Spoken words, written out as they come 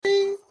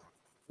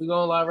We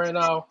going live right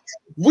now.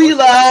 We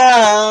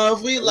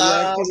live. We Are we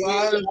live. actually We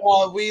live?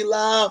 live. We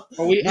live.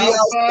 Are we We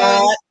outside?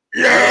 outside.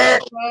 Yeah.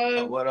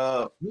 Outside? What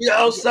up? We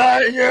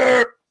outside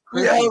here.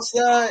 We Chris is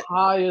outside.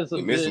 high as a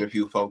We missing a bitch.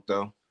 few folk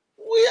though.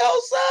 We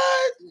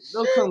outside.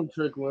 They'll Shit. come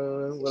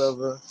trickling,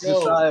 whatever. Yo.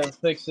 Josiah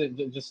fix it.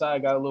 Josiah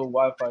got a little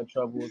Wi-Fi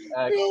troubles.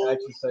 Yo.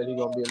 Actually said he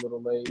gonna be a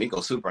little late.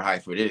 Miko super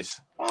hype for this.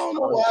 I don't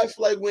know why I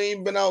feel like we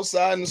ain't been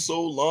outside in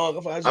so long.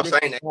 I'm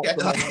saying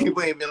that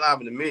we ain't been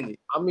live in a minute.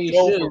 I mean,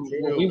 Yo, shit. for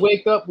When real. we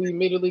wake up, we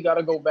immediately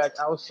gotta go back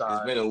outside.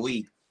 It's been a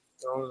week.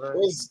 You know what I'm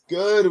saying? What's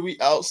good? We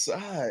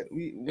outside.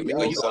 We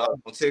Miko, you outside.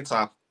 on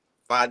TikTok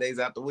 5 days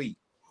out the week.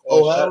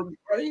 Oh, how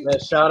right? Man,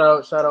 shout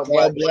out,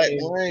 Black Black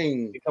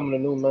Wayne. becoming a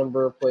new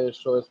member of Players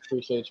Choice.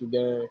 Appreciate you,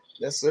 gang.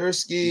 That's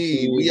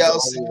Sirski. You We see, the homie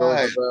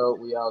outside. Roosevelt,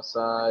 we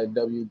outside.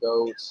 W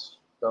Goats,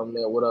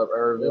 thumbnail. What up,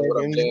 Irvin? What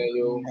up,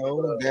 Daniel?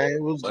 What up?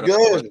 Daniel was What up,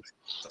 good.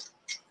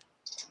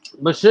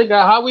 But shit,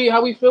 guy, how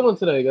we feeling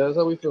today, guys?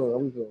 How we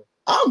feeling?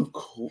 I'm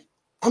cool.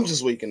 I'm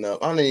just waking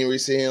up. I didn't even really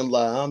see him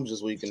live. I'm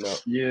just waking up.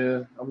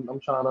 Yeah, I'm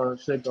trying to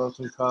shake off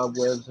some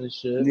cobwebs and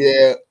shit.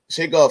 Yeah,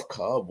 shake off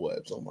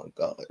cobwebs. Oh my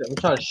god, I'm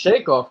trying to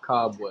shake off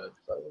cobwebs.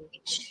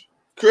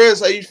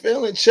 Chris, how you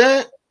feeling,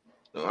 chat?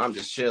 No, I'm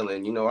just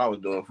chilling. You know what I was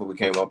doing before we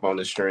came up on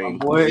the stream.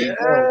 Boy,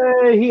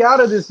 hey, he out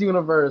of this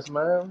universe,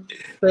 man.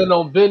 Staying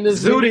on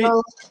business. Zooty.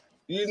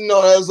 You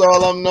know that's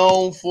all I'm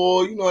known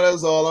for.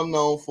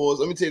 So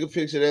let me take a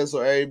picture of that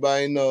so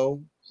everybody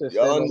know.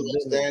 Y'all know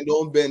stand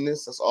on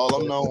business. That's all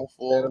I'm known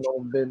for. Standing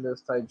on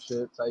business type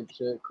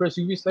shit. Chris,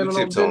 you be You standing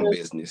on tiptoe on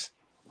business? business.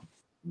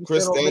 You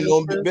Chris stand standing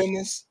on Chris?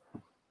 business.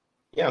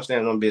 Yeah, I'm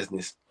standing on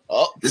business.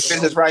 Oh, This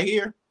business right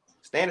here,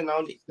 standing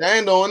on it.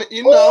 stand on it.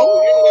 You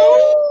know.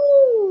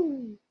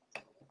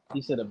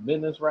 He said a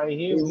business right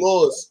here. Hey,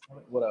 Lewis,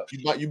 What up?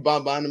 you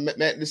buying the mat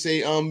that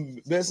say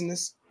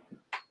business?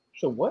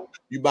 So what?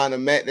 You buying a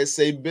mat that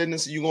say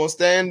business? You gonna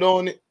stand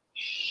on it?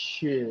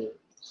 Shit.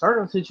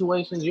 Certain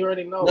situations, you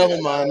already know.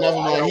 Never mind.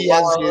 He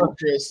has to,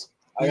 Chris.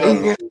 I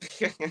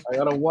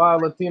got a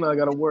wild Latina I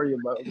gotta worry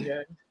about. Okay.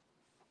 There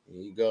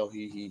you go.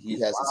 He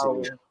has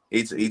to.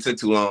 He took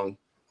too long.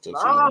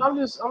 I'm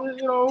just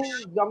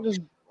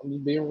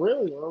being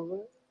real. You know what I'm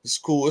saying?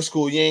 It's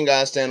cool. You ain't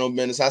gotta stand on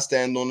business. I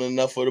stand on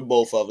enough for the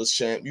both of us,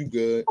 champ. You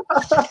good?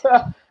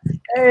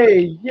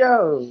 Hey,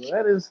 yo,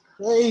 that is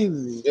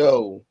crazy.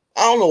 Yo,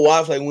 I don't know why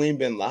I feel like we ain't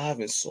been live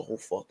in so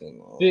fucking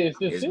long.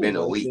 It's been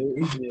a week.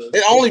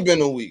 It's only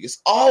been a week.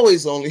 It's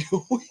always only a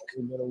week.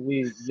 It's been a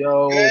week.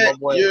 Yo, my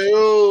boy.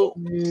 Yo,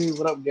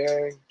 what up,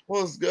 gang?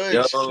 What's good?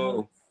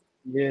 Yo,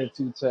 yeah,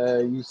 TOONZ.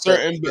 You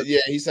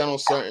he said on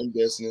certain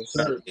business.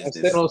 I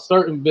stand on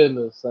certain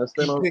business. I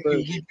stand on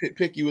certain. He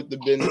picky with the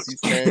business he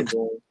stands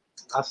on.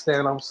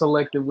 I'm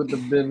selective with the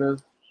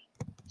business.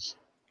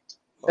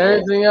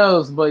 Everything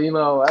else, but you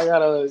know, I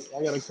got a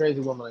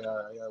crazy woman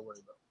I gotta worry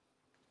about.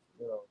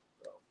 You know,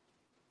 so.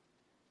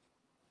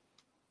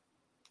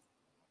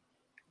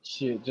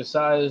 Shit,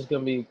 Josiah's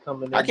gonna be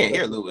coming in. I can't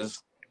hear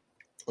Lewis.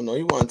 Oh no,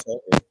 he wasn't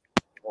talking. I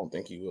don't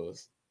think he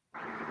was.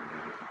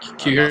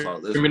 Can you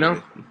hear me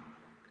now?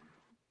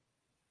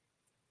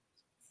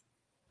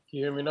 Can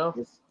you hear me now?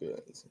 Good.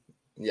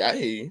 Yeah, I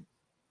hear you.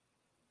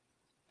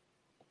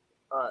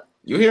 All right.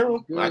 You hear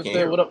him? Good. I can't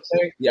hear him. What up,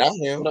 Tank? Yeah, I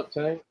hear him. What up,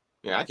 Tank?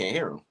 Yeah, I can't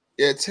hear him.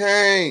 Yeah,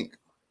 Tank.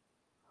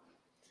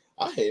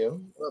 I hear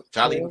him.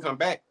 Try to even come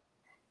back.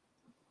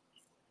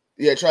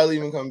 Yeah, try to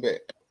even come back.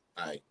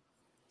 All right.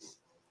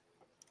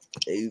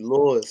 Hey,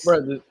 Lewis.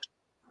 Brother,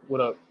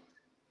 what up?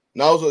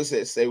 No, I was going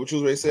to say. What you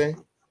was ready to say?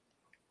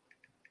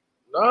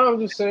 No, I'm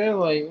just saying,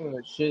 like, you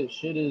know,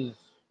 shit is.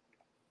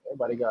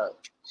 Everybody got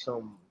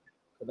some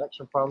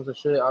connection problems and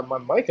shit. My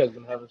mic has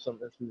been having some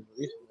issues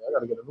recently. I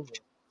gotta get a new one.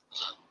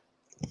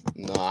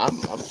 No, I'm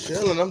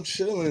chilling. I'm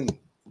chilling.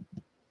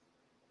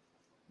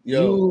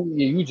 Yo,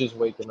 you just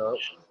waking up.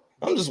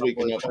 I'm just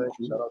waking up. Tank.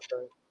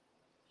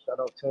 Shout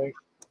out, Tank.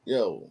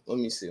 Yo, let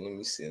me see.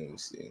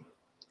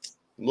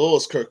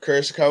 Lewis,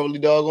 Curse Cowardly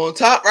Dog on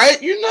top,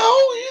 right? You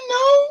know.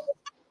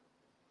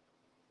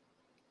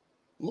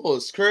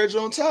 Lewis, Courage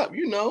on top,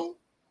 you know.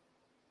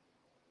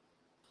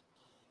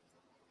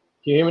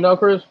 Can you hear me now,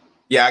 Chris?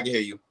 Yeah, I can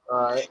hear you. All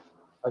right.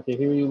 I can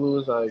hear you,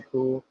 Lewis. All right,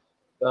 cool.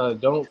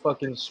 Don't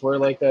fucking swear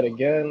like that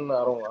again.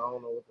 I don't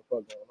know what the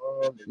fuck going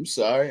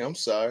on. I'm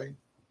sorry.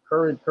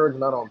 Courage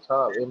not on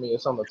top. I mean,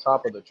 it's on the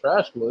top of the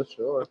trash list,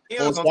 sure.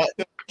 Yeah,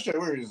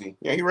 where is he?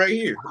 Yeah, he right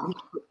here.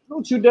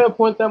 Don't you dare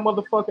point that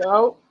motherfucker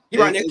out. He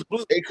right next to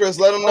Blue. Hey, Chris,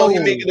 let him know he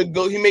make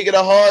it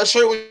a hard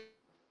shirt.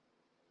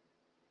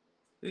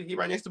 He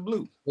right next to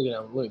Blue. Look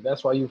at him. Look,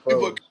 that's why you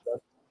froze.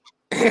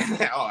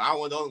 I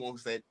was the only one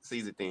who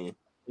sees it then.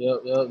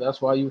 Yep.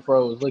 That's why you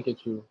froze. Look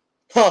at you.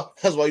 Huh?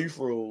 That's why you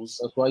froze.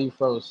 That's why you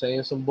froze.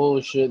 Saying some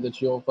bullshit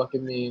that you don't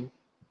fucking mean.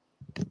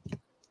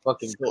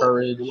 Fucking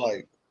Courage.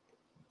 Like,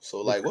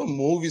 what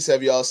movies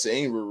have y'all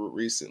seen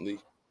recently?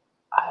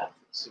 I haven't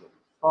seen.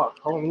 Fuck.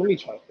 Hold on. Let me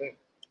try to think.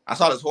 I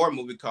saw this horror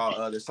movie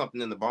called "There's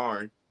Something in the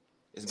Barn."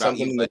 It's about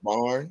Something in the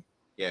Barn.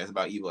 Yeah, it's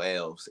about evil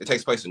elves. It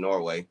takes place in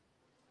Norway.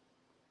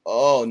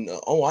 Oh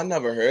no! Oh, I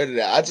never heard of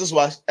that. I just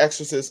watched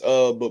Exorcist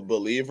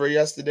Believer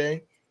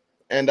yesterday,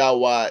 and I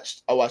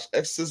watched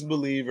Exorcist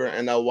Believer,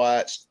 and I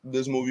watched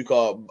this movie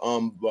called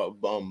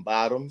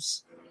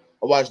Bottoms.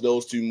 I watched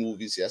those two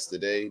movies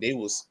yesterday.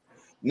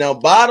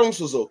 Bottoms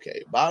was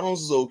okay.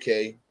 Bottoms was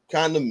okay,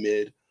 kind of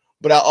mid.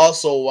 But I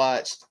also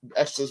watched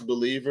Exorcist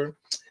Believer,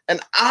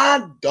 and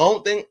I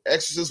don't think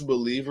Exorcist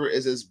Believer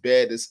is as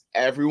bad as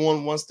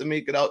everyone wants to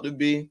make it out to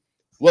be.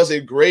 Was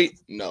it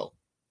great? No.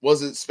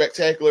 Was it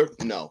spectacular?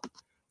 No.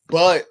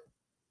 But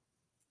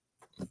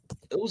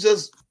it was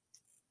just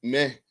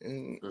meh.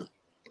 Yeah.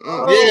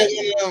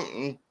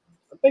 I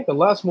think the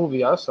last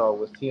movie I saw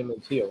was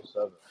TMNT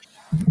 07.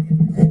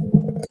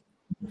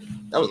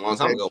 That was a long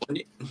time ago, wasn't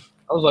it?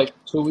 That was like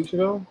 2 weeks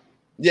ago.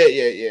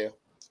 Yeah.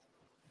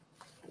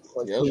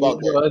 Like yeah,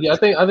 I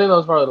think that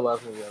was probably the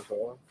last movie I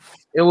saw.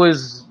 It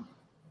was,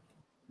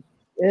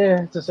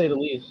 to say the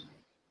least.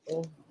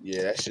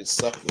 Yeah, that shit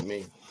sucked for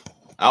me.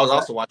 I was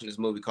also watching this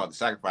movie called The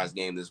Sacrifice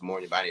Game this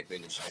morning, but I didn't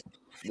finish it.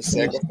 The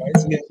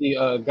Sacrifice Game? See,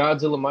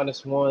 Godzilla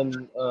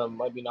 -1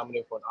 might be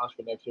nominated for an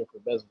Oscar next year for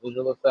Best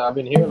Visual Effect. I've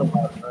been hearing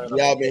about it, man.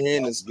 Yeah, I've been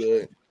hearing it's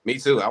good. Me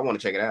too. I want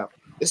to check it out.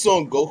 It's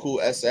on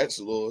Goku SX,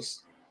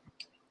 Lewis.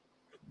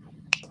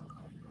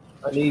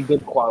 I need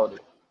good quality.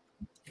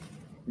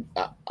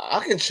 I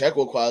can check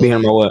what quality. Being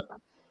about what?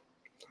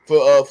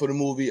 For the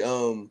movie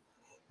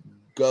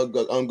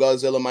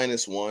Godzilla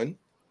 -1.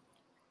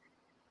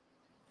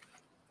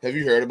 Have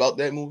you heard about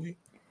that movie?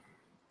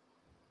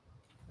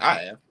 I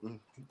have.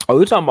 Oh,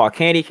 you talking about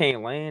Candy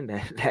Cane Land?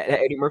 That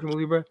Eddie Murphy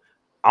movie, bro?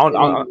 I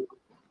don't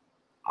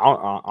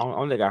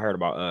think I heard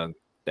about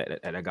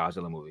that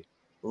Godzilla movie.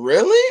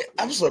 Really?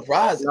 I'm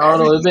surprised.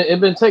 No, it's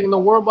been taking the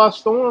world by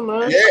storm,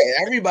 man.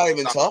 Yeah, everybody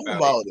been talking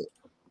about it.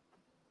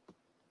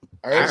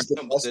 I heard it's the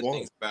best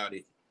one. About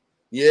it.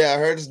 Yeah, I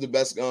heard it's the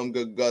best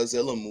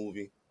Godzilla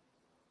movie.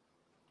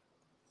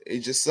 Hey,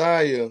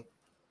 Josiah.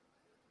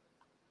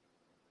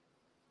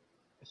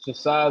 It's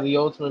Josiah, the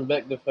ultimate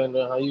back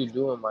defender. How you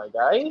doing, my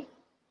guy?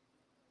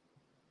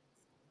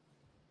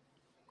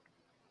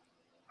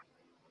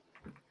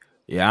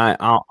 Yeah,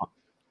 I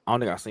don't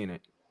think I've seen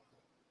it.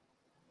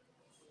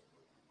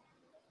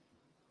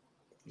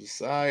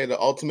 Josiah, the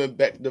ultimate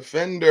back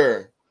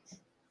defender.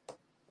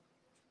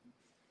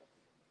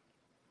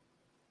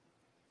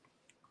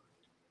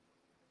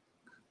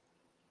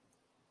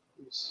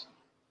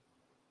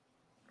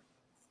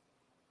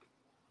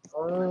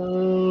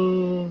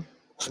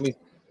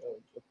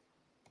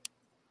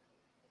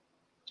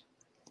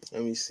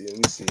 Let me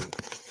see.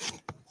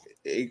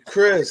 Hey,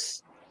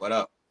 Chris. What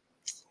up?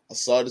 I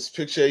saw this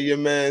picture of your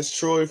man's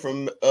Troy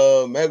from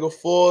Mega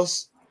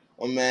Force.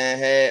 My man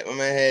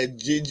had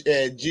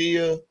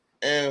Gia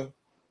and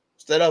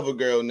what's that other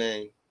girl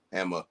name?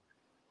 Emma.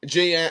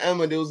 Gia and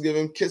Emma, they was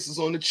giving kisses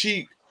on the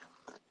cheek.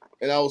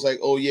 And I was like,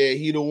 oh yeah,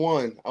 he the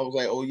one. I was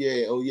like, oh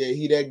yeah,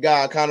 he that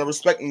guy. I kind of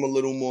respect him a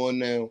little more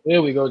now.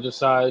 Here we go,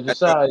 Josiah,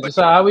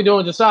 how we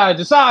doing, Josiah,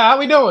 how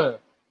we doing?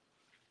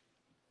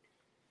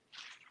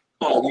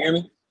 Oh, you hear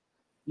me?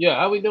 Yeah,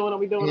 how we doing? All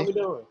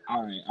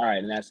right,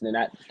 and that's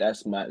better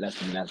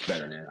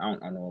than I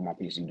don't know what my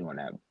PC doing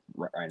that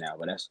right now,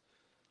 but that's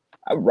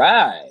all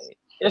right.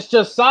 It's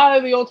Josiah,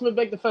 the ultimate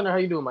back defender. How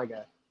you doing, my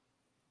guy?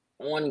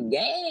 On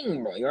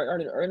game, bro. You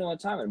already know what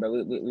time,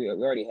 bro. We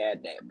already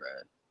had that, bro.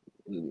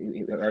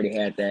 We already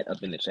had that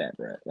up in the chat,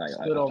 bro.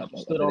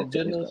 Stood on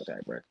business,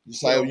 bro.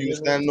 Josiah, you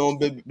standing on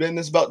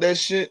business about that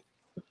shit?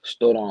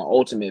 Stood on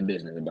ultimate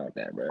business about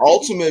that, bro.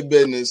 Ultimate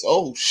business.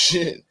 Oh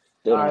shit.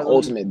 Stood on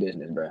ultimate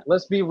business, bro.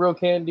 Let's be real,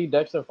 Candy,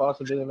 Dexter,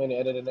 Foster, Billy Manny,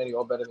 Ed, and Eddie,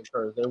 all better than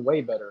Curse. They're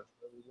way better.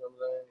 You know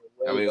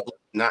what I'm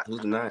saying? Who's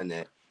denying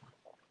that?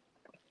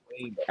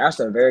 That's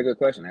a very good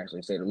question,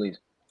 actually, to say the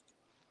least.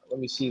 Let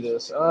me see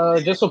this.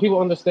 Just so people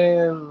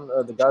understand,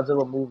 the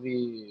Godzilla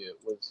movie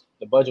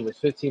the budget was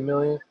 $15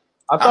 million.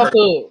 I heard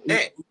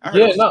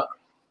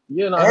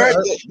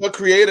the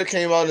creator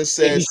came out and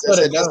said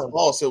that's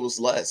false. It was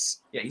less.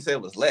 Yeah, he said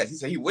it was less. He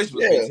said he wished.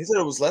 He said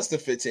it was less than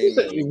 15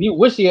 million. He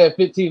wished he had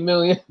 15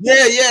 million.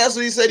 Yeah, that's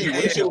what he said. He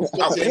wished it was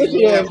 15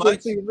 million.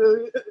 15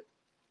 million.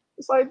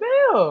 It's like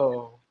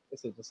damn.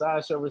 It's a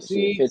Josiah show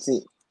receipts.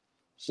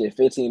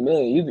 15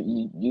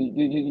 million.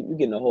 You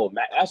getting a whole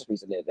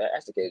masterpiece of that.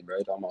 That's the case, bro.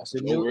 You're talking about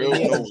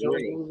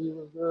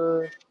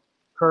real.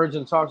 Courage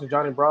and Talk to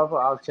Johnny Bravo.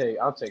 I'll take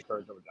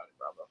Courage over Johnny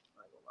Bravo.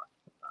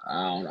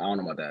 I don't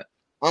know about that.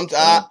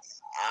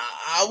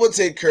 I would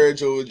take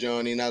Courage over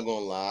Johnny. Not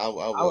gonna lie, I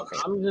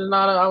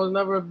was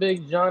never a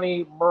big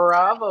Johnny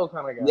Bravo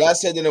kind of guy. Yeah, I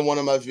said that in one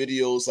of my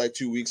videos like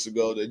 2 weeks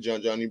ago that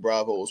Johnny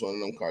Bravo was one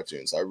of them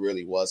cartoons I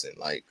really wasn't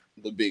like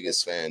the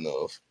biggest fan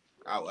of.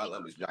 I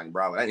love this Johnny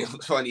Bravo. That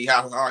was funny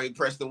how hard he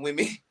pressed the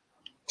women.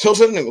 So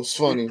that nigga was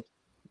funny.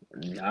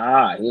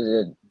 Nah,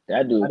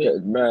 that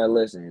dude. Man,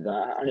 listen,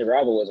 Johnny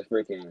Bravo was a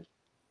freaking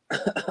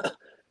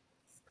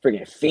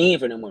fiend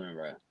for them women,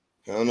 bro.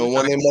 I don't know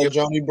one name like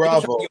Johnny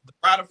Bravo. The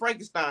Bride of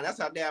Frankenstein. That's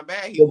how damn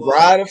bad he was. The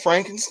Bride of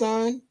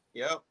Frankenstein?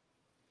 Yep.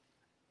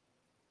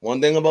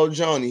 One thing about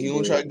Johnny, he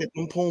gonna try to get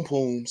them poom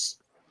pooms.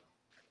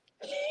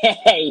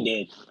 He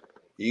did.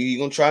 He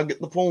gonna try to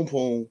get the poom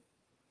poom.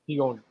 He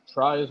gonna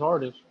try his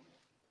hardest.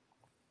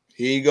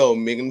 Here you go,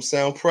 making him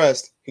sound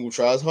pressed. He will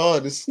try his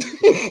hardest.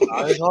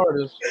 Try his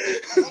hardest.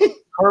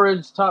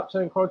 Courage top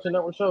 10 Cartoon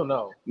Network show?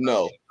 No.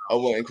 No, I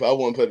wouldn't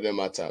put it in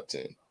my top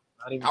 10.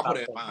 Not even I'll top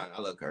put it 10. in mine.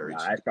 I love Courage.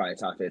 Nah, it's probably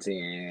top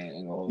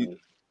 15.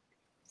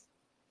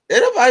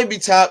 It'll probably be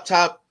top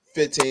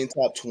 15,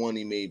 top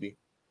 20, maybe.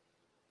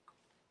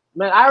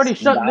 Man, I already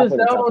shut Nah, I this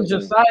put it down top on 15.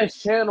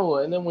 Josiah's channel,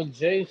 and then when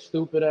Jay's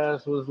stupid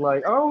ass was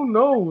like, I don't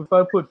know if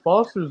I put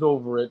Foster's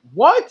over it.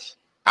 What?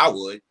 I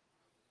would.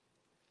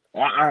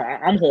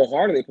 I'm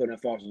wholeheartedly putting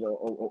Foster's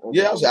over.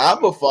 Yeah, I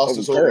put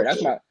Foster's over.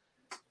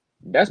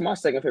 That's my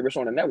second favorite show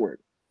on the network.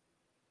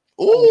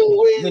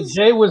 Ooh, Then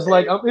Jay was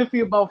like, I'm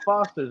iffy about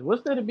Foster's.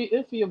 What's there to be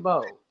iffy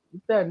about?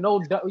 It's that no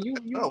doubt. You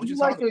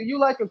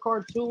like a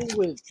cartoon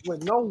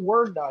with no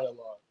word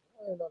dialogue.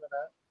 I ain't none of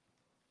that.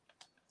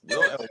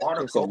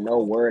 I said no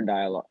word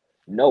dialogue.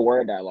 No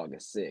word dialogue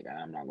is sick.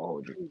 I'm not gonna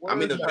hold you. I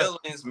mean, the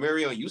villains,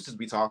 Miriam used to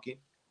be talking.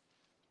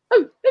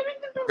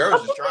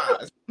 Girls just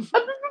trying.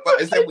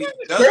 But it's that we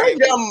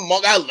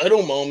got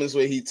little moments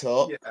where he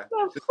talk. Yeah.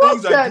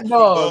 Fuck that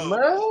dog,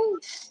 man.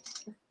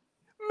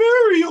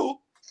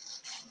 Muriel.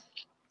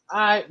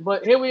 Alright,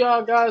 but here we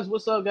are, guys.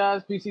 What's up,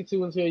 guys? PC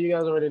TOONZ here. You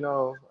guys already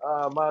know.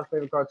 My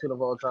favorite cartoon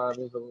of all time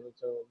is the Looney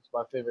Tunes.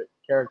 My favorite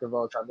character of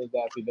all time is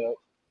Daffy Duck.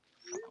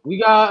 We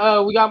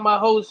got my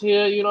host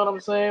here. You know what I'm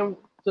saying?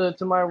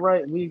 To my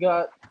right, we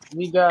got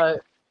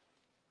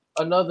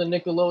another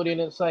Nickelodeon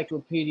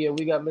encyclopedia.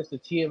 We got Mr.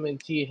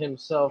 TMNT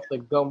himself, the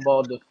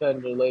Gumball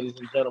Defender, ladies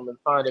and gentlemen.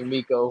 Finding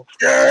Miko.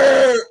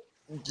 Yeah.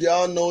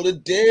 Y'all know the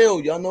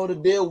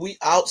deal. We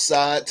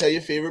outside. Tell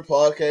your favorite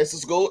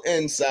podcasters go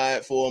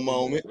inside for a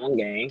moment.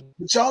 Okay.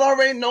 But y'all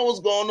already know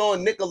what's going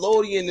on.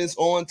 Nickelodeon is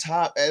on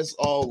top as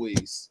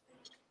always.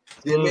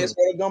 The Advanced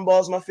Gumball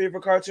is my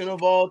favorite cartoon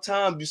of all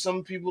time. Do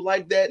some people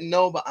like that?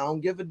 No, but I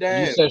don't give a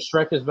damn. You said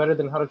Shrek is better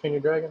than How to Train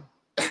Your Dragon?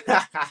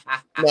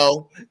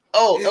 No.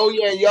 Oh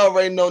yeah, you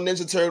already know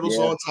Ninja Turtles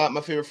on top.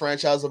 My favorite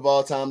franchise of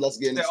all time. Let's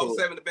get into it.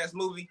 07 the best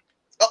movie.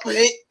 Oh,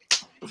 hit.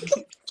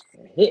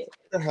 Hit.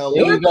 The hell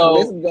Here we go.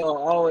 This is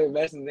always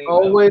messing things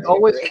Always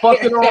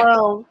fucking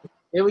around.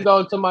 Here we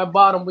go to my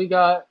bottom. We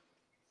got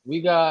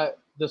the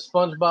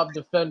SpongeBob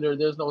Defender.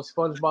 There's no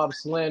SpongeBob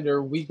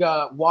slander. We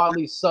got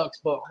Wally sucks,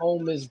 but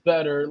home is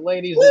better.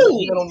 Ladies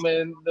and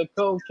gentlemen, the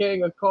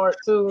co-king of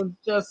cartoons,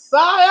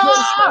 Josiah.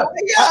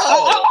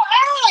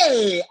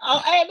 Hey,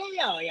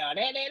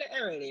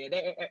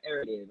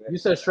 there it is. You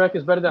said Shrek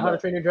is better than How to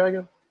Train Your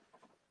Dragon?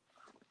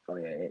 Oh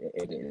yeah,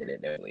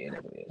 it definitely is.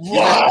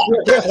 Wow.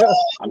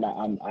 I'm not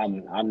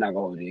gonna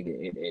hold you.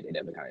 It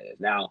definitely kind of is.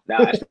 Now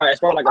as far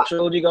as like a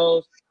trilogy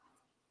goes,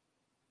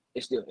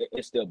 it's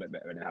still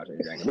better than How to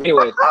Train Your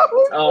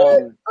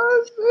Dragon.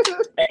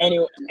 But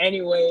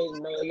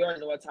anyways, man, you already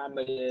know what time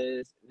it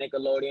is.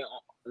 Nickelodeon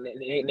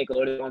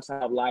on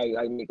top, like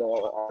Nico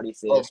already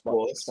said.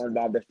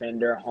 SpongeBob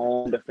Defender,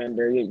 Home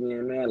Defender. Yeah,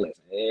 man,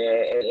 listen,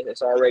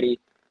 it's already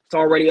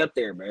up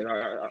there, man.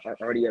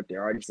 Already up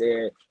there. Already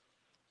said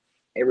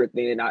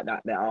everything that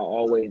I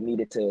always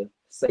needed to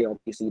say on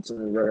PC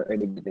TOONZ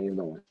ready to get things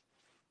going.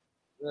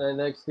 And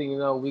next thing you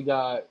know, we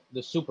got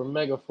the Super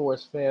Mega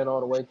Force fan all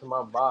the way to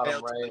my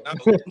bottom, right?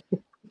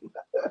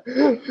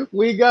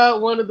 We got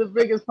one of the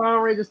biggest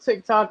Power Rangers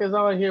TikTokers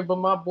on here, but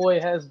my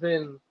boy has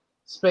been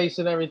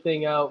spacing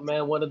everything out,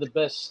 man. One of the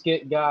best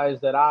skit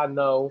guys that I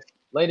know.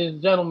 Ladies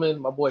and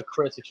gentlemen, my boy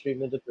Chris, Extreme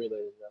Ninja 3,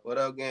 ladies and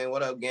gentlemen.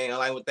 What up, gang? I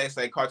like what they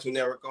say. Cartoon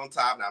Network on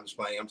top. Now I'm just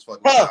playing. I'm just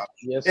fucking top.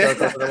 Yes, sir.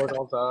 Cartoon Network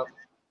on top.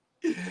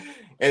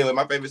 Anyway,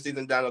 my favorite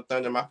season, Dino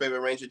Thunder. My favorite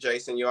Ranger,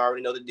 Jason. You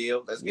already know the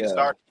deal. Let's get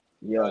started.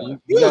 Yeah,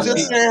 you was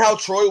just saying how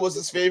Troy was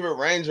his favorite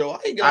Ranger. Why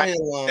you got him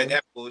lying?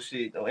 That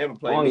bullshit. Don't ever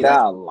play me. You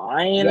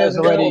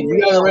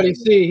guys already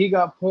see he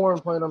got porn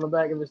playing on the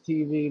back of his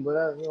TV, but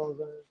that's, you know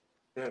what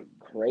I'm saying?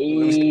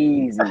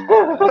 Crazy.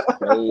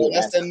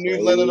 That's the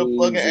new Leonard the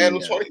Plug and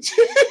Adam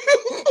 22.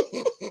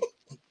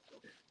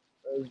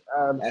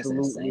 That's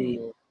absolutely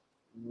insane.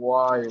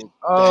 wild.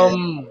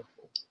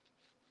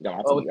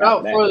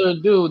 Without further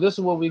ado, this is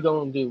what we're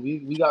gonna do.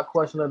 We got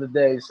question of the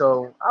day.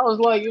 So I was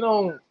like,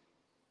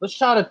 let's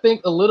try to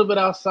think a little bit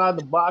outside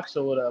the box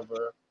or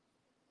whatever.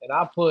 And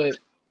I put,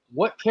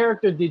 what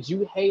character did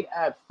you hate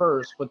at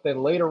first, but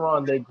then later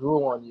on they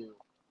grew on you?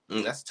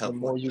 That's a tough. The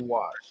more you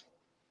watch.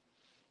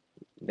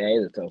 That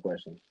is a tough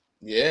question.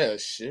 Yeah,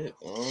 shit.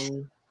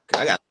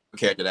 I got a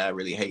character that I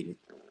really hated.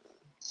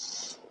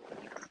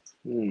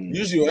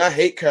 Usually when I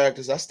hate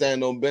characters, I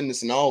stand on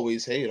business and I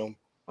always hate them.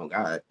 Oh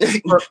God.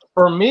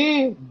 for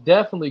me,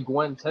 definitely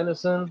Gwen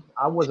Tennyson.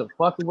 I wasn't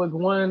fucking with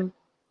Gwen,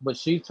 but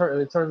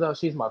it turns out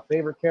she's my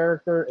favorite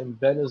character, and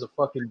Ben is a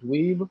fucking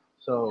dweeb.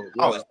 So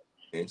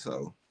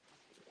so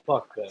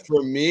fuck that.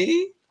 For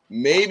me,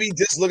 maybe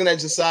just looking at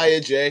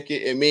Josiah's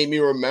jacket, it made me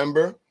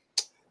remember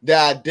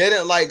that I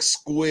didn't like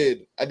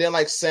Squid. I didn't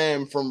like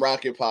Sam from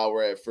Rocket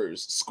Power at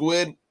first.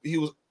 Squid, he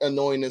was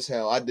annoying as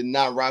hell. I did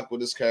not rock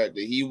with his character.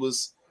 He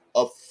was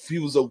a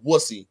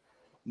wussy.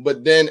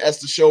 But then as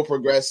the show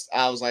progressed,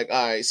 I was like,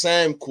 all right,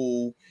 Sam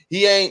cool.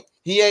 He ain't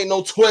He ain't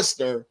no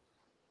twister,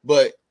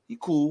 but he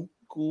cool.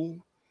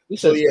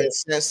 So yeah,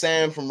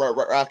 Sam from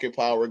Rocket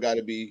Power got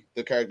to be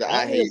the character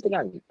I hate.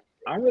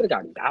 I really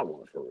got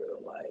one for real.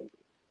 Like,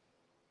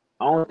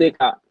 I don't think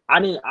I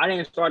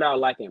didn't start out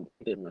liking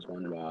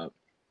SpongeBob.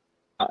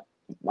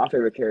 My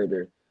favorite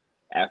character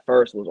at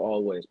first was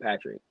always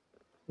Patrick,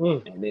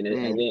 and then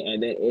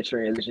it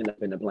transitioned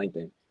up into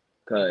Plankton,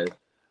 cause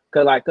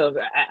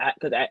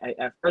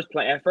at first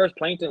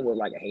Plankton was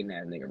like a hating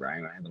ass nigga,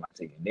 right? I ain't gonna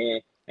say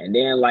it. And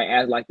then like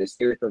as like the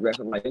series progressed,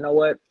 I'm like, you know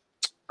what?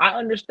 I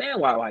understand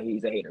why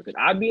he's a hater, because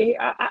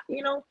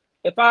you know,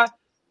 if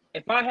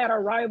I had a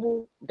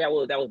rival that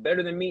was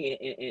better than me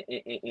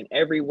in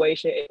every way,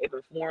 shape, and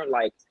form,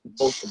 like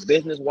both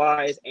business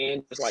wise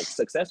and just like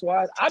success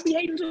wise, I'd be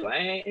hating too.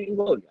 I ain't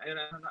gonna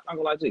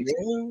lie to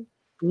you.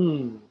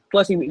 Yeah.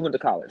 Plus, he went to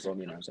college, so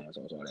you know what I'm saying.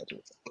 So all that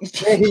too.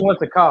 And he went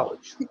to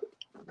college. You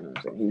know what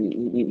I'm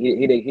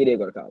saying? He did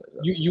go to college.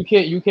 So. You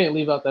can't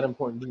leave out that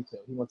important detail.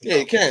 He went to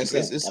college. You can't.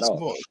 It's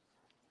important.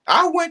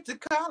 I went to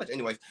college.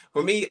 Anyways,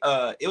 for me,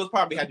 it was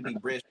probably had to be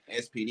British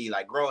SPD.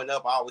 Like growing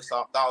up, I always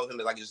thought of him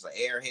as like just an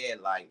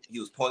airhead, like he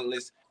was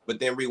pointless. But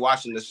then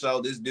rewatching the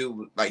show, this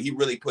dude, like he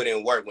really put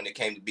in work when it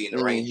came to being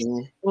the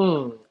Ranger.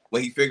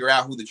 When he figured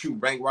out who the true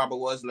bank robber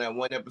was in that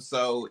one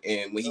episode,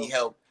 and when he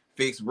helped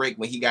fix Rick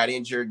when he got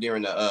injured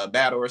during the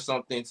battle or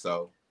something.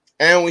 So,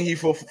 and when he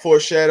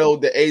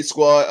foreshadowed the A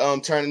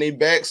Squad turning their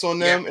backs on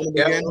them in the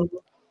beginning.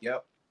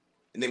 Yep.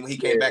 And then when he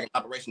came back in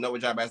Operation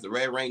Overdrive as the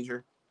Red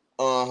Ranger.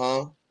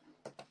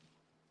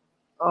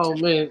 Oh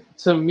man,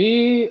 to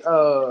me,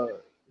 to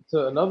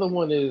another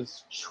one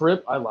is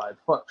Trip. I lied.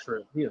 Fuck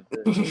Trip. He a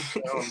bitch.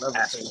 I don't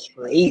never say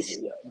Trip.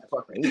 Crazy.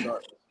 He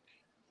sucks.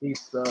 He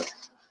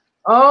sucks.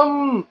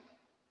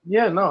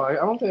 Yeah, no, I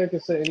don't think I can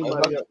say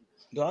anybody else.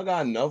 Do I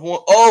got another one?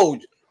 Oh,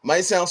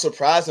 might sound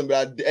surprising,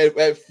 but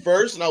at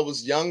first when I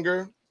was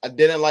younger, I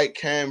didn't like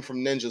Cam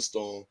from Ninja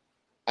Storm.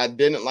 I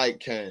didn't like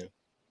Cam.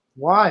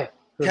 Why?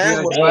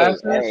 Cam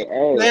was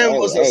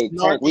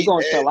we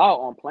gonna chill out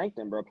on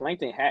Plankton, bro.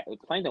 Plankton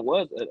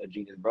was a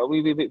genius, bro.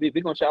 We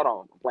gonna shout out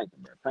on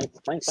Plankton, bro.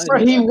 Plankton bro,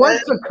 he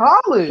went to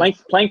college.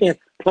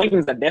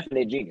 Plankton's a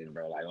definite genius,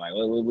 bro.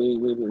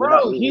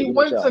 He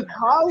went to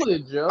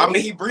college, yo. I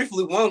mean, he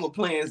briefly won with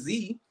Plan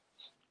Z.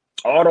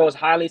 All those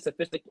highly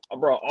sophisticated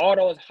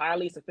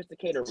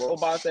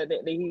robots that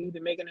he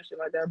been making and shit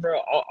like that,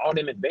 bro. All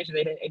them inventions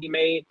that he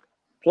made.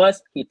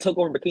 Plus, he took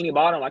over Bikini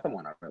Bottom. Like, come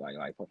on,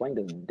 like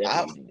Plankton's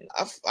definitely.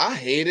 I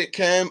hated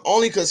Cam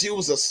only because he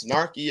was a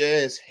snarky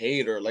ass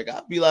hater. Like,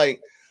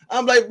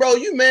 I'm like, bro,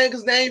 you mad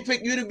because they ain't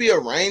pick you to be a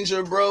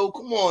Ranger, bro?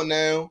 Come on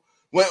now.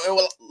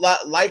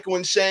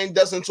 When Shane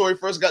Dustin Torrey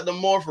first got the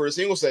Morphers,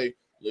 he gonna say,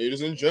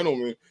 "Ladies and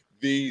gentlemen,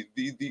 the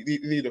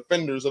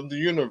defenders of the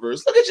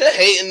universe." Look at your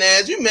hating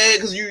ass. You mad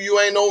because you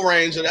ain't no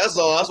Ranger. That's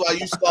all. That's why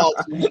you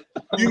salty.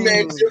 You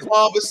mad because your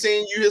father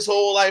seen you his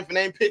whole life and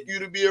ain't pick you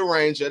to be a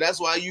Ranger. That's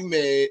why you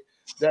mad.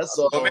 That's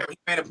all. He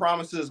made a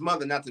promise to his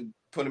mother not to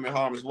put him in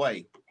harm's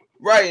way.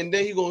 Right, and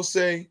then he gonna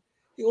say,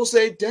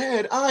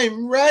 "Dad,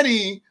 I'm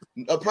ready."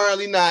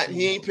 Apparently not.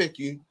 He ain't pick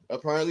you.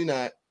 Apparently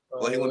not.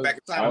 Well, he went back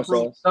in time.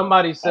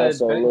 Somebody said.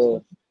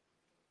 Go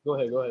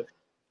ahead.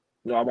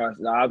 No, I was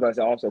about to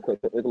say also quick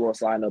little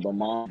side note. But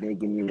Mom been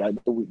getting you right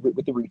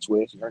with the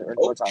retwist.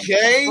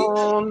 Okay.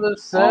 On the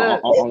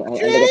set.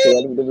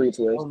 The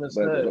retwist.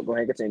 But go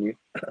ahead, continue.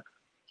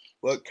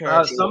 What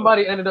character?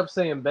 Somebody ended up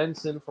saying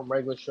Benson from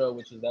regular show,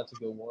 that's a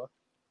good one.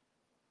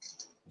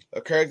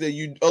 A character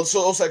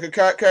it's like a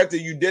character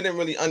you didn't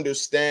really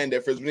understand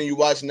at first, but then you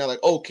watch now,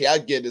 like, okay, I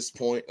get this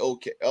point.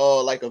 Okay,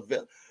 like a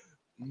villain.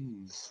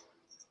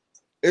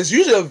 It's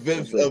usually a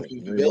villain for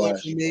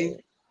me.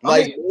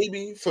 Like,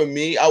 maybe for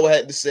me, I would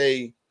have to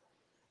say,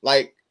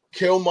 like,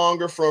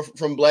 Killmonger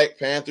from Black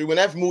Panther. When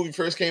that movie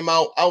first came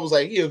out, I was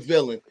like, he a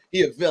villain.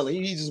 He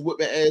just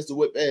whipping ass to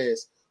whip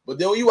ass. But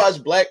then when you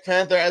watch Black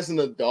Panther as an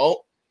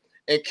adult,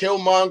 and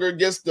Killmonger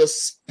gets the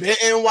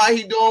spitting while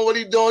he doing what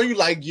he doing, you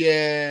like,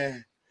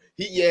 he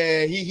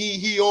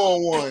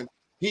on one.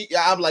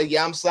 I'm like,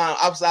 I'm side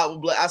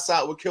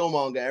with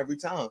Killmonger every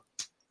time.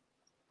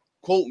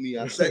 Quote me,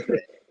 I said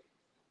that.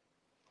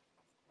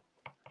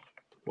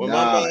 Well,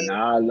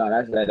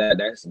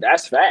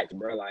 that's fact,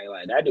 bro.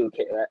 Like that dude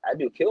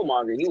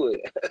Killmonger, he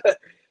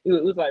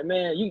was like,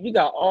 man, you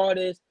got all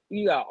this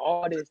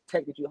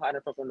tech that you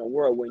hiding from the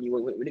world when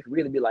it could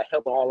really be like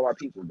helping all of our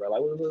people, bro.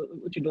 Like,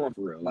 what you doing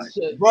for real, like,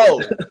 bro?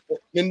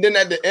 And then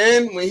at the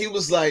end, when he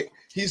was like,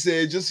 he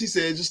said,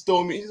 just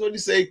throw me. What did he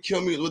say?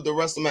 Kill me with the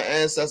rest of my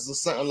ancestors or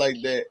something like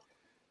that.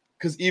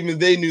 Because even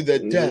they knew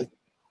that death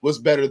was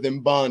better than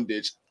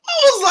bondage. I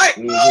was like,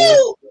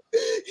 no,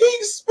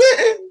 he's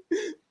spitting.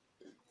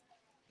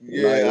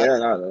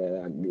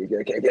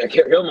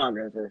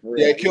 Killmonger.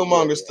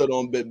 Killmonger stood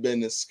on bit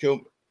business.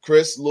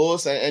 Chris,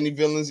 Lewis, and any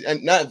villains,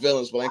 and not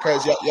villains, but like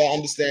y'all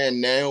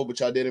understand now, but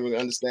y'all didn't really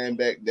understand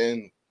back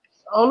then.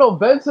 I don't know.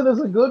 Benson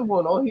is a good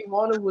one. All he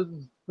wanted was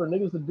for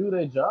niggas to do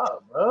their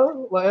job,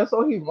 bro. Like, that's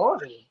all he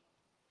wanted,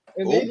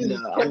 and they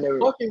just kept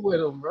fucking with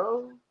him,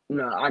 bro.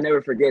 No, I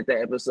never forget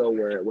that episode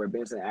where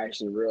Benson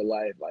actually in real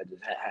life like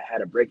just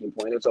had a breaking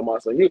point. It was talking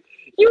about so you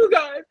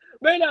guys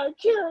may not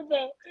care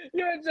about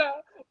your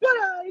job, but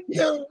I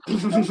do.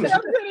 I'm gonna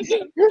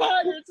get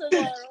fired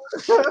tomorrow.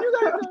 You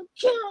guys don't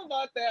care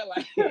about that.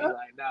 Like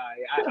nah,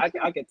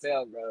 I can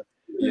tell, bro.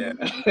 Yeah.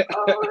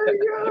 Oh my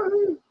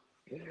god.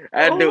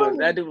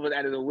 That dude was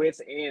at his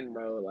wit's end,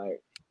 bro. Like,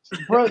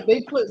 Bro,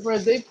 they put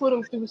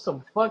him through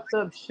some fucked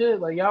up shit.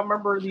 Like y'all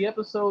remember the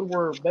episode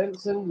where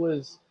Benson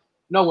was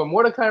when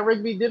Mordecai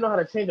Rigby didn't know how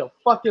to change a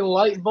fucking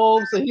light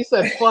bulb, so he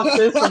said, "Fuck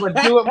this, I'm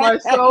gonna do it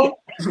myself."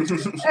 And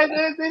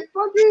then they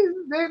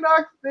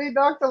knocked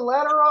the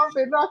ladder off,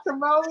 they knocked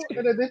him out,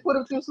 and then they put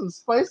him through some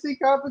spicy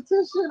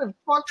competition and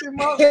fucked him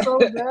up so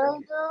bad, yo.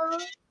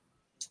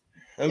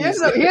 He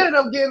ended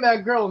up getting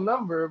that girl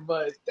number,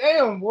 but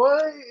damn, boy,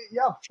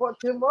 y'all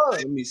fucked him up.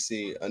 Let me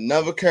see.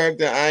 Another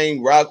character I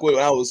ain't rock with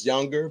when I was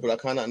younger, but I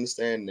kind of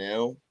understand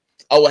now.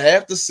 I would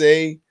have to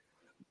say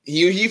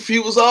he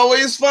was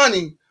always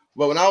funny,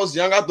 but when I was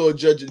young, I thought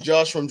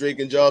Josh from Drake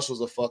and Josh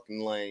was a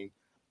fucking lame.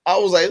 I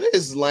was like,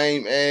 this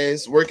lame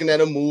ass working at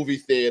a movie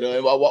theater,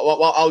 and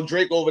while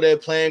Drake over there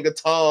playing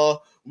guitar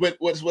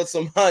with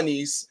some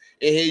honeys,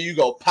 and here you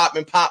go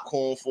popping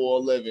popcorn for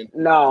a living.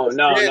 No.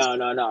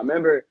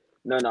 Remember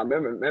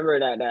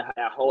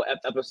that whole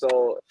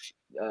episode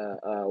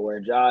where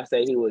Josh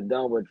said he was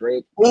done with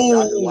Drake.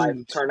 Josh's life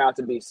turned out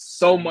to be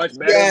so much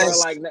better, bro.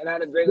 Like now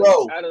that Drake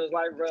was out of his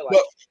life, bro. Like,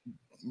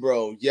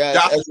 bro, yes.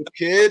 As a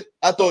kid,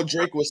 I thought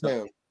Drake was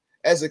him.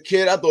 As a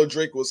kid, I thought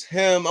Drake was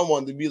him. I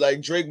wanted to be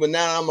like Drake, but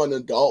now I'm an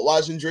adult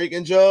watching Drake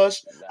and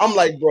Josh. I'm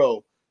like,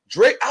 bro,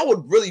 Drake, I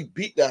would really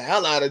beat the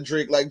hell out of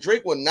Drake. Like,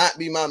 Drake would not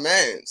be my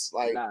man's.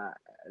 Like,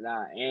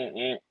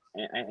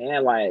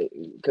 and like,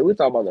 can we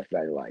talk about the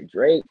fact like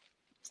Drake?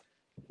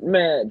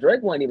 Man,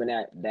 Drake wasn't even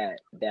that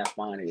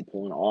fine to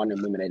pulling all the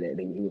women that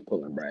he was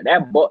pulling, bro.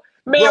 Bro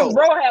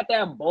had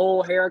that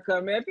bold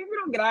haircut, man. People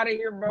don't get out of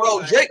here, bro. Bro,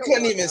 like, Drake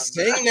couldn't even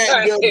sing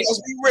that good.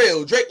 Let's be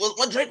real. Drake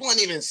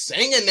wasn't even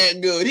singing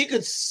that good. He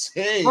could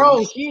sing. Bro,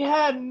 he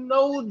had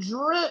no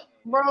drip,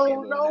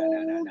 bro.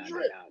 No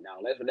drip.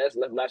 No, let's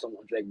on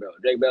Drake Bell.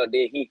 Drake Bell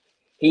did he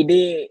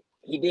did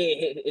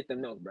hit the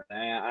notes, bro.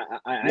 I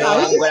ain't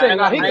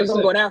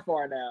gonna go that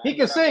far now. He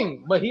can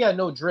sing, but he had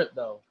no drip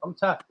though. I'm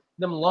tired.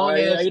 Them long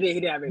ass, he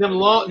did them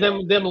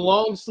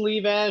long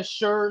sleeve ass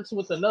shirts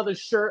with another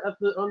shirt at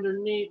the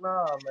underneath.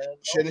 Nah, man.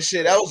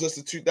 Shit. That was just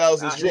the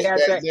 2000s drip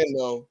back then,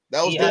 though.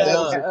 That was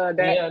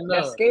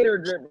that skater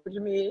drip. What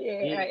you mean?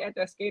 Yeah, had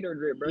that skater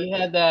drip, bro. He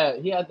had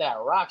that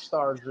rock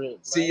star drip.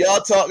 See, y'all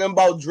talking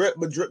about drip,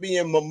 but Drippy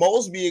and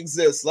Mosby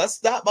exists. Let's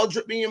stop about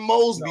Drippy and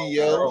Mosby,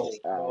 yo.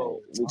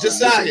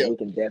 Josiah. We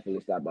can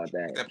definitely stop about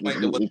that. We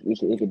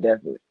can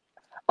definitely.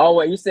 Oh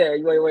wait, you said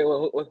you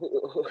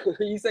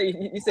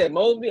said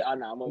Mosby? Oh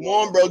no, come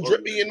on, bro,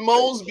 Drippy and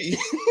Mosby.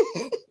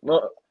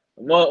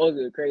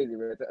 Mosby crazy,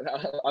 bro.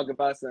 I'll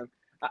give out some.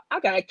 I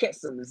gotta catch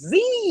some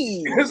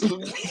Z's.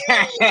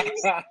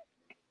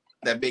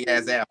 That big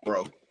ass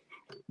afro.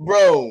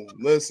 Bro,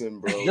 listen,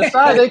 bro.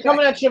 Decide they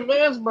coming at your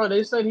man's, bro.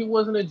 They said he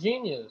wasn't a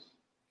genius.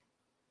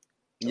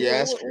 Yeah,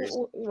 that's crazy.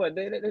 What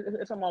they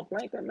talking about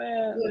Plankton,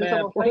 man?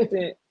 Man,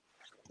 Plankton.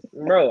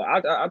 Bro,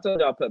 I told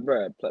y'all,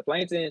 bro,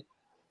 Plankton.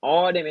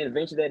 All them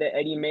inventions that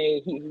Eddie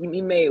made,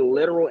 he made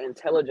literal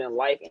intelligent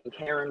life and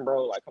caring,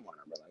 bro. Like, come on,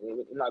 bro. Like,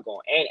 we're not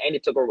going. And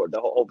it took over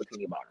the whole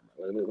thing about him,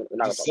 bro. We're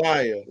not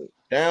Messiah.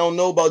 They don't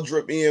know about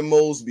Drippy and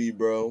Mosby,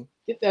 bro.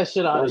 Get that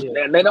shit out of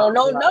here. They don't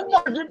know nothing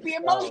about Drippy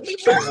and Mosby,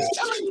 bro. I'm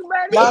telling you,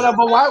 man. No,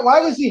 but why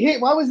was he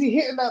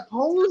hitting that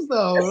pose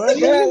though? Right?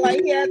 Yeah,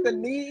 like he had the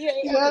knee.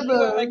 He had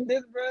the like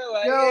this, bro.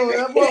 Like, yo,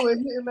 that boy was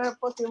hitting that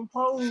fucking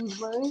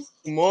pose, man.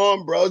 Come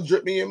on, bro.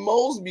 Drippy and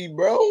Mosby,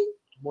 bro.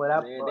 Boy,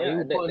 that he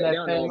was putting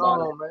that thing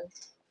on, man.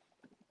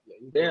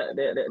 They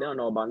don't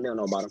know about him. They don't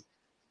know about him.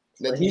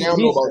 They don't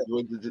know about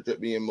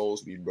Drippy and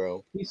Mosby,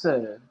 bro. He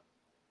said,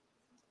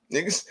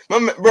 "Niggas,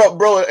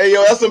 bro, hey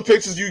yo, that's some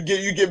pictures you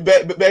get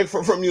back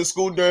from your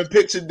school during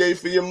picture day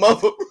for your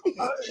mother."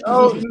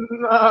 Oh,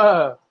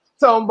 nah.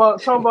 Talking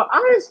about.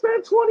 I ain't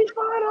spent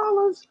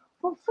 $25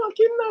 for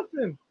fucking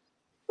nothing.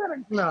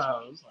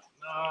 Nah, it's like,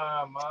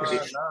 nah, man,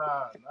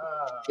 nah.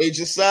 Hey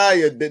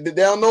Josiah, they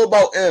don't know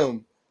about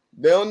M.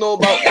 They don't know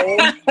about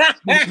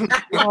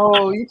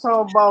Oh, you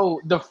talking about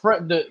the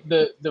Fresh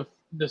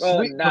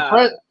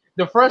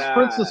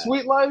Prince of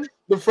Sweet Life?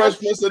 The Fresh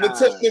Prince of the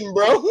Tipton,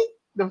 bro.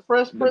 The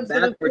Fresh Prince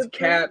of the Tipton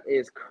cap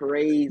is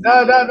crazy.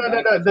 No.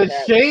 The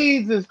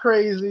shades is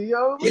crazy,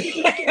 yo.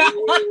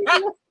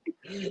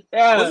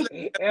 Yeah.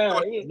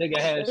 Nigga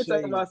had shades.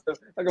 Talking about some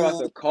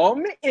call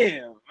me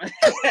M.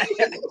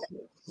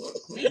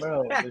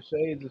 Bro, the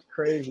shades is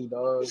crazy,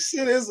 dog.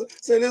 Send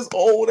his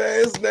old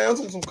ass down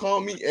to some call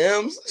me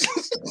M's.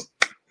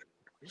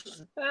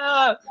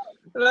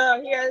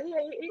 Bro,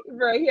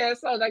 he had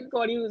songs like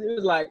he was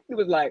like,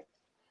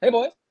 hey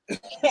boys.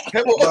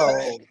 Hey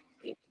boy.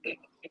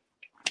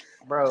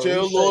 Bro.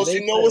 Chill, Lord,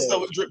 you know what's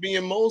up with Drippy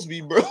and Mosby,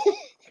 bro.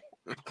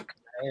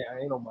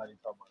 Ain't nobody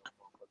talking about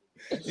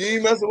that. You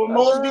ain't messing with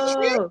Mosby,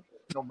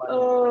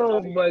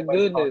 Oh my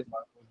goodness.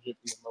 Drippy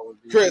and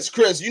Mosby.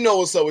 Chris, you know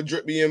what's up with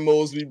Drippy and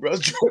Mosby, bro.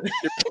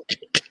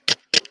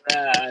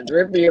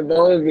 Drippy and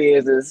Mosby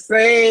is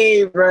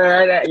insane,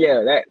 bro.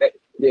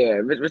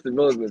 Mr.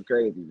 Mosby is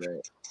crazy, bro.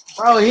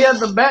 Bro, he had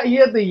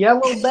the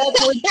yellow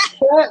backwards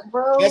cat,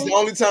 bro. That's the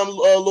only time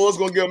Lord's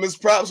gonna give him his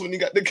props when he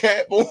got the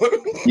cap on.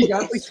 He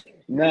got the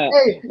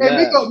Hey,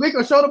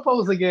 Miko, show the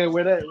pose again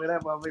where that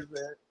motherfucker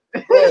said.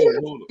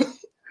 Hold on.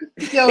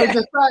 Yo,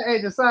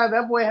 Josiah,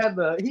 that boy had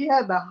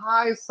the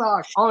high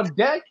socks on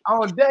deck.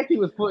 On deck, he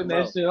was putting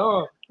that shit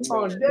on.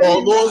 On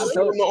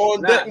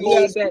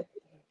deck,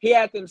 he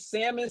had them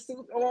salmon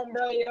suits on,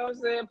 bro. You know what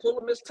I'm saying? Pull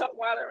him his tuck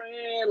water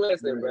in.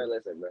 Listen, bro.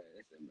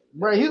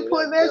 Bro, he's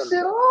putting that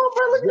shit on,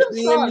 bro. Look at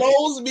the socks.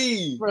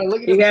 Mosby. Bro,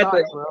 look at the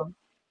socks, bro.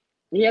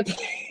 He had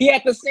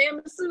the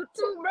salmon suit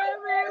too, bro.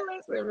 Man,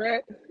 listen,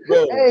 man.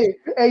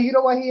 Hey, you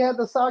know why he had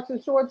the socks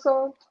and shorts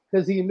on?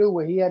 Because he knew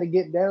when he had to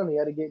get down,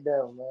 man.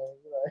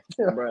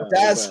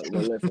 That's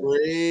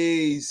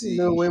crazy. You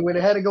know, when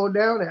it had to go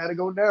down, it had to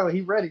go down.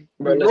 He ready.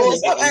 Bro,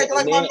 stop acting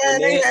like my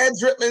man ain't had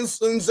Drip and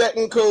Zach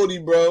and Cody,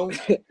 bro.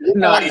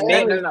 No.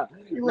 And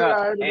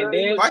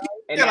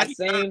that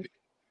same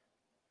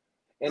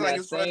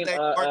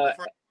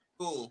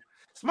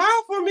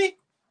smile for me.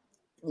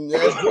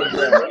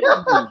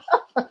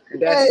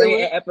 That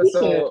same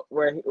episode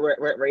where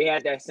he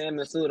had that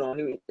salmon suit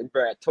on,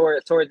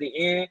 towards the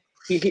end,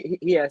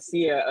 he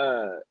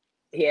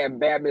had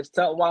bad Miss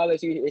Tuck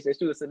Wallace. She was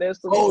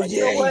suggesting. Oh yeah,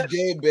 you know what?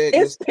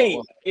 It's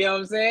pink. You know what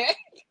I'm saying?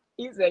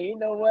 He said, "You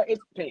know what? It's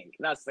pink,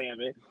 not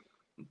salmon."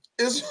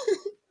 It's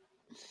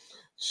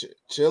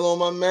chill on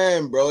my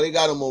man, bro. They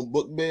got him on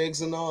book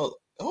bags and all.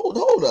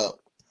 Hold up.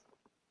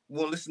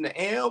 Want to listen to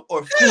M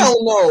or?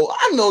 Hell no.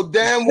 I know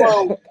damn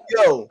well.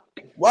 Yo,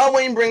 why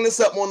we ain't bring this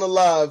up on the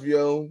live,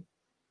 yo?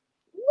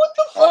 What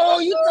the fuck? Oh,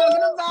 you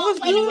talking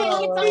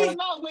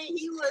about when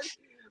he was.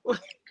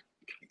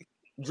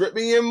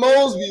 Drippy and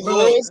Mosby,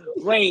 boys.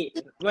 Wait.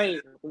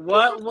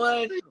 What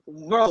was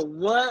Lil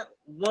Mo?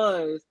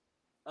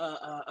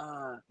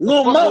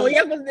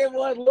 Yes, it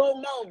was Lil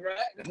Mo, bro.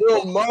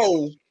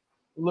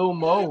 Lil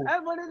Mo.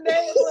 That's what his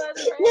name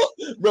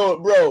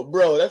was,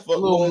 bro. That fuck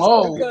Lil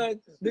Mo.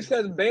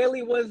 Because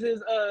Bailey was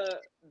his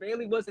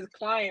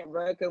client,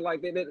 bro. Because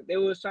like they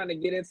was trying to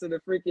get into the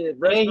freaking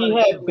restaurant. And he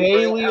had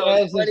Bailey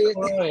as his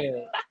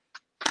client.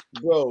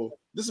 Bro,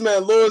 this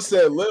man Lord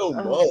said Lil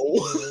Mo.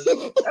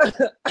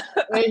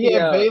 And he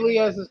had Bailey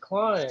as his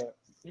client.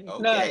 Okay.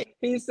 No,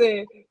 he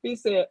said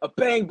a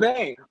bang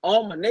bang.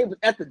 All my neighbors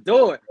at the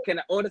door. Can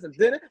I order some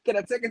dinner? Can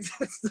I take it to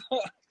the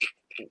store?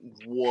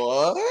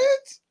 What?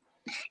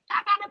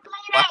 I gotta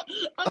play that.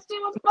 That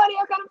shit was funny.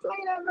 I gotta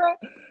play that, bro.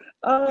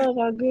 Oh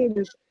my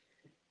goodness.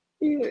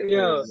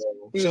 Yeah.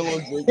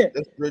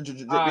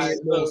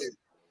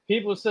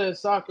 People said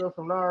Sakura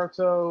from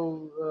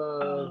Naruto,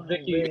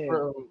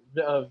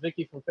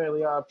 Vicky from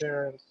Fairly Odd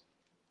Parents.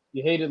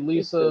 You hated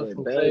Lisa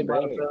from Saved by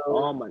the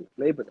Bell.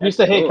 You used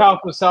to hate Kyle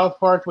from South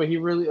Park, but he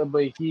really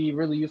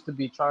used to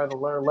be trying to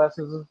learn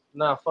lessons.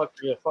 Nah, fuck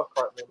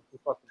Cartman.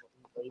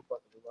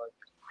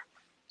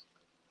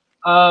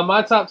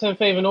 My top 10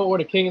 favorite no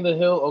order: King of the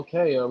Hill.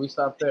 Okay, we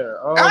stopped there.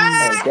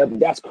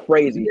 That's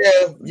crazy.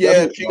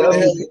 Yeah. King of the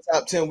Hill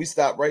top 10. We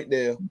stopped right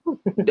there.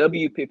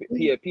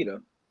 WPP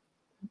though.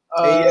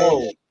 Hey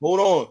yo, hold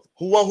on.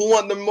 Who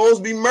want the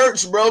Mosby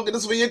merch, bro? Get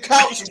this for your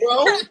couch,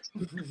 bro.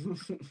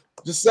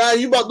 Decide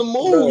you about to move.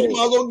 Bro, you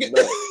might as well get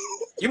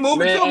you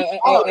moving too.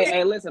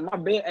 Hey, listen, my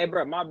bed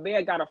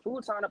got a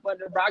futon up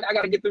under, bro. I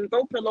gotta get them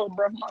throw pillow,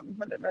 bro.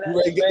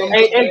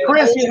 Hey,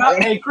 Chris,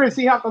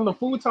 he hopped on the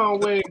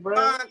futon wave,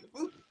 bro.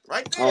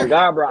 Right there. Oh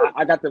God, bro,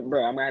 I got I'm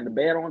gonna have the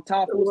bed on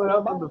top.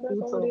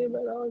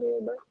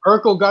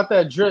 Urkel got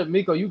that drip,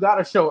 Miko. You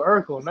gotta show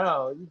Urkel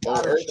now.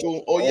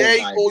 Urkel. Oh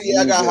yeah,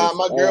 I got high.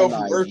 My girl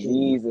from Urkel.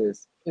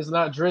 Jesus, it's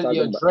not Drake.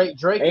 Yeah, Drake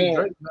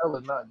Bell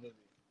is not Drizzy.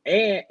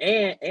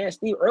 And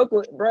Steve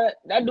Urkel, bro,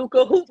 that dude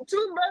could hoop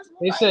too, bro.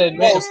 They said,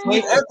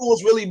 Steve Urkel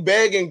was really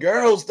begging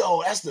girls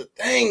though. That's the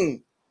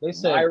thing. They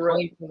said Myra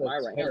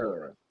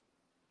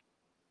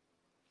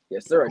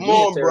Yes, sir. Come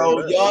on,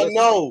 bro. Y'all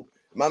know.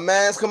 My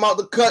man's come out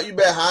the cut. You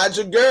better hide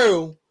your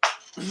girl.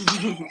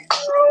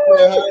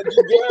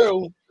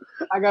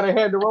 I gotta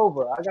hand her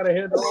over.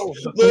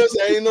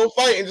 Listen, ain't no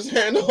fighting. Just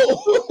hand her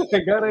over. I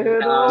gotta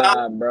hand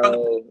her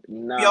over.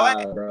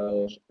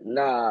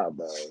 Nah,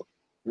 bro.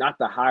 Not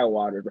the high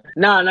water, bro.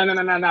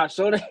 Nah.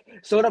 Show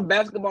the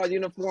basketball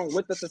uniform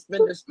with the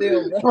suspenders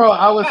still, bro. Bro,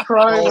 I was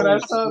crying when I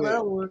saw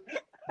that one.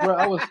 Bro,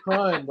 I was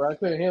crying, bro. I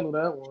couldn't handle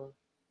that one.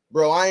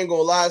 Bro, I ain't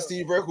gonna lie.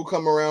 Steve Urkel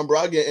come around, bro.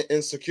 I get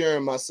insecure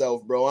in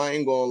myself, bro. I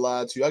ain't gonna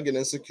lie to you. I get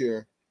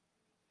insecure.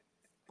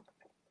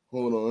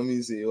 Hold on, let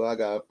me see what I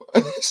got.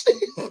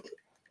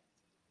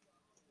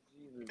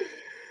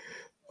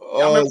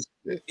 Y'all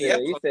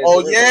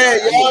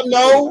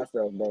know.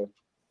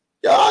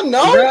 Y'all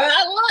know.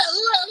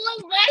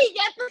 Look, he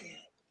got the.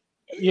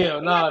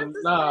 Yeah, nah.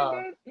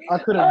 I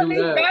couldn't do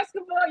that.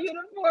 Basketball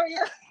uniform,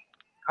 yeah.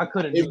 I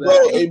couldn't do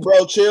that. Hey,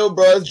 bro, chill,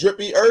 bro. It's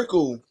Drippy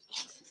Urkel.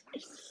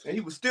 And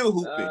he was still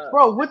hooping.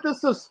 Bro, with the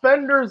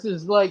suspenders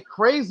is like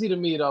crazy to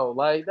me though.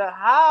 Like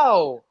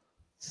how?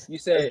 You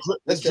said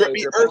that's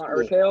Drippy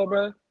Urkel,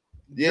 bro.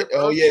 Yeah,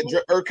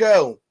 Drip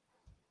Urkel.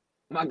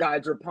 My guy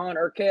Drapon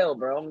Urkel,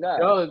 bro. I'm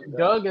God.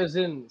 Doug as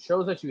in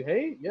shows that you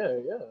hate? Yeah.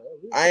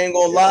 I ain't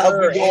gonna lie.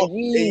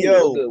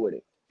 Good with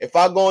it. If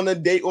I go on a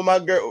date with my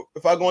girl,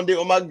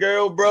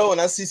 bro,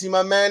 and I see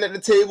my man at the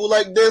table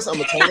like this, I'm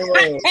gonna turn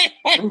around.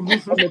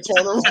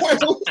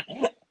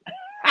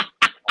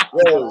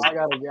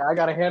 I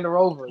gotta hand her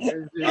over. I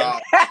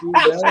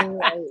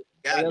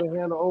gotta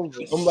hand her over.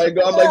 I'm like,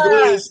 go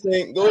ahead,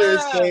 Stink.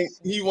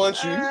 He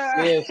wants you.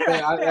 Yeah,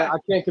 Stink. I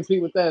can't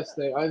compete with that,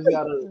 Stink. I just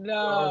gotta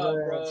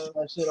bro.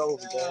 that shit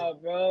over,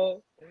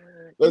 bro.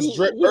 Let's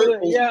drip Urkel.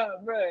 Yeah,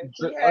 bro.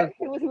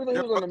 He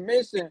was on a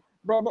mission,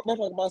 bro.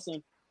 Talk about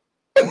some.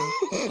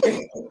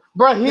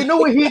 Bro, he knew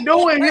what he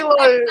doing. He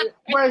like,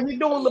 bro, he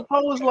doing the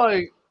pose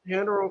like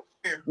hand her over.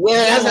 Yeah,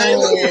 that's how he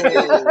look.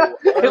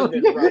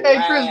 Hey,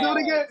 Chris, do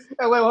it again.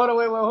 Hey, wait, hold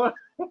on.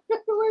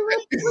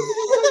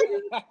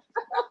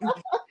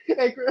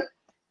 Hey, Chris.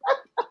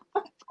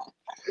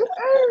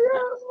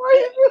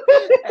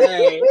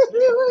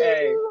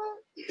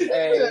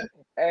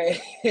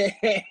 Hey.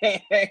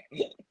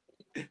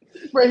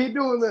 Bro, he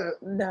doing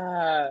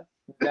that.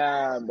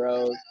 Nah,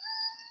 bro. Oh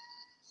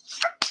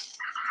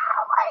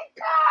my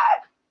God.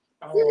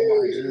 Oh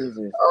my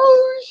Jesus.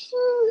 Oh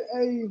shit.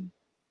 Hey.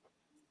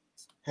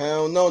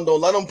 Hell no!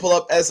 Don't let him pull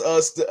up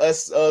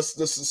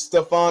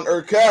Stefan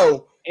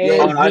Urkel.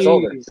 No, it's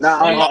over. It's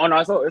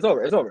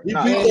over. It's over. He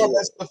beat up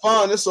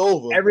Stefan. It's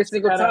over. Every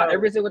single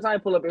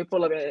time, pull up.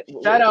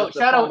 Shout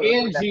out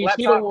Angie.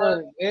 She the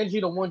one. Angie,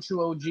 the one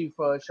true OG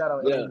for. Shout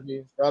out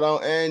Angie. Shout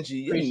out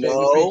Angie. We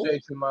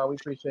appreciate you, man. We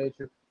appreciate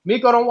you.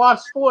 Miko don't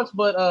watch sports,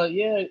 but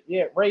yeah,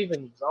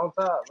 Ravens on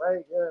top,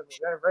 right? Yeah,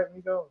 right,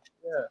 Miko.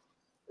 Yeah.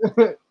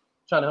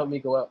 Trying to help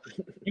Miko out.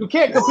 You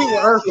can't compete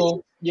with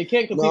Urkel. You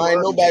can't compete. No, with ain't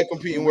Urkel. nobody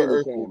competing with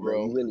Urkel,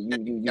 bro.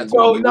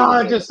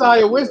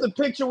 Josiah, where's the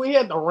picture? We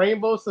had the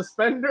rainbow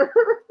suspender.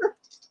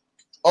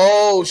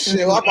 Oh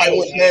shit! I probably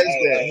went past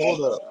that.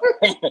 Hold up.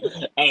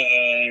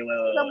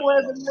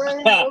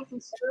 Rainbow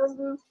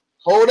suspenders.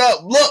 Hold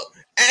up! Look,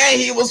 and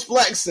he was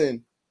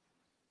flexing.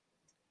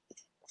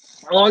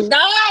 Oh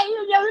God!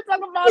 You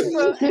talking about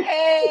the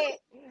hey?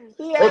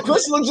 Well,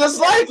 Chris look just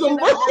like him,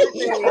 bro.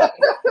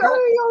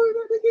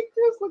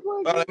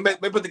 Let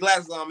me put the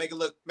glasses on. Make it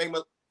look.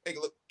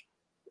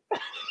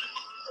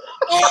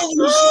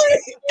 Oh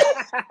shit!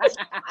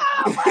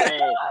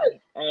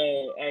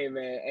 Hey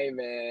man.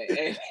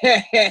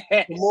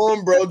 Come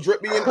on, bro.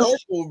 Drippy and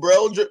Urkel,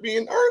 bro. Drippy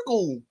and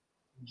Urkel.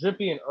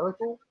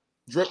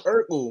 Drip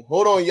Urkel.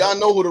 Hold on, y'all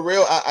know who the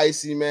real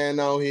icy man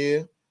out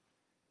here.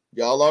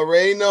 Y'all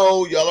already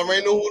know who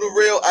the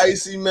real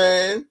icy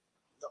man.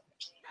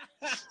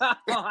 Oh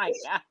my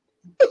God.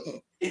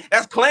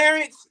 That's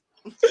Clarence.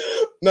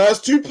 No, it's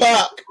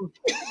Tupac.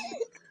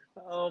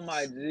 Oh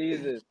my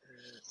Jesus.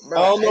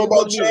 Bro, I don't know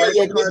about you, but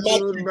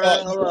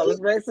bro. Hold on,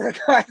 let's make some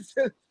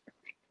cartoons.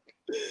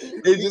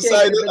 They just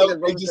like Tupac,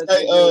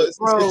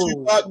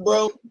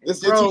 bro.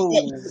 This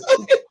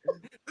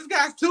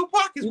guy's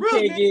Tupac is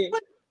real, man.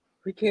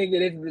 We can't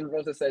get into this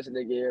roasting session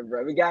again,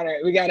 bro. We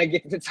gotta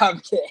get to the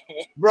top 10.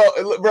 Bro,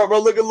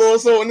 look at Lil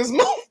Soul in this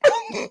mouth.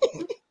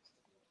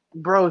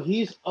 Bro,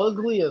 he's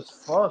ugly as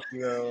fuck,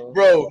 yo.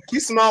 Bro,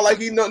 he smell like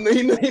he know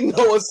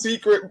a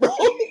secret, bro.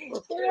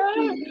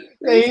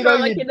 He smell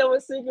like he know a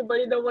secret, but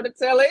he don't want to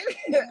tell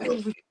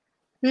it.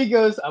 He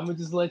goes, I'm gonna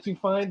just let you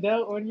find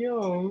out on your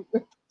own.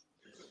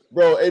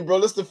 Bro, hey,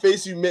 bro, that's the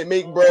face you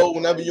make, bro,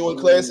 whenever you in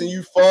class and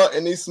you fart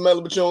and they smell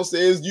it, but you don't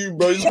say it's you,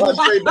 bro. You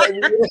just straight back.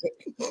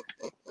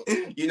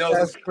 You know,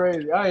 that's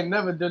crazy. I ain't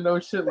never did no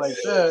shit like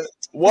that.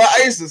 Well,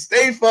 I used to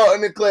stay farting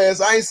in the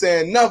class. I ain't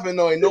saying nothing,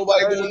 though. Ain't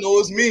nobody gonna know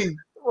it's me.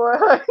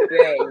 What?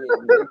 Yeah,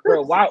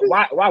 bro.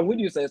 Why would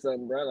you say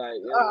something, bro? Like,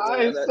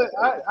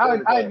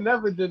 I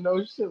never did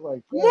no shit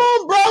like that. Come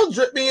on, bro.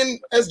 Dripping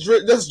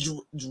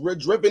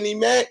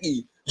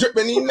Mackie.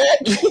 Dripping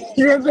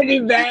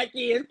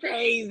Mackie is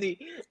crazy.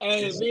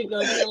 Hey,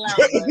 Miko, chill out,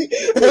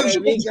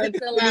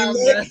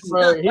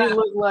 bro. He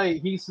looked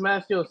like he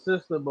smashed your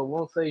sister, but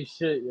won't say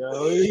shit, yo.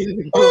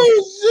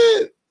 Oh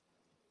shit!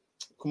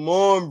 Come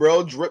on,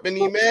 bro. Dripping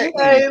Mackie.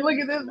 Hey, look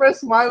at this, bro.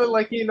 Smiling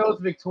like he knows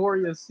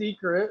Victoria's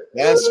Secret.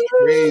 That's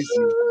crazy.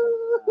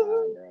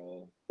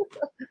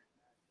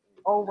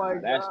 Oh my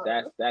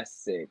god. That's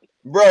sick.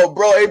 Bro.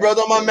 Hey, bro.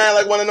 Don't my man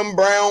like one of them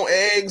brown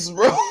eggs,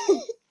 bro.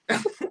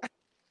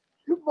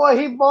 Boy,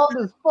 he bald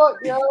as fuck,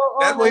 yo.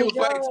 That's what he was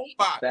playing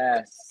Tupac.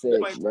 That's sick,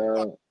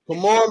 bro.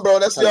 Come on, bro.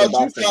 That's y'all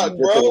Tupac,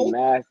 bro.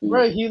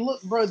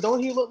 Bro,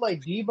 don't he look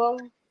like Debo?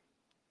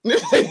 He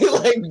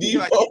like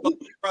Debo.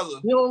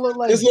 He don't look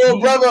like his little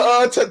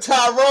brother,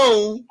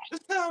 Tyrone.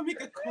 Just tell me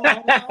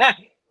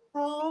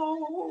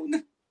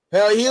Tyrone.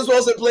 Hell, he was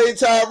supposed to play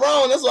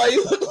Tyrone. That's why he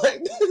look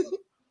like that.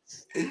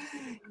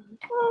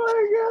 Oh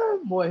my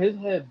god, boy, his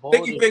head bald.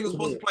 Biggie Big was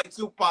supposed to play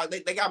Tupac.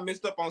 They got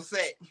messed up on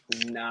set.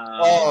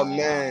 Nah. Oh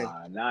man.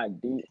 Not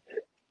deep.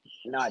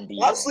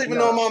 I'm sleeping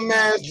on my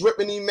man's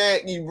Dripping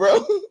Mackie,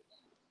 bro.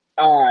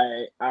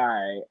 All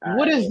right.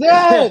 What is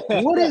that?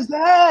 What is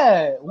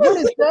that? What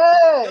is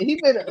that? He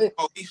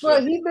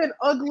been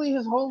ugly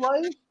his whole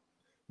life.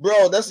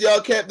 Bro, that's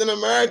y'all Captain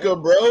America,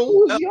 bro.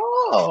 Who's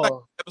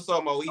y'all?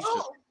 Episode Moesha.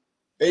 Oh.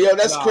 Hey, yo,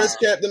 that's Chris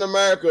Captain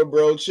America,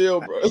 bro.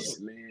 Chill, bro.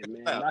 Man,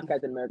 my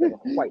Captain America is a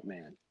white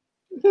man.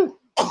 Just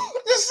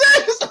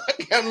say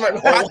Captain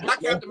America. My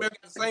Captain America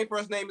has the same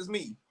first name as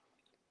me.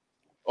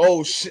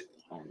 Oh shit!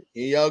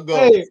 Here y'all go.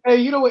 Hey,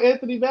 you know what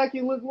Anthony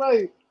Mackie looked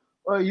like?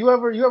 You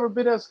ever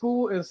been at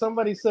school and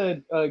somebody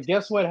said,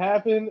 "Guess what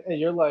happened?" and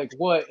you're like,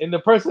 "What?" and the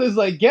person is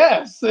like,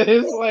 "Guess."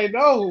 It's like,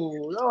 no,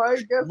 I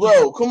ain't guessing.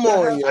 Bro, come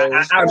on,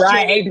 yo.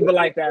 I hate people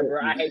like that, bro.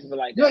 I hate people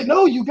like that. Like,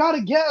 no, you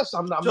gotta guess.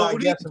 I'm not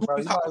guessing,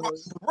 bro.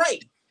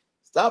 Right.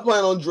 Stop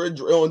playing on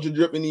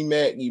Drippin'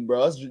 Mackie,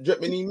 bro. That's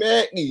Drippin'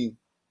 Mackie.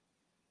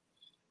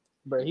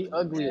 Bro, he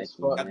ugly as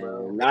fuck,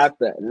 bro. Not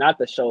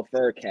the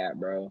chauffeur cat,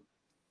 bro.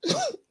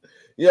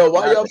 Yo,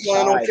 why y'all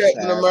playing on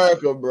Captain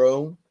America,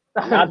 bro?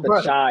 Not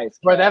the Chives,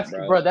 bro. That's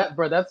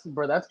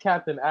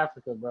Captain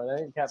Africa, bro. That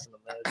ain't Captain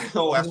America.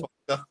 Oh, that's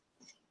fucked up.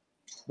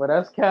 But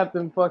that's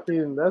Captain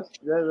fucking. That's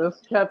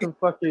Captain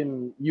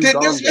fucking. Did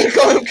this man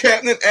call him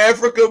Captain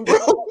Africa,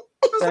 bro?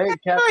 That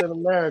ain't Captain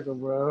America,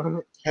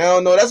 bro.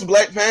 Hell no, that's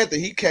Black Panther.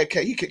 He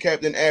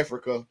Captain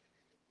Africa.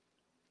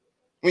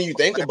 When you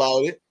think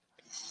about it.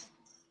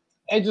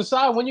 Hey,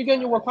 Josiah, when you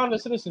getting your Wakanda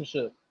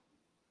citizenship?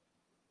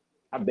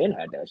 I've been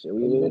had that shit.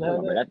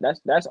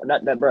 That's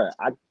bro.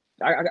 I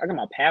got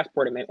my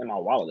passport in my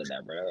wallet of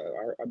that, bro.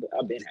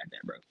 I've been had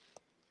that, bro.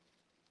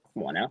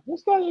 Come on now.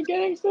 This guy's a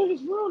gangster.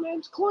 His real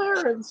name's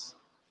Clarence.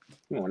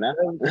 Come on now.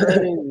 That's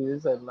crazy.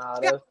 Said, nah,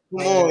 come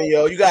on,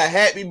 yo. You got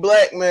happy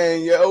black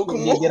man, yo.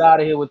 Come on. Get out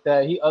of here with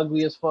that. He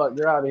ugly as fuck.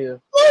 Get out of here.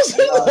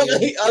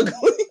 He ugly.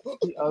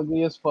 He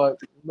ugly as fuck.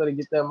 You better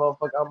get that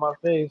motherfucker out of my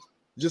face.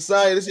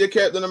 Josiah, this is your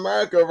Captain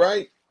America,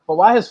 right? But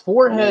why his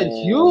forehead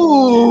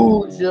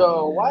huge,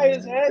 yo? Why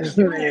his head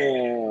huge?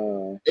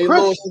 Hey,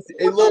 Lewis,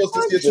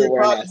 this your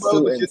Tupac,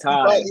 bro. This your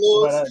Tupac,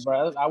 Lewis.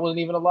 Bro, I wasn't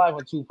even alive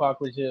when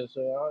Tupac was here,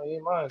 so he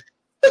ain't mine.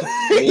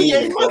 He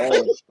ain't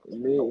mine.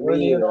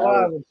 Wasn't even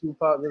alive when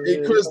Tupac was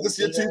here. Hey, Chris, this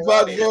your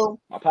Tupac, bro?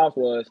 My pop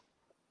was.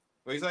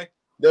 What you say?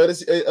 No,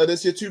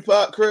 this your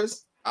Tupac,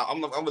 Chris?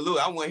 I'm a Lou.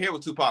 I wasn't here when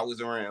Tupac was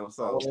around,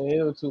 so. I wasn't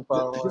here with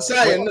Tupac.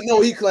 Josiah,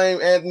 no, he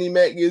claimed Anthony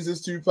Mackie is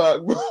his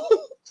Tupac, bro.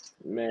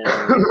 Man,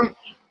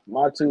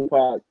 my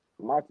Tupac,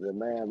 my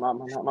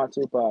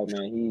Tupac,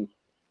 man,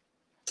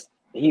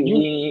 he ain't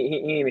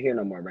even here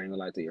no more, bro. I ain't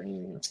gonna lie to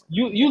you.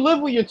 You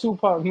live with your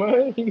Tupac,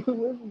 man. You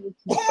live with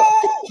your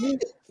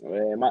Tupac.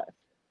 Man,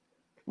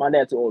 my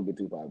dad too old to be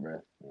Tupac,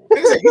 bro.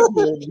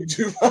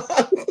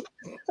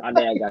 My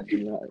dad got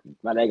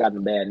the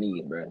bad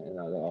knees, bro.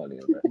 All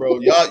this, bro.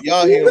 Bro,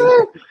 y'all hear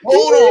him.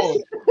 Hold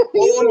on.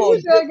 Your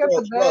dad got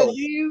the bad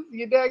knees.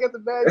 Your dad got the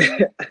bad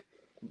knees.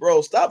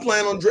 Bro, stop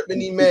playing on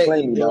Drippin'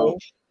 Mackie, bro.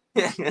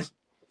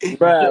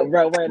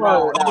 Bro, wait,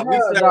 no.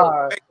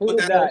 Who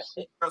was that?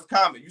 First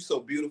comment, you so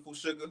beautiful,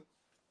 sugar.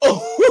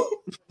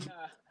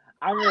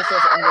 I remember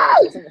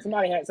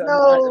somebody had said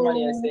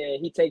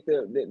he take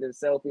the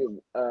selfie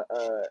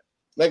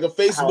like a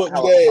Facebook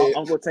dad.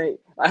 Uncle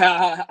take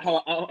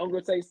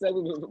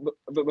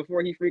selfie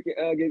before he freaking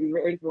get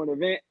ready for an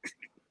event.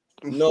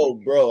 No,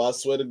 bro, I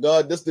swear to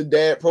God, this the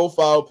dad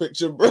profile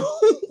picture, bro.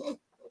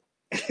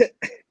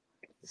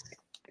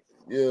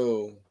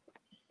 Yo.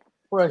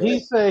 Bro, he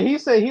said he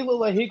looked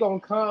like he gonna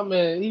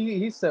comment.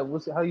 He said,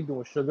 how you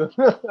doing, sugar?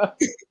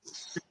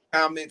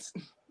 Comments.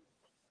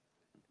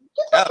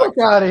 Get the fuck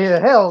out of here.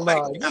 Hell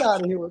no. Get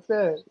out of here with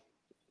that.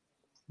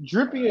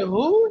 Drippy and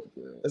who?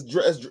 That's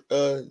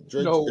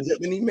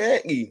Drippin'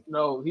 Mackie.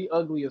 No, he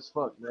ugly as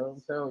fuck, bro. I'm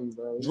telling you,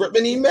 bro.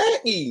 Drippin'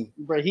 Mackie.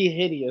 Bro, he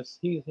hideous.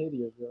 He's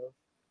hideous, bro.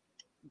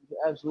 He's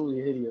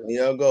absolutely hideous.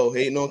 Y'all go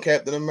hating on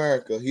Captain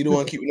America. He the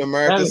one keeping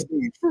America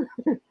safe.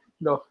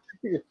 No,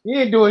 he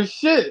ain't doing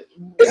shit.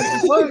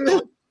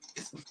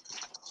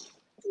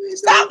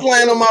 Stop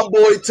playing on my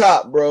boy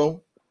Top,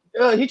 bro.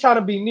 He trying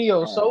to be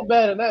Neo so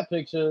bad in that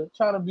picture.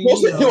 Trying to be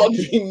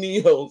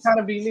Neo. Trying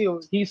to be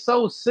Neo. He's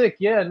so sick.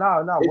 Yeah,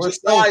 nah.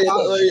 Hey,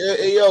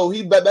 yo,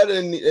 he better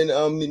than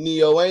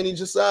Neo, ain't he,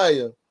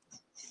 Josiah?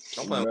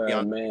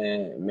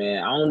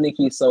 Man, I don't think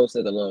he's so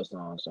sick of love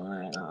songs, so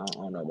I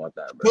don't know about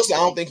that, bro. Plus, I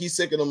don't think he's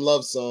sick of them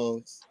love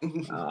songs. I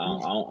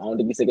don't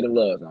think he's sick of them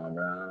love songs,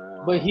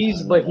 bro. But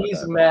he's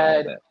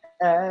mad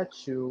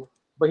at you.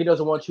 But he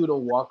doesn't want you to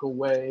walk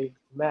away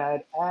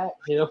mad at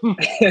him.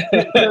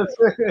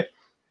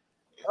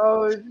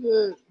 Oh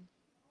shit!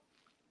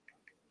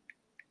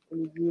 Let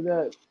me do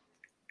that.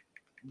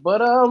 But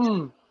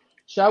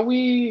shall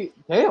we?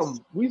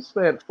 Damn, we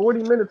spent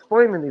 40 minutes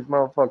flaming these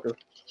motherfuckers.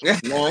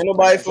 No, ain't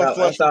nobody flame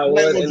on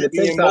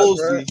Drippy and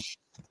Mosby.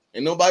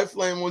 Ain't nobody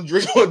flame on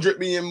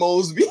Drippy and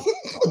Mosby.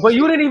 But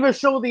you didn't even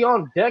show the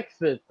on deck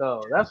fit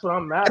though. That's what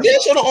I'm mad. I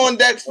did show the on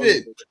deck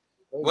fit.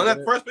 Was that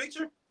the first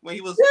picture when he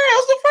was? Yeah, that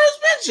was the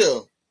first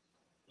picture.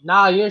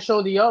 Nah, you didn't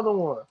show the other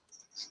one.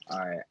 All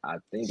right, I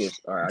think it's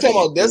all right. You talking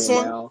about this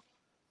one?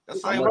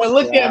 Bro,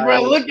 look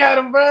at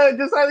him, bro.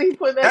 Just how he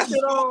put that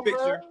shit on,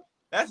 picture.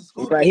 bro. That's a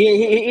school. Right,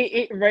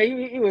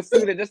 he was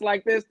suited just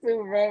like this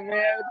too, bro,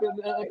 man,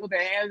 with the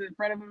hands in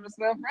front of him and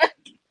stuff, right?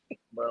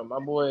 Bro, my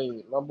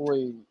boy,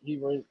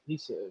 he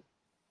said,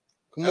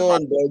 Come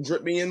on, bro.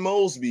 Drip me in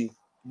Mosby.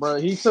 bro,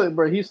 he stood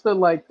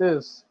like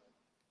this.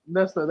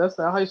 That's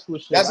the high school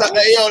shit. That's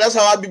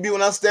how I be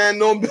when I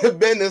stand on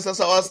business. That's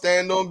how I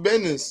stand on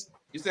business.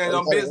 You stand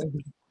on business.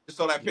 Just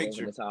saw that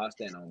picture. That's how I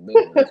stand on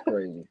business. That's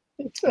crazy.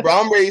 Bro,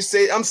 I'm ready to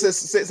say, I'm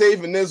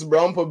saving this,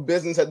 bro. I'm put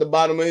business at the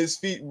bottom of his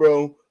feet,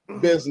 bro.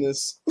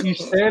 Business. You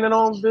standing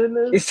on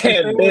business? He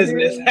said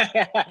business.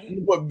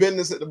 You put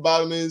business at the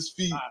bottom of his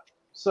feet.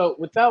 So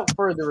without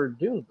further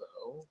ado,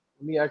 though,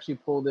 let me actually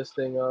pull this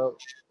thing up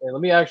and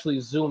let me actually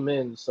zoom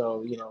in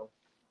so you don't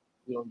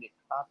get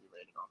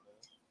copyrighted on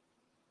this.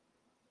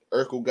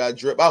 Urkel got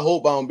drip. I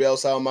hope I don't be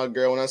outside with my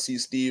girl when I see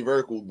Steve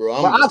Urkel,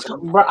 bro.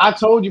 I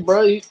told you,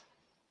 bro.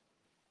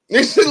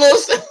 Those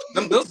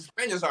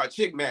suspenders are a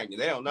chick magnet.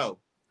 They don't know.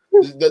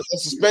 The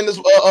suspenders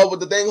with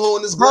the thing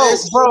holding his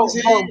glass.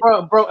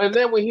 Bro. And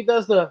then when he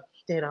does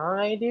did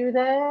I do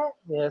that?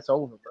 Yeah, it's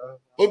over, bro.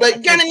 We're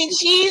like, got any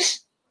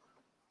cheese?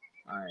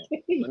 All right.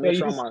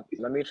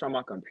 Let me try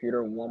my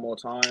computer one more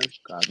time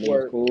because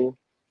it's cool.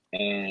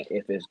 And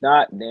if it's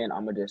not, then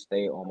I'm gonna just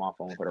stay on my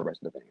phone for the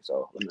rest of the thing.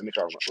 So let me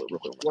try real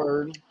quick.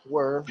 Word.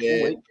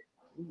 Yeah. We'll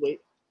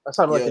wait. That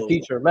sounded like a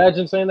teacher.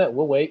 Imagine saying that.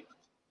 We'll wait.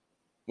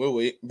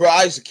 Bro,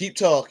 I used to keep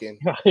talking.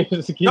 I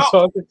used to keep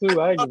talking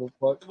too. I ain't give a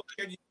fuck.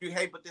 You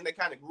hate, but then they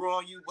kind of grew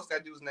on you. What's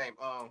that dude's name?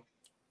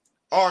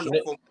 Arnold.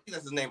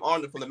 That's his name.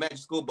 Arnold from the Magic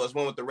School Bus.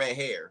 One with the red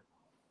hair.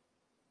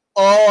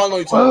 Oh, I know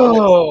you're talking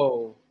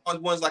about.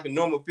 One's like a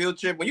normal field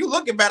trip. When you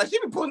look about it, she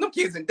be putting them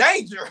kids in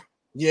danger.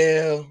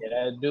 Yeah. Yeah,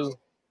 that do.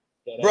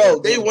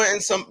 Bro, they went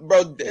in some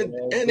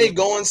and they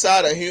go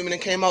inside a human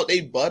and came out they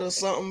butt or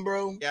something,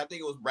 bro. Yeah, I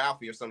think it was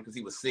Ralphie or something because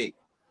he was sick.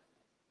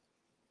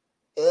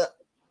 Yeah.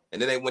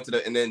 And then they went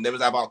to and then there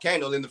was a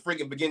volcano in the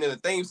freaking beginning of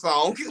the theme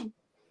song.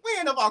 We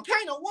in a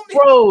volcano, woman.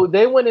 Bro,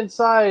 they went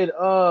inside.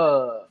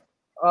 Oh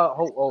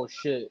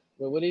shit.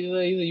 What did he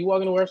say? You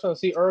walk into a restaurant and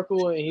see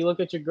Urkel and he look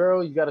at your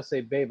girl. You gotta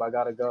say, babe, I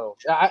gotta go.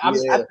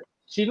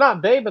 She's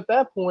not babe at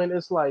that point.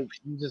 It's like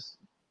you just.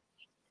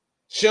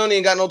 She don't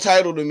even got no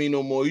title to me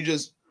no more. You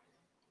just.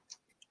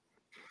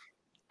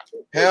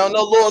 Hell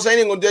no, Lord,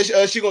 ain't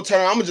gonna. She gonna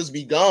turn. I'm gonna just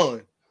be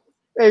gone.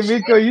 Hey,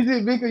 Miko, you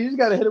just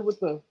gotta hit it with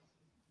the.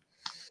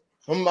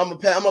 I'm gonna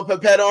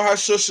pat on her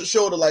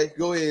shoulder like,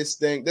 go ahead,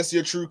 Stink. That's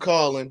your true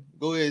calling.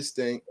 Go ahead,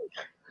 Stink.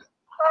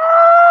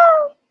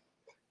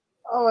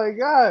 Oh my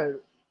god.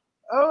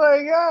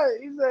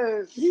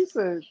 He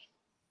said,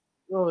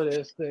 go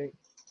ahead, Stink.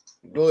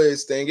 Go ahead,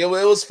 Stink. It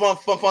was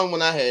fun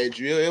when I had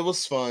you. It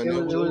was fun. It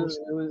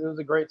was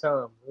a great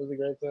time. It was a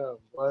great time.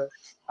 But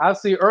I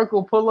see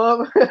Urkel pull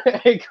up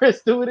and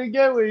Chris do it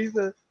again when he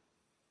said,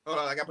 hold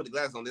on, I gotta put the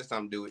glasses on this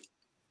time to do it.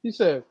 He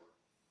said,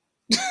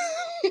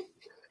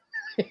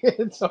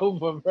 it's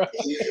over, bro.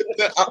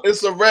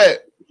 It's a wrap.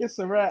 It's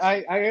a wrap.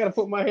 I gotta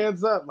put my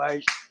hands up.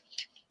 Like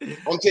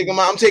I'm taking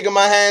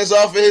my hands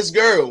off of his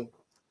girl.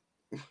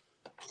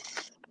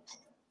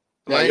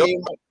 You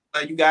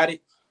got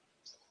it.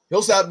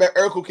 He'll say that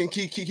Urkel can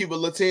keep a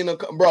Latina,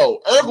 bro.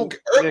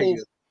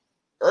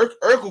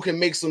 Urkel can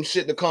make some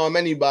shit to calm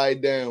anybody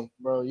down.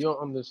 Bro, you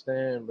don't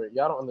understand, bro.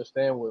 Y'all don't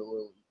understand what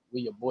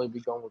your boy be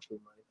going through,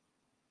 man.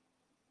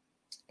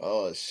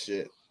 Oh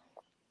shit.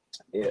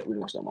 Yeah, we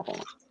gonna start my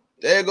phone.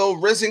 There go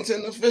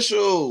Rissington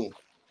official.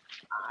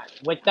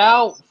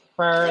 Without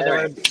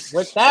further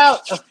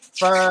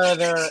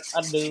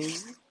ado,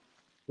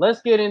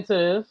 let's get into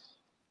this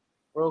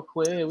real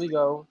quick. Here we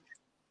go.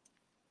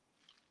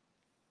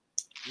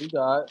 We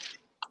got.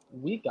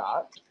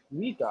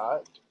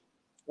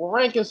 We're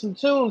ranking some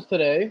tunes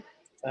today.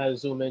 I had to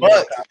zoom in.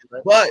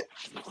 But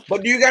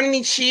do you got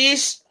any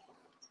cheese?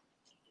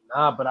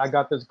 Nah, but I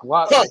got this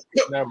Glock.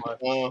 Never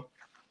mind.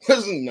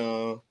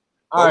 No.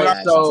 All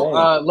right, so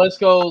let's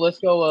go.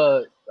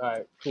 All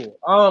right, cool.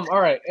 All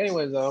right.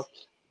 Anyways, though.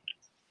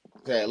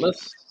 Okay,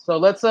 let's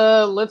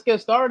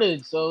get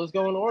started. So let's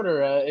go in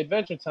order.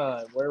 Adventure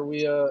Time, where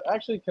we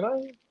actually can I?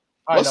 All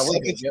right,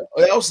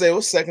 I'll say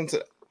what's second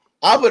to.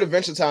 I'll put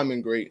Adventure Time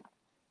in great.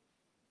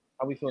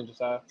 How we feeling,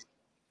 Josiah?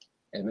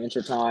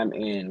 Adventure Time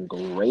in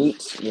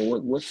great. Well,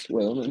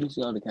 let me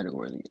see all the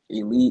categories: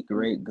 elite,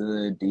 great,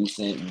 good,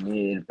 decent,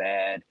 mid,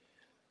 bad.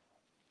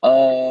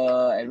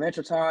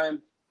 Adventure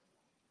Time.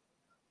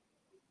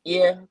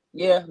 Yeah,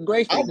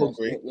 great's pretty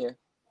good.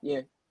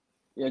 Yeah,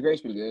 great's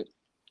pretty good.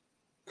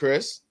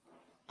 Chris,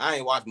 I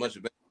ain't watched much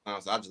of it,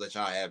 so I'll just let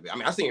y'all have it. I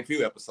mean, I've seen a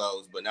few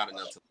episodes, but not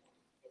enough to.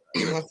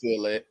 I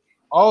feel it.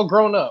 All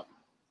grown up.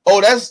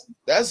 Oh,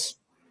 that's.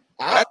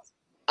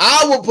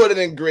 I will put it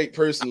in great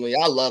personally.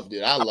 I loved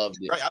it. I love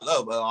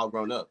All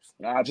Grown Ups.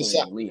 I put it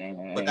in elite.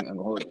 Ain't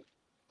gonna hold it.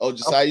 Oh,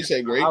 Josiah, you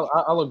say great?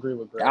 I'll agree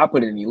with great. I'll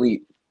put it in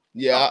elite.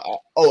 Yeah.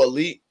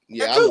 Elite.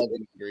 Yeah, I love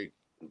it in great.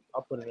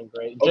 I'll put it in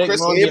great.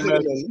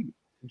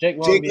 Jake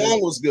Long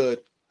was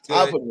good.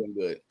 I'll put it in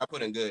good. I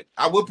put it in good.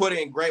 I would put it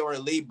in great or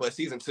elite, but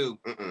season 2.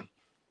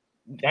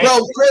 Bro,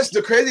 Chris,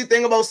 the crazy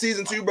thing about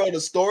season 2, bro,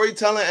 the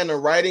storytelling and the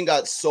writing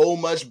got so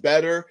much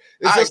better.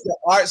 It's just the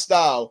art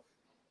style.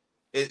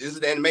 It's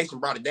the animation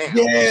brought it down.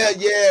 Yeah,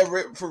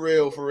 for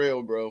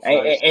real, bro.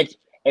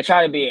 It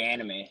tried to be an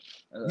anime.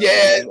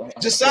 Yeah,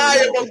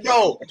 Josiah,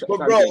 bro.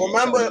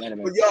 Remember?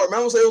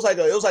 So it was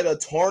like a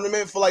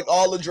tournament for like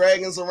all the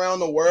dragons around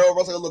the world. It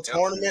was like a little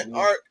tournament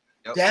arc.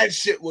 That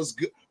shit was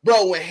good,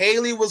 bro. When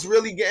Haley was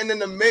really getting in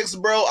the mix,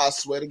 bro, I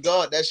swear to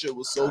God, that shit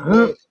was so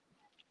good.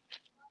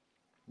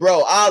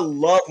 Bro, I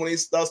love when he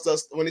starts to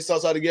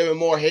give it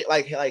more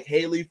like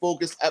Haley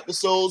focused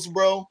episodes,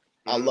 bro.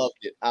 I loved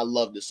it. I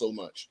loved it so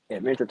much. Yeah,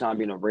 Adventure Time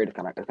being overrated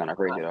kind of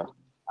crazy though.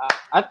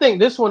 I think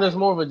this one is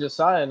more of a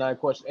Josiah and I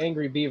question.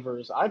 Angry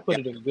Beavers. I put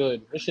it in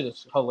good. This shit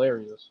is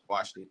hilarious.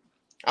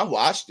 I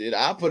watched it.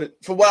 I put it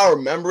for what I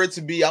remember it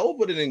to be. I will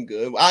put it in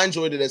good. I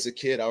enjoyed it as a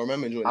kid. I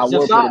remember enjoying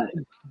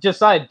it.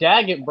 Josiah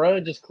Daggett, bro.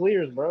 It just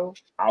clears, bro.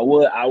 I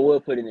would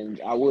put it in.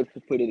 I would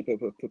put it in good.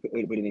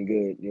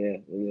 Yeah.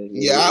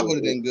 I put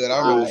it in good.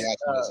 I really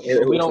watched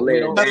it. It was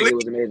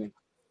amazing.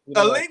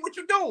 Elite, what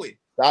you doing?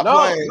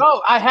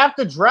 No, I have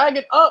to drag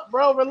it up,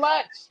 bro.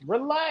 Relax.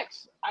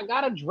 I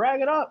gotta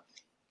drag it up.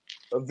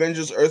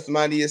 Avengers: Earth's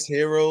Mightiest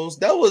Heroes.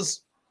 That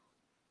was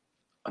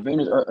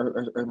Avengers: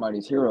 Earth's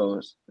Mightiest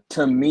Heroes.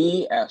 To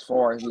me, as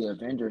far as the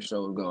Avengers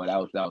show go, that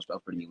was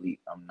pretty elite.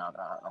 I'm not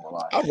gonna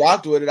lie. I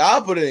rocked with it.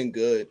 I'll put it in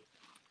good.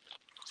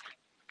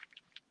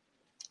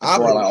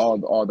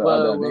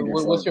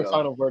 What's your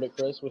final verdict,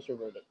 Chris? What's your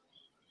verdict?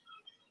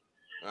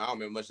 I don't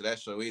remember much of that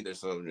show either,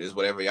 so it's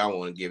whatever y'all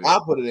want to give it.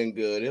 I'll put it in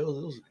good. It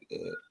was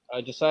good.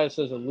 Josiah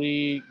says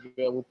elite.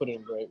 Yeah, we'll put it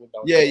in great.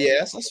 Yeah,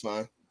 that's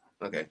fine.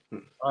 Okay.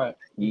 All right.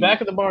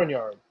 Back of the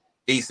Barnyard.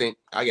 Decent.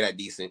 I get that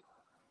decent.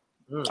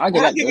 I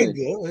give it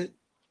good.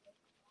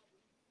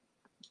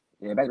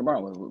 Yeah, Back of the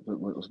Barnyard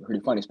was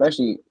pretty funny,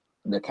 especially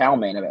the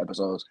Cowman of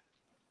episodes.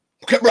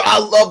 Bro, I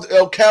loved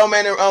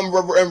Cowman and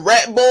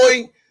Rat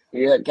Boy.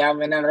 Yeah,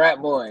 Cowman and Rat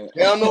Boy.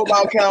 You don't know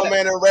about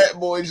Cowman and Rat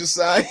Boy,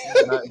 Josiah.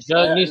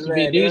 Doug needs to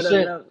be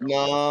decent.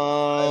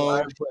 No.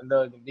 I'm putting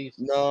Doug in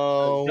decent.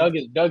 No.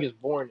 Doug is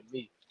boring to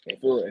me. If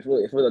it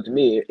was up to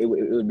me, it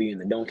would be in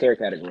the don't care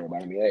category.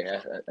 But I mean, hey,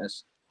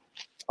 that's.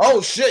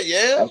 Oh shit!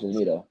 Yeah. That's just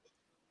me though.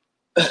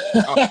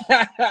 All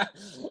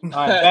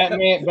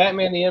right,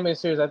 Batman the Animated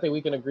Series. I think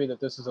we can agree that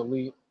this is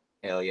elite.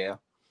 Hell yeah.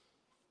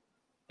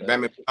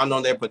 Batman. I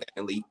know they put that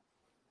in elite.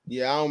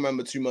 Yeah, I don't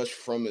remember too much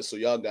from it, so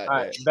y'all got that.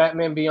 Right,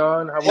 Batman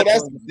Beyond.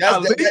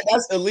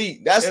 That's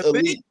elite. That's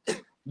elite.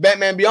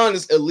 Batman Beyond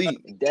is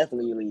elite.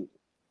 Definitely elite.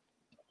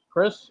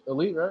 Chris,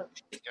 elite, right?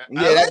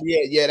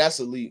 Yeah,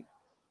 that's elite.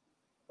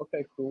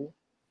 Okay, cool.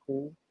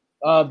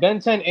 Ben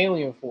 10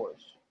 Alien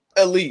Force.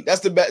 Elite. That's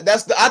the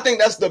best. I think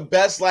that's the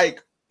best.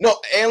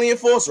 Alien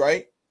Force,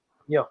 right?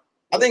 Yeah.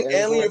 I think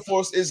Alien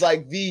Force is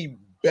like the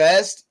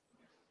best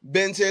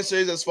Ben 10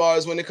 series as far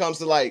as when it comes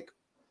to like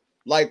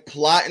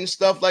plot and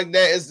stuff like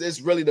that.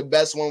 It's really the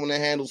best one when it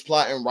handles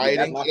plot and writing.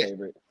 That's my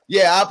favorite.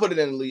 Yeah, I put it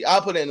in elite.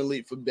 I put it in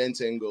elite for Ben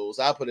 10 goals.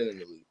 I put it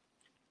in elite.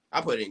 I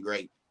put it in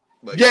great.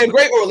 But yeah,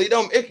 great or elite.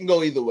 It can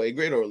go either way.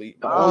 Great or elite.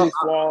 The only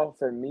flaw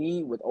for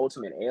me with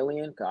Ultimate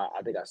Alien,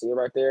 I think I see it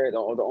right there. The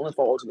only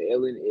flaw with Ultimate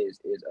Alien is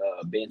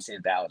Ben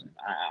 10,000.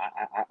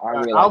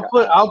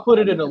 I'll put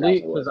it in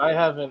elite because I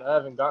haven't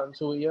gotten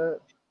to it yet.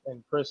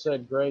 And Chris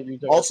said great. You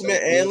think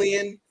Ultimate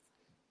Alien?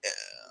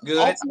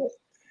 Good.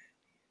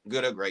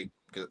 Good or great?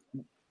 Good.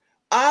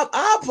 I'll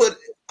put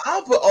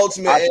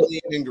Ultimate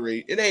Alien in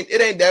great. It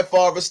ain't that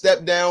far of a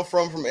step down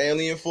from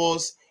Alien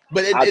Force.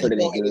 But it's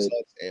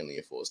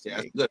Alien Force to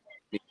me. Good.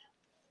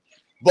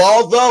 But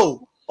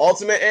although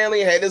Ultimate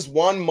Alien had this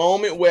one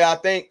moment where I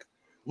think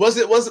was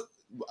it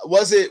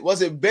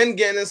Ben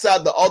getting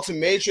inside the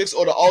Ultimatrix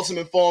or the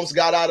Ultimate Forms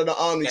got out of the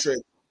Omnitrix?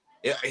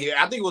 Yeah,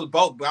 I think it was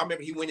both, but I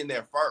remember he went in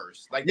there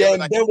first. There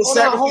was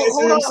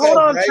sacrificing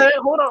himself.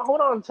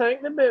 Hold on,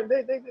 Tank.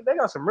 They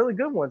got some really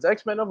good ones.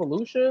 X-Men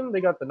Evolution. They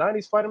got the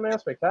 '90s Spider-Man,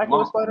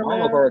 Spectacular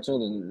Spider-Man. Marvel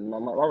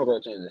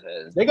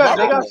cartoons. They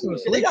got some.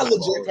 They got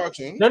legit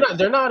cartoons.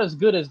 They're not as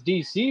good as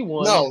DC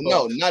ones. No,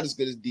 not as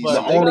good as DC.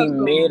 The only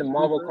mid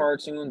Marvel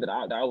cartoon that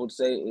I would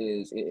say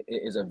is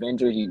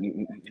Avengers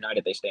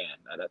United They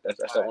Stand.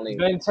 That's the only.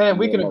 Ben 10.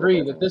 We can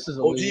agree that this is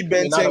elite. OG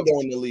Ben 10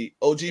 going elite.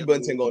 OG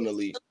Ben 10 going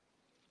elite.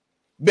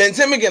 Ben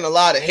 10 been getting a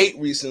lot of hate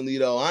recently,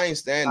 though. I ain't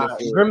standing for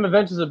it. Grim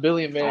Adventures of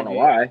Billy and Mandy. I don't know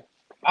why.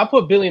 I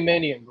put Billy and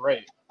Mandy in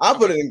great. I'll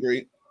put it in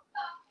great.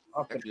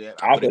 I'll put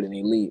it in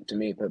elite to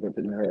me.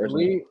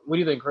 Elite? What do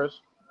you think, Chris?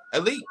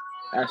 Elite.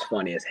 That's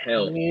funny as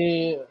hell.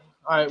 Yeah.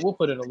 All right, we'll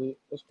put it in elite.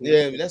 That's cool.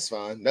 Yeah, that's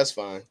fine.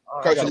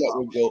 Cartoon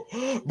Network go.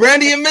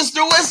 Brandy and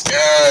Mr.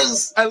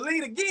 Whiskers.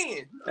 Elite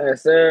again.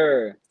 Yes,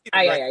 sir.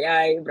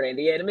 Aye.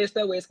 Brandy and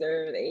Mr.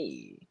 Whiskers.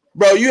 Hey.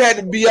 Bro, you had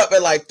to be up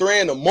at like 3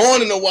 a.m. to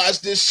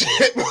watch this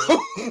shit, bro.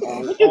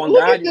 Look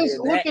at this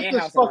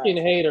fucking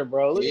hater,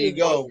 bro. There you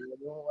go.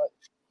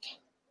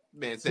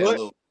 Man, say a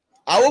little.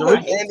 I would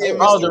put Brandy and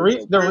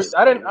Mr.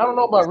 I don't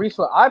know about Reese,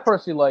 but I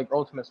personally like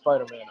Ultimate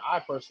Spider-Man.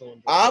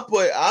 I'll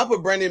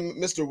put Brandy and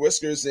Mr.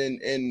 Whiskers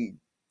in.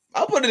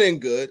 I'll put it in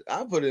good.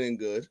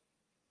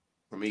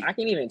 for me. I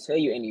can't even tell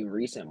you any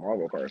recent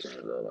Marvel cartoons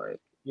though. Like,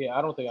 Yeah,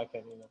 I don't think I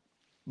can either.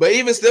 But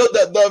even still,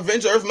 the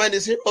Avenger Earth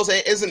Mightiest Heroes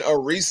isn't a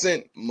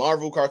recent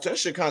Marvel cartoon. That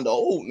shit kind of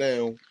old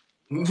now.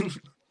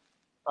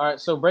 All right,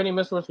 so Brady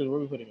Mr. Whiskers, where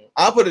are we putting it?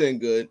 I put it in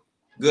good.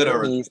 Good or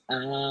Chris,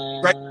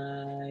 Chris,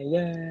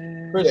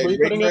 where you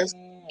putting it?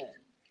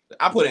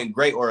 I put in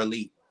great or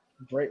elite.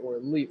 Great or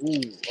elite?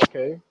 Ooh,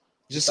 okay.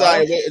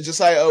 Josiah,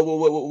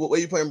 what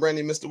you putting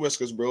Brandy Mr.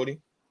 Whiskers, Brody?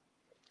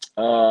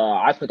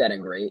 I put that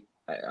in great.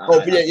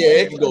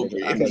 It can go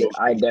great.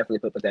 I definitely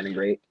put that in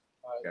great.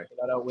 All right, so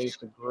that outweighs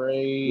the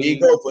great. Here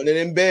you go, putting it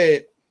in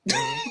bed.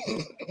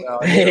 Bro,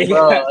 a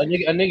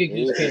nigga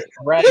just can't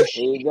scratch.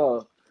 Here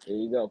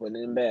you go, putting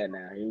it in bed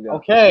now. Here you go.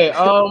 Okay,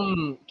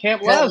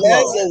 Camp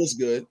Laszlo was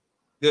good.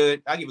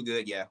 Good. I give it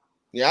good. Yeah.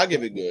 Yeah, I'll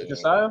give it good.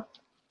 Josiah?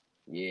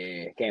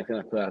 Yeah, Camp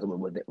Laszlo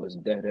was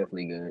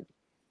definitely good.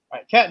 All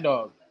right, Cat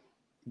Dog.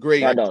 Great.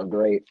 Cat Dog,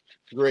 great.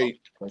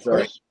 Great.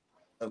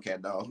 Okay,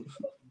 dog.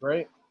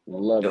 Great.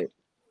 Love it.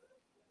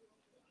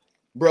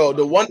 Bro,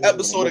 the one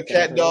episode of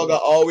Cat Dog I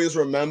always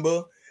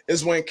remember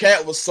is when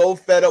Cat was so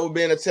fed up with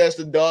being attached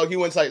to Dog, he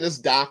went to like this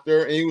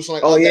doctor and he was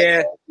like, oh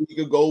yeah, he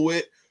could go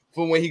with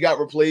for when he got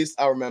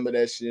replaced. I remember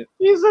that shit.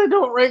 He said,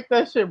 "Don't rank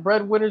that shit.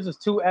 Breadwinners is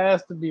too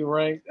ass to be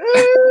ranked."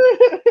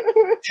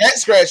 Cat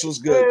Scratch was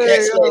good.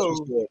 Cat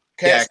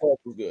Scratch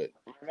was good.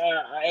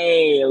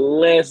 Hey,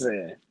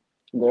 listen.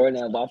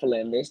 Gordon and Buffalo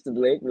and Mr.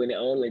 Blake, when the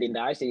old lady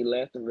died, she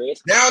left the rich.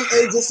 Now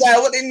they decide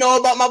what they know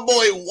about my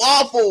boy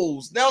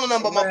Waffles. They don't know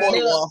about my boy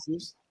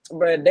Waffles.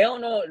 Bro, they don't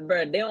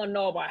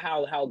know about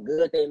how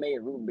good they made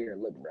root beer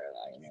look, bro.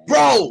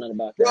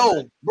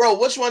 Like, Bro,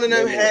 which one of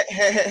them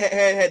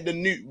had the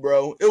newt,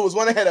 bro? It was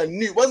one that had a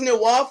newt. Wasn't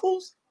it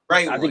Waffles?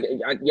 Right. I think, it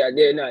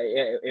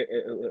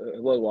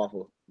was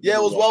Waffles. Yeah,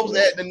 it was Waffles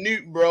that had the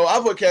newt, bro. I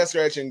put Cat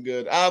Scratch in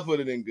good. I'll put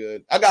it in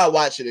good. I gotta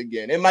watch it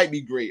again. It might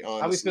be great,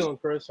 honestly. How we feeling,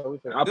 Chris? I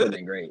put it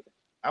in great.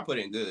 I put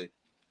it in good.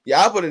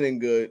 Yeah, I put it in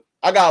good.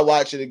 I gotta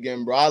watch it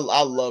again, bro. I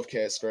love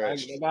Cat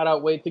Scratch. I gotta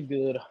outweigh the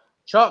good.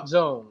 Chalk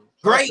Zone.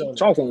 Great.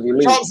 Chalk Zone is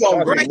elite. Chalk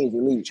Zone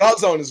elite. Chalk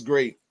Zone is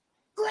great.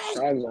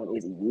 Chalk Zone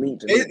is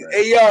elite.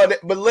 Hey, y'all,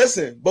 but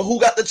listen, but who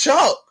got the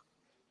chalk?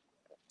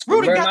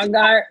 Rudy got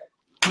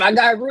my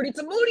guy Rudy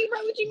to Moody, bro.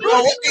 What you mean?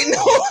 Bro, what they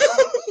know?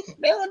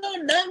 They don't know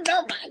nothing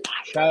about my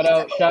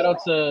guy.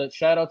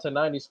 Shout out to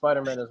 90s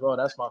Spider-Man as well.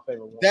 That's my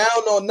favorite one. They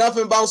don't know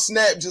nothing about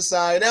Snap,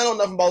 Josiah. They don't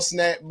know nothing about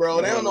Snap,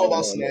 bro. They don't know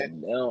about Snap.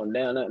 They don't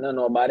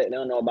know about it. They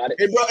don't know about it.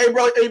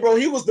 Hey, bro.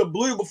 He was the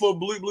Blue before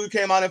Blue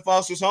came out in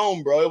Foster's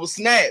Home, bro. It was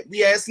Snap. We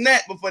had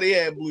Snap before they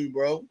had Blue,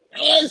 bro.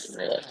 Yes,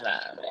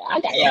 I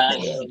got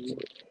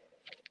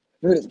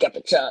Rudy's got the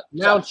chop.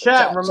 Now,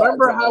 chat.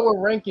 Remember how we're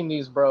ranking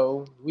these,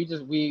 bro? We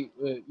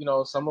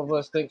some of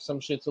us think some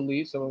shit's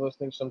elite, some of us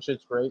think some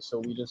shit's great. So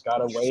we just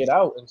gotta weigh it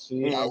out and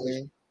see how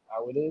it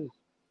is.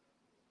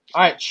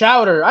 All right,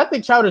 Chowder. I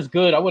think Chowder's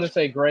good. I wouldn't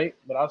say great,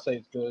 but I'll say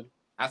it's good.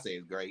 I say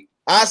it's great.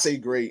 I say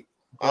great.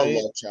 I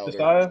love Chowder.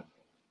 Josiah?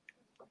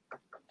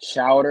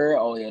 Chowder.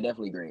 Oh yeah,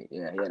 definitely great.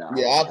 Yeah.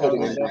 I'll put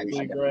it in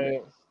definitely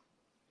great.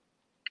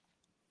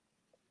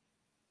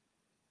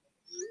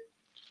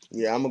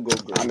 Yeah, I'm gonna go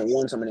great. I'm in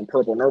one some of them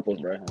purple nurples,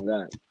 bro. I'm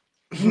done.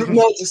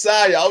 No,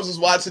 Josiah. I was just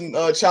watching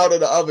Chowder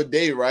the other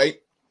day, right?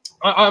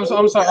 I'm sorry.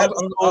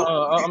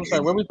 I'm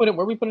sorry. Where we put it?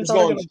 It's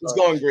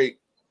going great.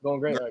 Going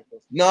great.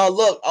 No,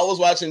 look, I was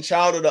watching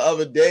Chowder the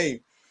other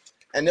day,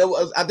 and it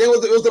was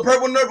the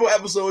Purple Nurple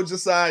episode,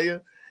 Josiah,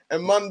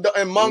 and Mung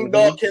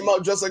Dog came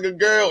out dressed like a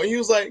girl, and he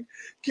was like,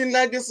 "Can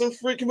I get some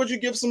free? Would you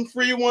give some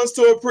free ones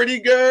to a pretty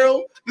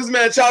girl?" This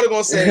man Chowder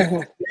gonna say,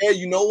 "Yeah,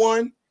 you know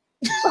one."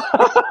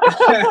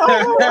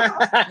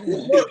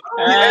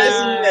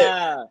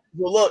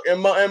 Look, and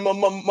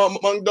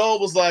Mung Dog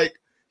was like,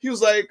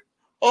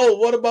 "Oh,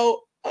 what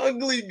about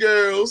ugly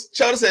girls?"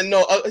 Chowder said,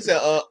 "No." He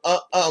said,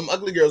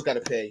 ugly girls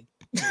gotta pay."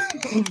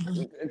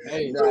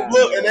 Hey,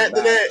 look, and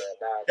after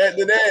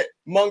that,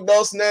 Mung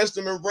Dog snatched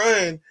him and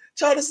ran.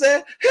 Chowder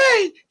said,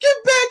 "Hey,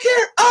 get back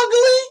here,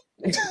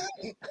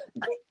 ugly!"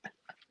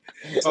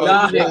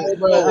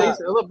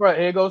 Look, bro.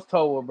 Here goes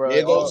Toa, bro.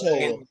 Here goes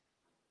Toa.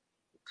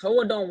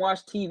 Toa don't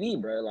watch TV,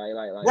 bro. Like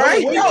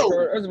right, yo.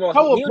 First of all,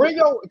 Toa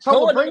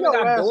don't even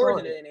got ass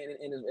doors on.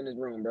 in his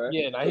room, bro.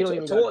 Yeah, he don't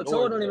even Toa got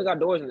doors. don't even got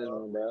doors in his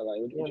room, bro.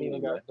 Like, he don't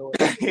even got doors.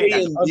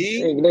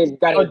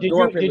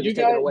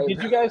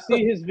 Did you guys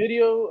see his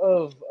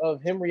video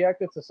of him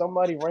reacting to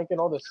somebody ranking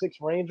all the 6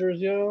 Rangers,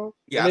 yo?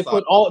 Yeah, and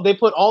they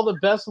put all the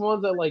best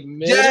ones at like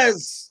mid.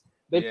 Yes.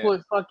 They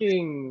put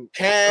fucking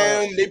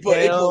Cam. They put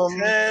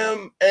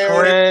Cam,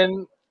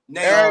 Aaron.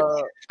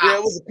 It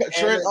was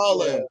Trent,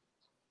 all of them.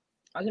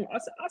 I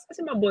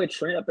see my boy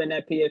Trent up in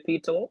that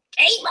PFP tour.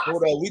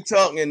 Hold on, we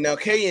talking now.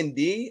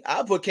 K&D.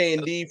 I put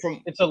K&D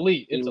from. It's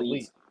elite. It's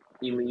elite.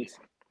 Elite.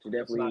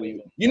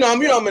 Definitely.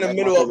 I'm in the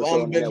middle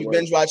of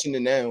binge watching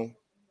it now.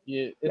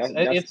 Yeah,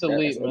 it's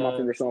elite. That's my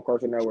favorite show on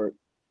Cartoon Network.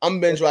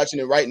 I'm binge watching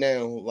it right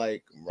now.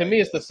 Like to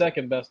me, it's the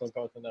second best on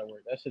Cartoon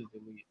Network. That shit is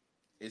elite.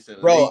 It's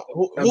elite. Bro,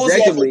 who's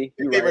your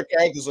favorite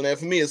characters on there?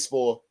 For me, it's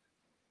 4.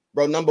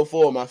 Bro, number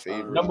 4, my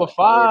favorite. Number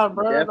 5, it's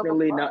bro.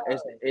 Definitely number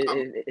not.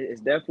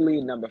 It's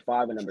definitely number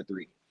 5 and number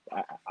 3.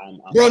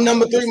 Bro,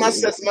 number 3, my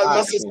second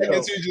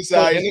to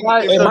Josiah. It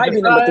might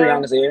be number 3,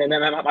 honestly. It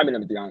might be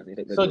number 3,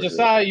 honestly. So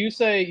Josiah, you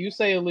say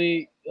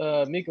elite.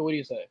 Mika, what do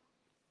you say?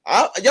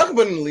 Y'all can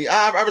put in the lead.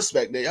 I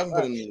respect that. Y'all can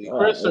put in the lead.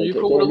 Chris, are you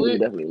cool with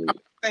elite? Definitely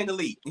elite. Ain't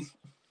elite.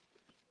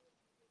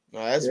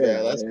 No, that's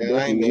bad. That's bad.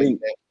 I ain't elite.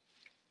 that.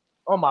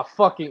 Oh my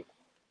fucking!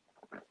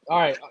 All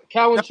right,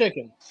 cow and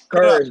chicken.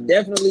 Courage,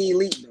 definitely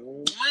elite,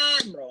 bro.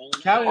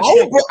 Cow and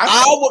chicken.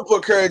 I would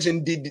put Courage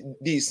in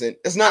decent.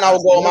 It's not I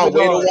would go on my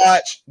way to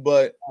watch,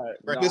 but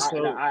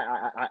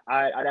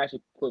I'd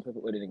actually put it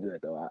in good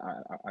though.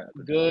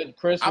 Good,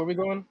 Chris. Where we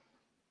going?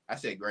 I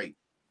said great.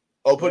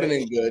 Oh, put it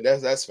in good.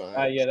 That's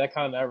fine. Yeah, that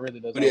really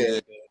does. Yeah.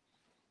 Good.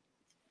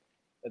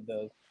 It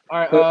does. All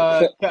right.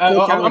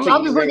 I'm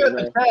just looking at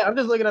the chat. I'm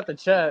just looking at the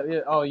chat. Yeah.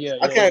 Oh yeah.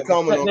 I can't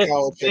comment on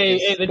cow and chicken.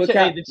 Hey, the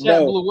chat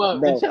blew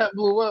up. The chat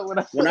blew up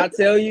when I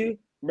tell you,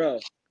 bro.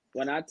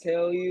 When I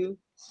tell you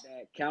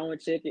that Cow and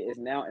Chicken is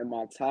now in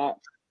my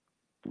top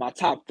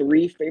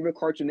 3 favorite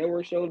Cartoon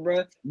Network shows,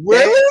 bro.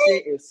 Really? That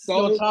shit is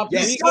so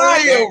really?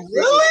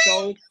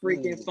 so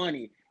freaking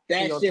funny.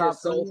 That shit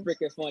is so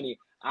freaking funny.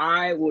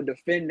 I will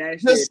defend that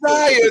shit.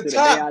 Josiah,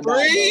 top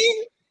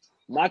 3?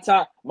 My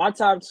top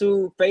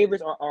 2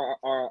 favorites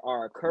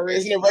are Courage.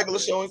 Isn't it regular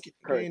show and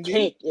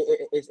Cake?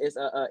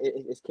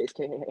 It's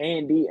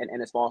Candy and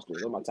it's Foster.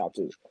 Those are my top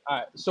 2. All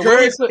right. So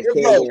Courage,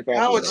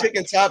 Cow and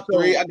Chicken top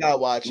 3. I gotta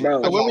watch it.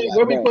 Bro,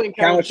 where we putting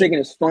Cow and Chicken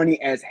is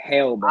funny as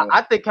hell, bro.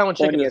 I think Cow and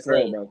Chicken is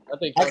great, bro.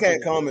 I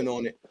can't comment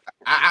on it.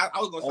 I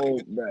was gonna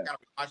say I gotta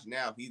watch it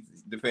now. If he's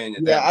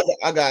defending it. Yeah,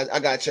 I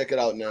gotta check it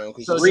out now.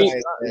 So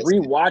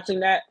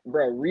rewatching that,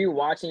 bro.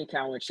 Rewatching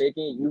Cow and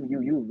Chicken,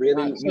 you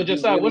really. So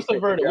Josiah, what's the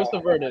verdict? What's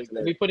the verdict?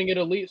 Are we putting it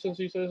elite since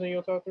you says in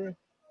your top 3?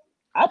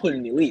 I'll put it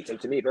in elite.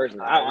 To me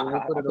personally,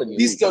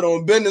 He's still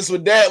doing business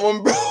with that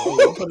one, bro.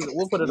 We'll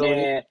put it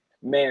elite.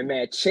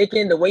 Man,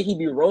 Chicken, the way he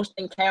be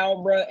roasting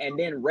Cow, bro, and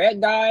then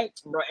Red Guy,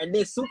 bro, and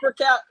then Super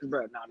Cow,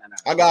 bro. No.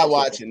 I gotta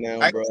watch it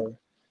now, bro.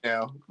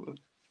 Yeah.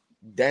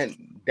 Danny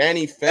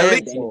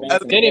Fenn.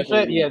 Danny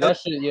Fenn, yeah, that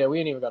shit. Yeah, we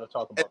ain't even got to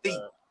talk about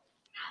that.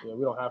 Yeah,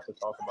 we don't have to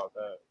talk about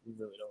that. We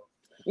really don't.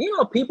 You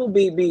know, people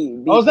be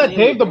oh, is that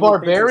Dave the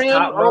Barbarian?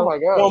 Oh my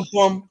god,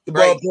 the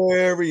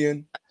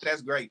Barbarian.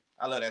 That's great.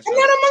 I love that. I'm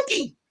not a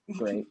monkey.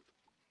 Great.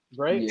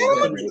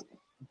 Yeah, great.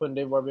 Putting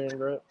Dave Barbarian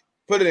great.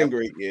 Put it in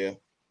great. Yeah.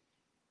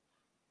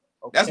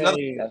 Okay. That's another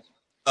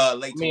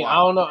late. I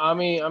don't know. I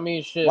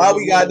mean, shit. Why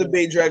we got to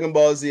debate Dragon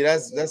Ball Z?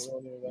 That's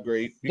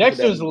great.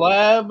 Dexter's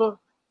Lab.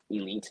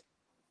 Elite.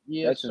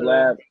 Yeah, Dexter's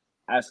Lab.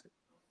 That's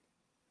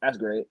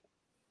great.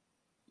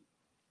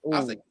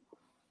 I'll say.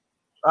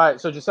 All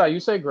right, so Josiah, you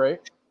say great.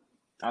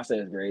 I'll say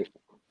it's great.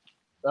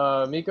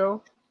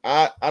 Miko?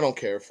 I don't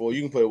care for.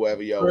 You can put it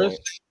wherever y'all want.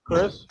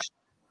 Chris?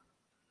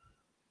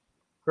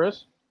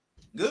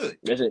 Good.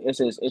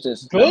 It's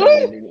just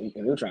good.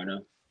 You're trying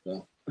to.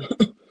 So.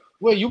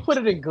 Wait, you put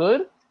it in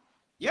good?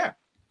 Yeah.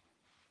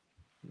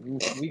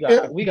 We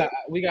got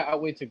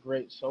outweighed to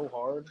great so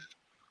hard.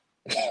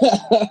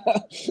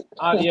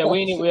 Yeah,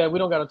 we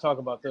don't got to talk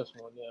about this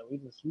one. Yeah, we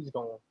just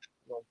gonna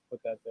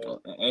put that there.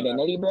 And then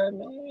Eddie, bro,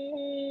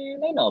 man,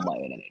 they know about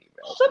it, Eddie,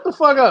 bro. Shut the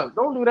fuck up!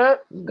 Don't do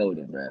that.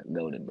 Golden, bro.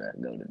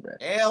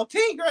 LT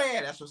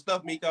Grad, that's some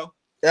stuff, Miko.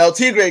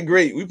 LT Grade,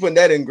 great. We put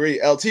that in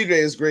great. LT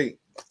Grade is great.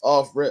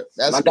 Off rip.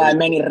 That's my guy,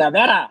 Manny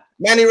Rivera.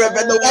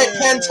 The white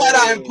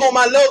Pantera and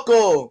Poma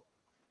Loco.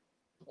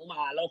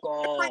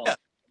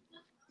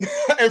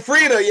 And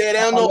Frida, yeah, they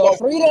don't know about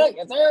Frida.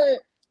 Yes, sir.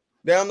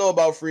 They don't know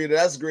about Frida.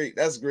 That's great.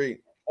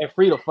 And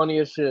Frida, funny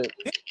as shit.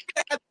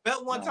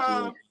 Belt one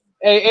time.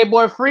 Hey,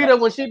 boy, Frida,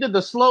 when she did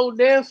the slow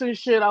dancing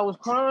shit, I was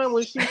crying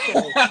when she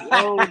said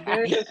slow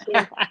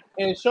dancing.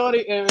 And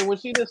Shorty, and when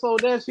she did slow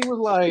dance, she was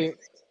like,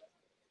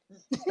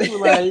 she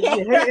was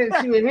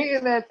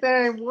hitting that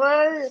thing.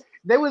 What?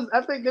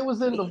 I think they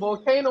was in the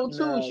volcano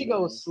too. She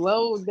goes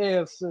slow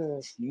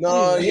dancing.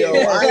 No, yo,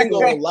 I ain't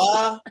gonna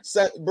lie,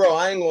 bro.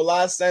 I ain't gonna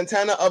lie.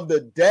 Santana of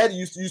the Dead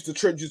used to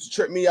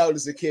trip me out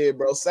as a kid,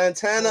 bro.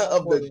 Santana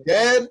of the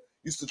Dead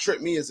used to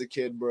trip me as a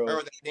kid, bro.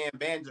 Remember that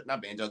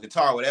damn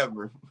guitar,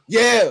 whatever.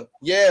 Yeah.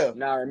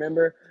 Nah,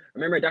 remember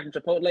Dr.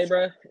 Chipotle,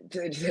 bro?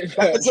 Dr.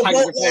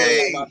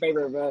 Chipotle, my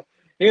favorite, bro.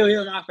 He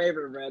was my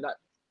favorite, bro.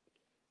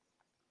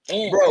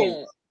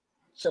 And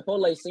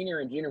Chipotle Senior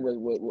and Junior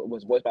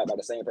was voiced by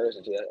the same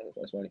person too.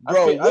 That's funny.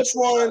 Bro, which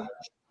one?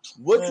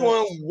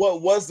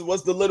 What was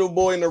the little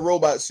boy in the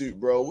robot suit,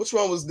 bro? Which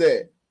one was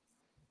that?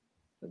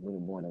 The little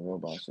boy in the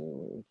robot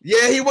suit.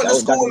 Yeah, he went to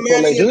school with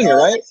Manny Junior,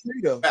 right?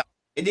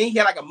 And then he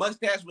had like a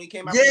mustache when he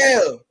came out. Yeah.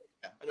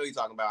 I know what you're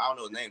talking about. I don't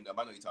know his name though,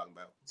 but I know what you're talking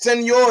about.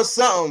 Senor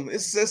something.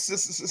 It's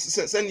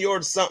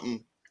Senor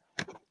something.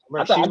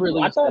 I thought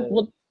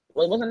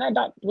wasn't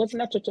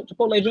that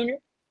Chipotle Junior?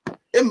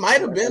 It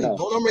might have been.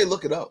 Don't let me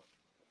look it up.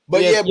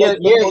 But Tank.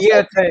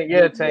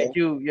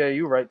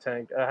 You right,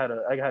 Tank. I had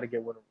to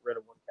get rid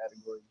of one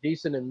category.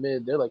 Decent and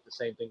mid, they're like the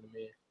same thing to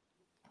me.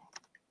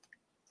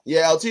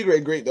 Yeah, LT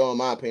Grade great though, in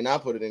my opinion. I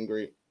put it in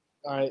great.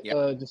 All right,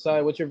 Yeah.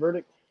 decide what's your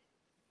verdict.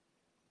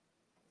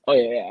 Oh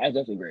yeah, that's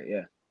definitely great.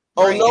 Yeah.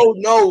 Oh Right.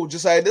 no,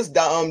 just like this.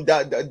 Dr.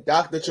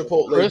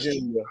 Chipotle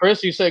Jr.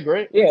 Chris, you said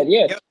great. Yeah.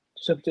 Yep.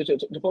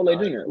 Chipotle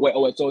Jr.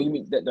 Wait. So you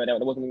mean that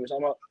wasn't what you were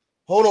talking about?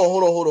 Hold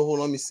on.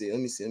 Let me see.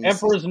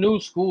 Emperor's New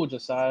School,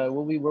 Josiah.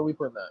 Where we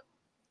putting that?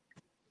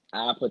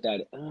 I put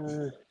that.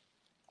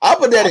 I'll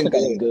put that I in put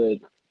that in good.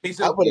 good. Me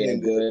I'll too. put it Yeah, in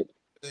good.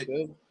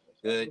 good.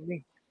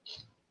 Good.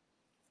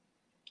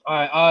 All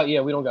right.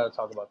 Yeah, we don't got to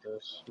talk about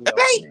this. We don't.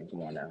 Hey.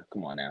 Man,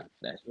 come on now.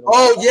 That's,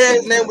 Oh yeah,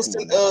 his name Come was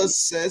on now.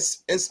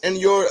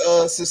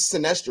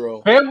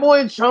 Sinestro.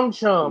 Fanboy Chum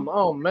Chum.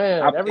 Oh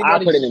man, I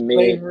everybody's put it in mid.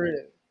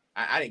 favorite.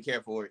 I didn't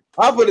care for it.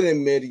 I'll put it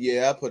in mid.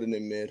 Yeah, I'll put it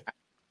in mid.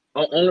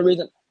 Only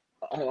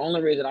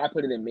reason I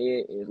put it in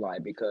mid is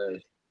like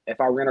because if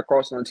I ran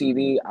across it on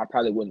TV, I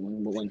probably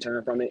wouldn't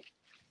turn from it.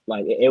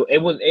 Like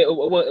it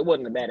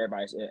wasn't a bad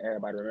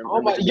everybody remember.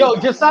 Oh my, yo,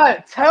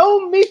 Josiah,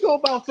 tell Miko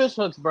about fish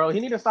hooks, bro. He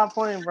need to stop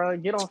playing, bro.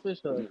 Get on fish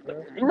hooks,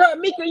 bro. Bro,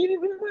 Miko, you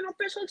didn't win on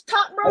fish hooks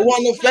top, bro. I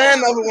wasn't a fan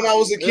of it when I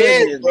was a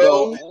Goodness, kid,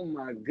 bro. Oh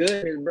my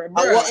goodness, bro.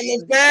 I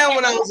wasn't a fan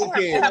when I was a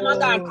kid. I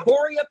got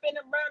Corey up in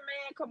it, bro,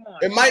 man. Come on.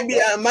 It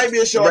might be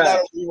a show I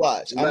gotta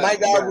rewatch. I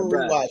might gotta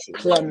rewatch it.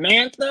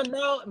 Samantha,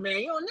 bro, man,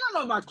 you don't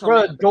know about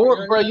Bro,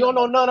 Samantha. bro, you don't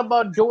know nothing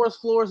about Doris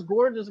Floor's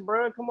Gorgeous,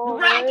 bro. Come on,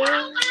 man.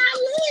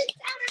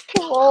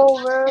 Come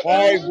on, man.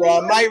 All right, bro.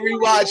 I might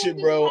rewatch it,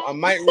 bro.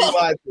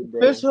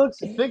 Fish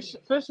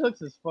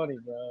hooks is funny,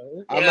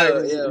 bro. I might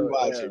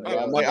rewatch it,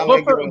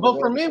 bro. But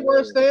for me, where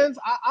it stands,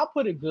 I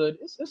put it good.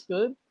 It's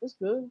good. It's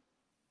good.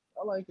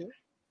 I like it.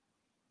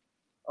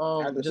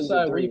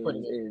 Decide where you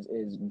putting it.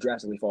 Is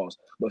drastically false.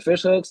 But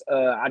fish hooks,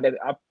 I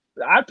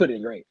put it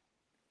in great.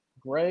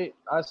 Great.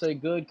 I say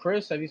good.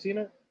 Chris, have you seen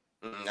it?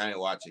 I didn't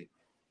watch it.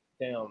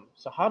 Damn.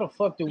 So how the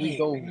fuck do we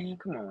go? Man,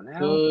 come on now.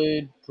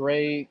 Good,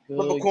 great, good.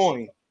 Flip a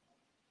coin.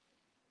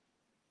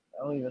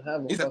 I don't even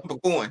have one. He's a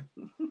coin.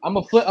 I'm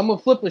gonna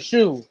flip a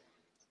shoe.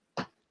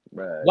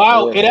 Bruh,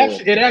 Wow, it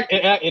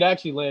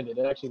actually landed.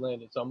 It actually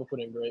landed. So I'm gonna put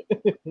it in great.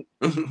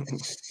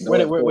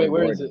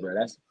 Where is it?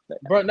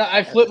 Bro, no,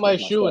 I flipped my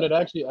shoe and it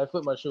actually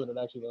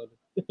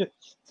landed.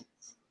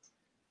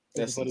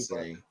 That's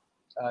insane.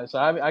 So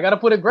I gotta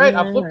put it great.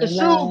 I flipped the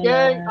shoe,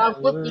 gang.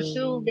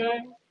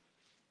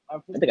 I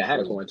think I had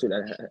a coin too.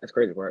 That's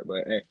crazy part,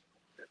 but hey.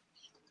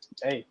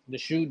 Hey, the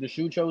shoe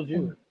chose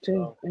you.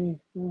 So.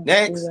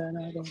 Next,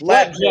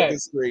 Flapjack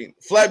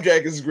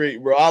is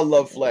great, bro. I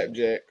love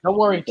Flapjack. Don't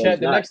worry, Chet.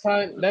 The next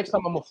time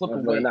I'm gonna flip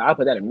it. No, I'll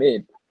put that in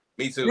mid.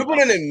 Me too. You put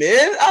it in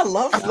mid? I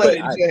love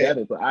Flapjack.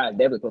 I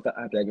definitely put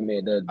Flapjack in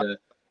mid.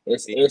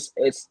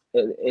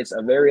 It's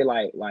a very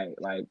like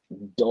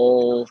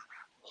dull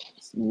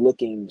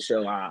looking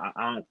show.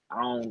 I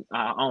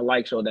don't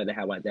like shows that they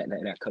have like that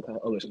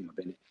color scheme up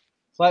in it.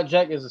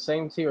 Flapjack is the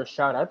same tier as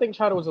Chowder. I think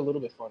Chowder was a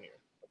little bit funnier.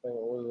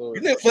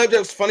 You think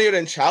Flapjack's funnier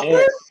than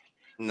Chowder?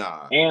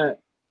 Nah. And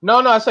no,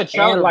 I said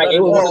Chowder. And like it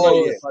was one of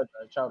those,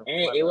 Chowder.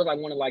 And it was like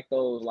one of like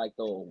those like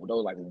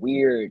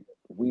weird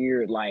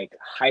like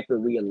hyper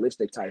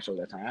realistic type shows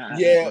at the time.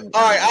 Yeah.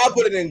 All right, I'll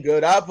put it in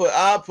good. I'll put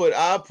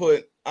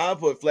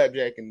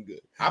Flapjack in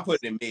good. I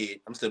put it in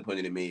mid. I'm still putting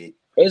it in mid.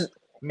 It's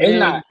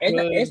not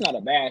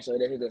a bad show.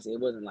 It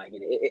wasn't like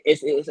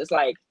it's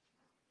like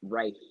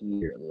right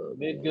here a little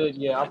mid good.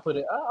 Yeah, I'll put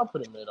it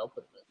mid.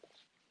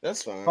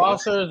 That's fine.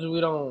 Foster's,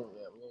 we don't.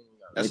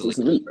 That's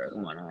elite, bro.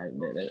 Come on, all right,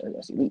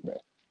 that's elite, bro.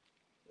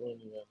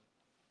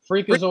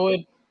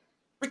 Freakazoid.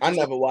 I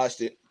never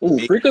watched it. Ooh,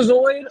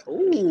 Freakazoid.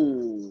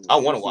 Ooh, I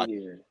want to watch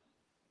it.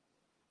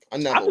 I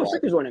put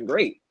Freakazoid in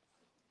great.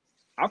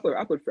 I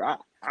would put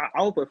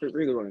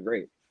Freakazoid in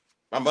great.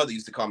 My mother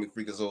used to call me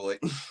Freakazoid.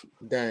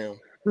 Damn.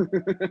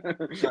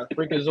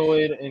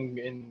 Freakazoid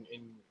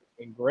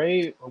in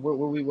great.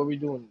 What we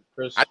doing,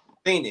 Chris? I've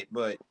seen it,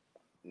 but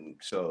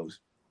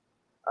shows.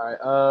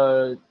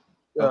 All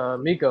right,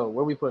 Miko,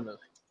 where we putting this?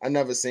 I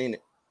never seen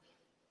it.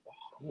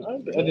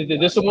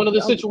 This is one of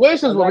the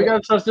situations where we gotta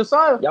trust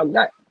Josiah. Y'all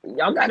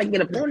gotta get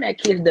up on that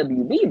Kids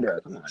WB, bro.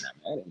 Come on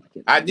now, man.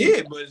 I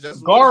did, but it's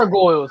just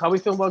Gargoyles. How we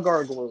feel about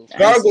Gargoyles?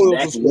 That's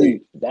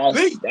elite.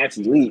 That's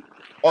elite.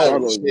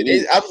 Oh,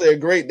 shit. I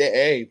said great.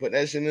 Hey, put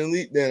that shit in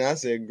elite. Then I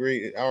said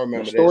great. I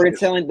remember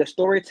the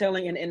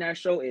storytelling in that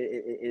show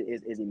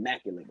is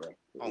immaculate, bro.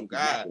 Oh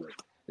God. Immaculate.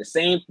 The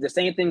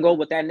same thing go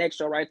with that next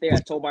show right there.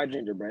 Told by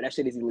Ginger, bro. That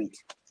shit is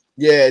elite.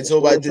 Yeah, it's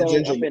Told by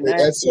Ginger.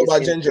 That's Told by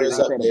Ginger is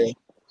up there.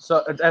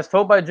 So as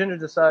Told by Ginger,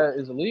 Josiah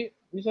is elite.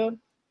 You said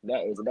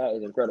that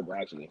is incredible,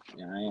 actually.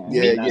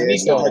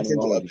 It's Told by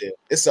Ginger up there.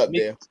 It's up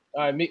there.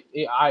 All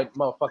right,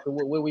 motherfucker.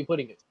 Where we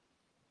putting it?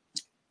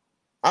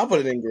 I'll put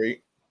it in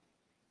great.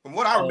 From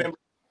what I remember,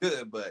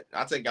 good, but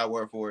I'll take our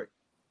word for it.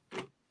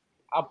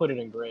 I'll put it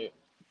in great.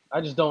 I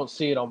just don't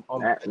see it on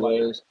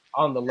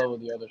the low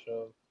of the other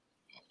shows.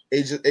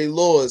 Hey,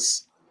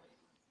 Lois.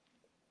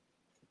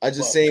 I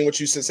just saying what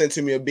you sent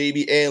to me, a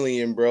baby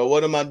alien, bro.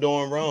 What am I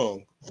doing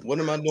wrong?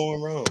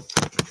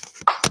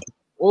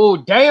 Oh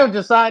damn!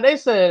 Decide they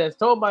said it's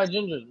told by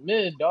Ginger's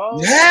mid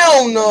dog.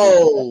 Hell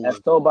no. As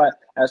told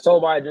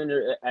by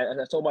Ginger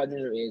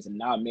is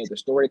not mid. The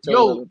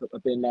storytelling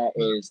up in that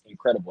is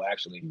incredible.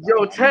 Actually,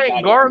 Yo,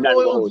 Tank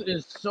Gargoyles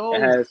is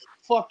so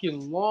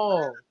fucking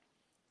long.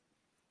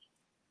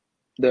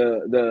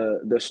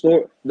 The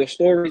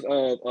stories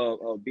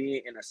of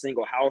being in a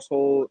single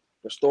household,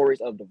 the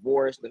stories of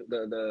divorce,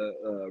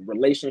 the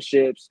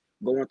relationships,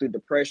 going through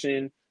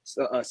depression,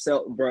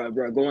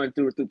 going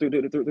through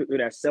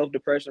that self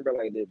depression, bro.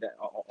 Like that,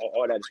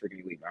 all that is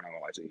freaking elite. I'm not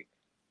gonna lie to you.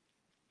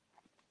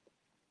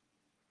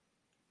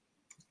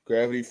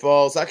 Gravity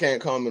Falls. I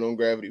can't comment on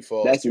Gravity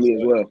Falls. That's elite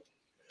as well.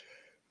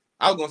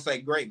 I was gonna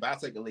say great, but I'll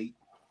take elite.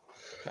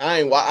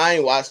 I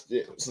ain't watched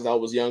it since I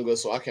was younger,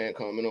 so I can't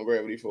comment on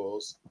Gravity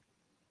Falls.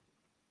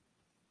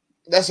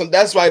 That's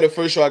why the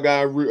first show I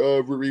got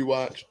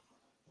rewatch.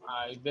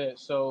 I bet.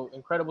 So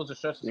Incredibles a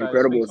stretch.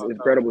 Incredible is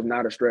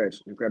not a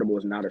stretch. Incredible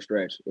is not a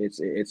stretch. It's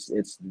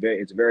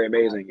very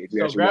amazing. If you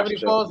so actually Gravity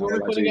watch Falls, what we're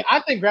putting it.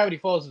 I think Gravity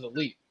Falls is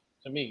elite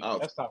to me. Oh.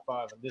 That's top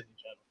 5 on Disney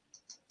Channel.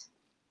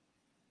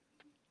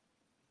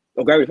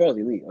 Oh, Gravity Falls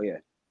is elite. Oh yeah.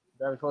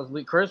 Gravity Falls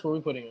elite. Chris, what are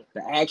we putting it?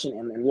 The action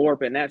and lore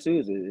up in that too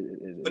is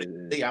elite.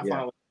 Yeah,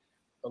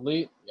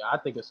 I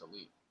think it's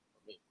elite.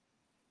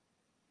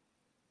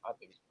 I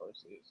think it's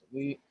personally it's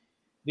elite.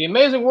 The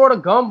Amazing World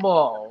of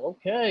Gumball.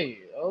 Okay.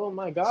 Oh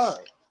my God.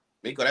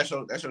 Miko, that's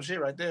your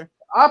shit right there.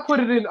 I put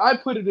it in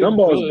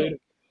good.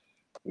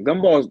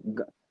 Gumball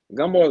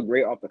is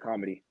great off the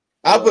comedy.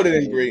 I put it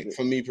in great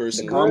for me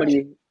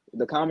personally.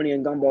 The comedy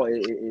in Gumball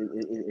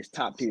is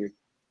top tier.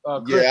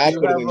 Chris,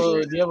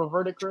 do you have a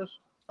verdict, Chris?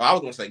 Oh, I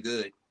was gonna say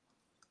good.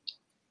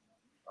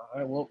 All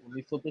right, well, let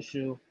me flip the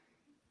shoe.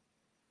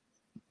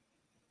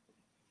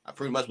 I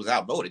pretty much was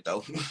outvoted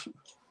though.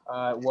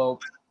 All right, well,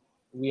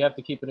 we have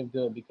to keep it in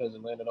good because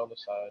it landed on the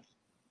side.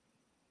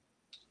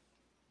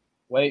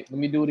 Wait, let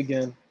me do it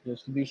again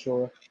just to be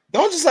sure.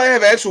 Don't just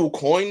have actual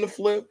coin to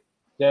flip.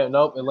 Yeah,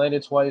 nope, it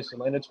landed twice. It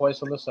landed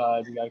twice on the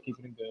side. You gotta keep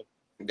it in good.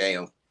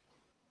 Damn.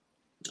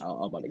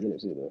 I'm about to get it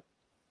too though.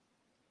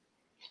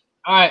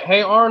 All right,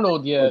 hey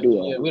Arnold. Yeah,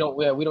 we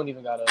don't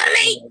even gotta.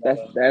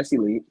 That's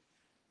elite.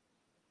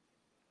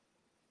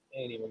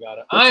 Ain't even got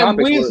it. I am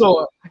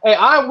Weasel. Hey,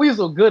 I'm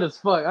Weasel good as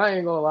fuck. I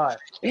ain't gonna lie.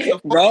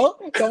 Bro,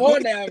 come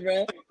on now,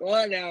 bro.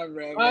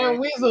 I am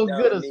Weasel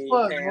good as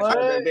fuck, man.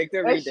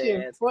 That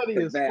shit funny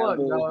as fuck,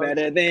 dog.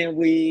 Better than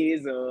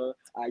Weasel.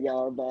 I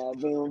y'all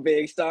baboon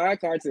big star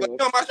cartoon.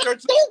 On my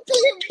shirt. Don't do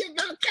it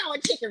about cow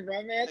and chicken,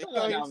 bro, man. Come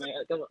on now, man.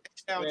 Come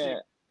on. Man.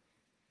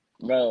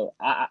 Bro,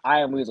 I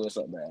am Weasel. What's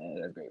up,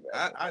 man? That's great, bro.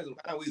 I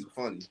am Weasel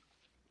funny.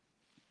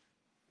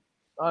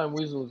 I am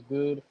Weasel is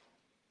good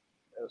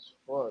as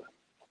fuck.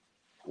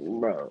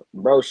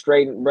 Bro,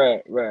 straighten,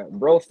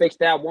 bro, fixed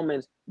that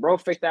woman's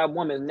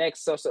neck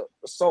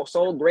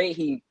so great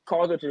he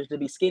caused her to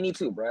be skinny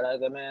too, bro.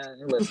 Like, man,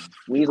 listen,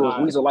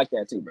 Weasel like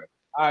that too, bro.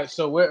 All right,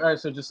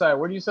 so Josiah,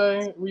 where do you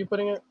say were you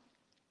putting it?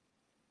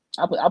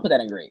 I'll put that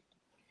in great.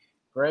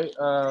 Great.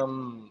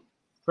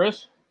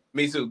 Chris?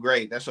 Me too,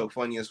 great. That's so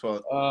funny as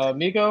fuck.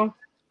 Miko?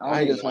 I don't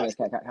think it's funny as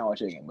Cow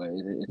Chicken, but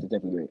it's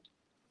definitely great.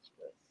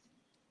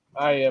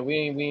 All right, yeah, we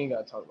ain't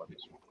gotta talk about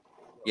this one.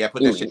 Yeah,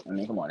 put that shit. I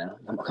mean, come on now.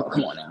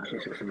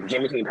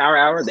 Jimmy Between Power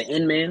Hour, the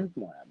N-Man.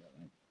 Come on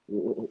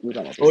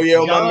now, bro. Oh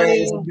yeah, my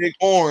man's Big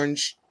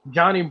Orange.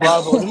 Johnny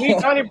Bravo. To me,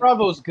 Johnny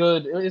Bravo is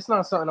good. It's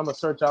not something I'm gonna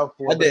search out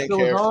for. I didn't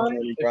care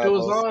if it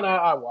was on,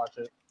 I watch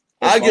it.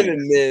 I give it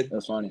mid.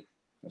 That's funny.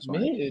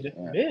 Mid.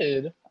 Yeah.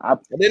 Mid. I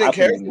didn't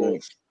care for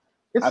it.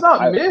 It's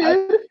not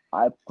mid.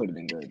 I put it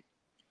in good.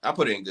 I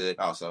put it in good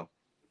also.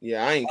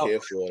 Yeah, I ain't care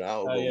for it.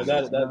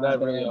 That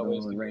really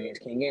always range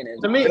king in it.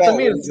 To me,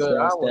 it's good.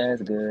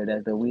 As good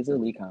as the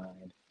Weasley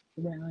kind.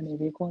 Around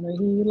every corner,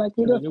 he like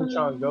the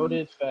Neutron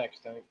goated.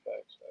 Facts.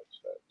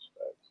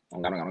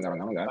 I'm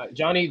got.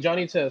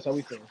 Johnny Test, how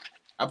we feeling?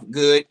 I'm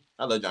good.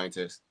 I love Johnny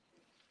Test.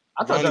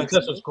 I thought Johnny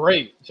Test was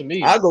great to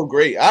me. I go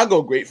great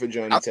for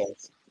Johnny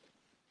Test.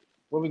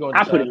 Where we going?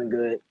 I put it in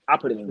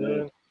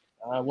good.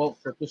 I won't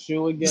flip the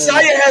shoe again.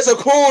 Josiah has a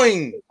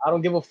coin. I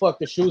don't give a fuck.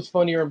 The shoe's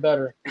funnier and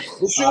better.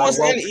 The shoe is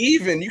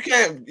uneven. You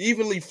can't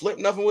evenly flip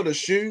nothing with a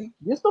shoe.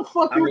 Yes, the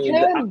fuck you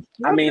can.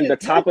 The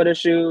top of the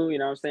shoe, you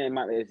know what I'm saying?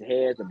 His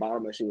head, the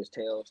bottom of the shoe is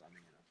tails.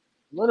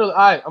 Literally, all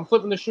right, I'm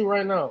flipping the shoe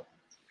right now.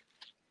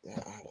 I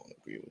don't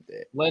agree with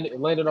that. It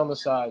landed on the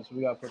side, so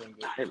we got to put it in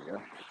good. There we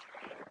go.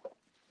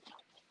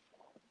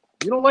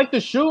 You don't like the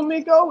shoe,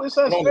 Miko? It's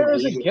as fair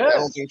as it gets. I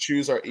don't think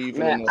shoes are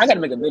even. Man, I gotta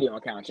make a video on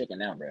Cow Chicken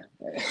now, bro.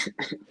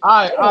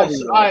 All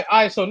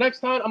right. So next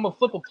time I'm gonna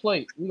flip a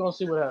plate. We gonna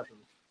see what happens.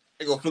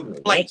 They gonna flip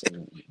a plate.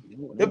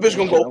 That bitch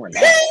gonna go.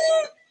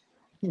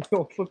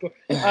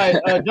 All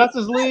right,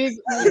 Justice League.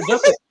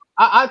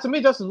 To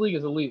me, Justice League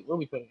is elite. Where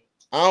we putting it?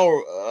 I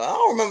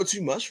don't remember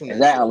too much from that. Is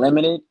that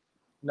unlimited?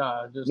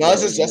 Nah,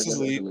 it's just Justice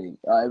League.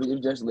 If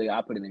it's Justice League,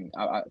 I put it in.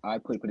 I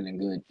put it in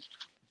good.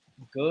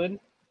 Good.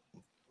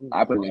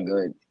 I put it in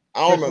good.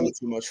 I don't remember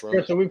too much from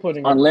it. So we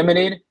putting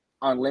unlimited,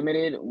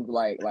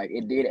 like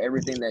it did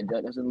everything that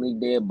Justice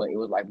League did, but it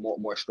was like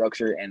more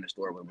structure and the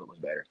story was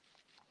better.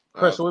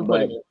 Chris, so we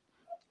putting it.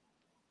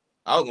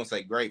 I was gonna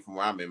say great from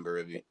where I remember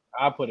of it.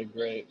 I put it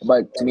great.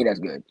 But to me, that's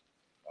good.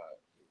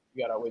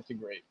 You gotta wait to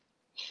great.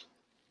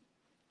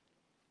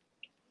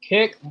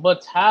 Kick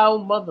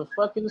Batal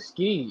motherfucking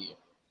ski.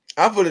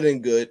 I put it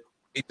in good.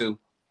 Me too.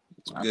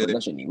 Good.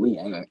 That shit elite.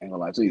 I ain't gonna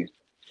lie to you.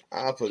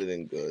 I put it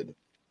in good.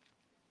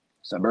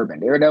 Suburban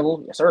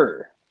Daredevil, yes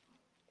sir.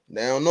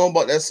 They don't know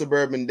about that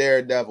Suburban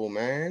Daredevil,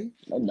 man.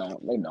 They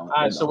don't. All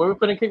right, so where we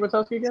putting Kick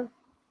Batal again?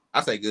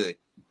 I say good.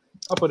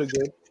 I'll put it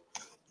good.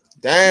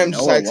 Damn,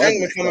 just like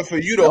Tangman coming for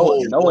you the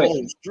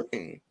whole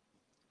string.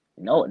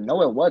 No,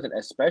 it wasn't.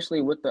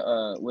 Especially with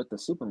the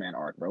Superman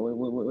arc, bro.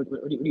 What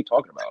are you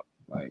talking about?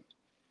 Like,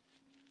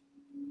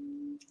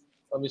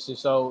 let me see.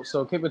 So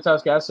Kick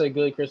Batal, I say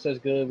good. Chris says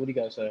good. What do you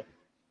guys say?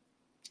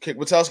 Kick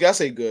Batal, I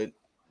say good.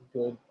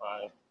 Good. All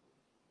right.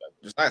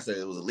 Josiah said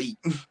it was elite.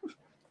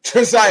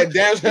 Josiah,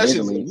 damn, that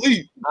shit's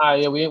elite. All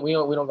right, yeah, we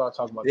don't gotta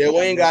talk about. Yeah, we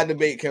ain't got to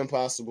debate Kim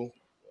Possible.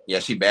 Yeah,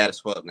 she bad as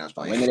fuck now.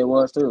 When it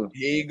was too.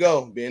 Here you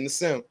go, being the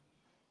simp.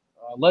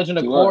 Legend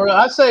of Korra.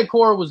 I say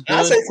Korra was good.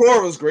 I say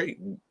Korra was great.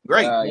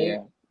 Great. Yeah.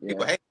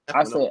 People hate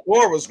I say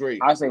Korra was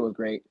great. I say it was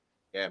great.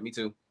 Yeah, me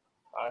too.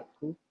 All right,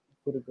 cool.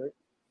 Put it great.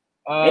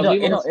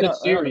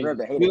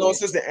 Lilo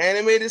since the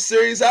animated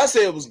series, I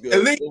say it was good.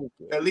 Elite.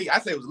 I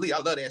say it was elite. I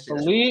love that shit.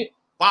 Elite.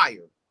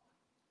 Fire.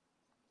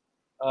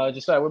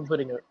 Josiah, we're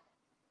putting it.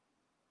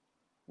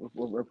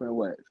 We're putting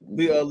what?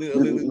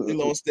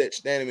 Lilo and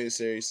Stitch, the animated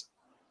series.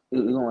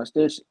 Lilo and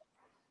Stitch.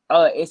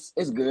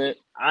 It's good.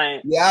 I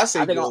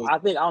think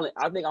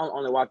I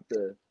only watched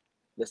the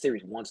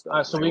series once though. All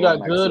right, so we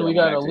got good, we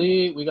got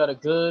elite, we got a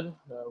good,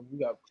 we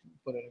got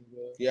put it in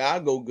good. Yeah, I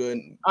go good.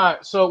 All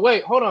right, so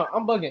wait, hold on,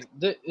 I'm bugging.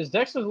 Is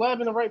Dexter's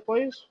Lab in the right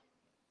place?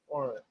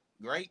 Or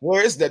great?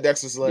 Where is that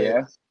Dexter's Lab?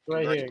 Yeah,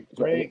 right here.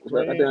 Great.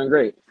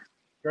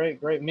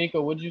 Great.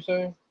 Miko, what'd you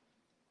say?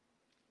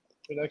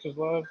 For Dexter's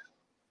Lab?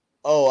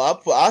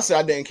 Oh, I said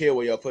I didn't care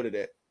where y'all put it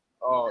at.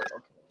 Oh,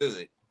 okay.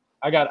 Good.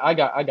 I got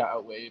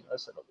outweighed. I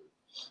said,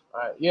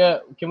 all right, yeah.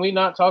 Can we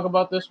not talk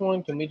about this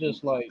one? Can we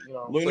just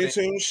Looney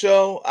Tunes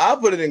show? I'll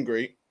put it in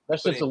great.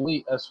 That's just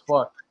elite as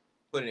fuck.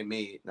 Put it in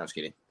mid. No, I'm just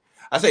kidding.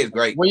 I say it's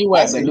great. Where you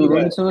at? The new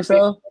Looney Tunes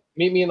show.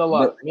 Meet me in the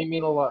lot. Meet me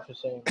in the lot for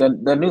saying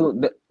the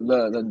new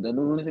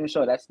Looney Tunes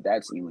show. That's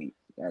elite.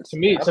 To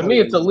me,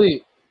 it's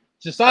elite.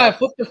 Josiah,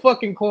 flip the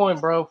fucking coin,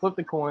 bro. Flip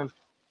the coin.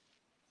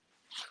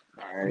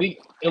 All right.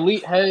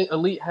 Elite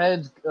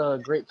heads,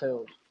 great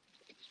tails.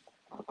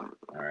 All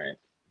right.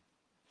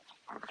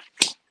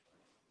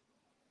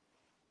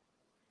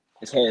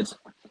 It's heads.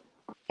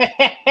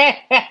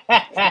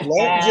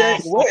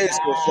 Flapjack? What is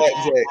the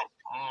Flapjack?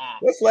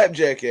 Where's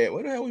Flapjack at?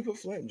 Where the hell we put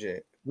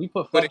Flapjack? We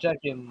put Flapjack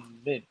in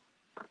mid.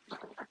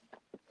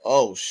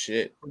 Oh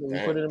shit! We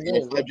put it in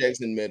mid.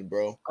 Flapjack's in mid,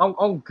 bro.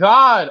 Oh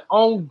God,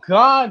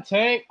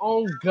 Tank.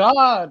 Oh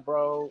God,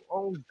 bro.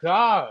 Oh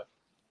God,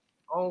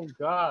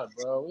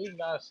 bro. We ain't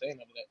gotta say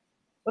none of that.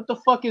 What the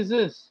fuck is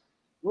this?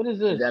 What is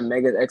this? Is that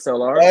Mega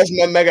XLR? That's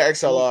my Mega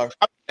XLR.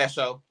 That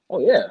show. Oh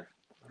yeah.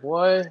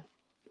 Boy,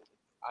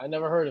 I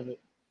never heard of it.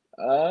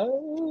 I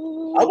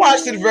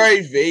watched it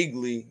very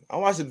vaguely.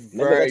 Mega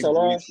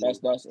XLR.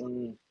 That's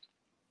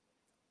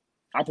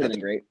I put it in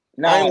great.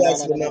 I ain't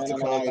watched it enough to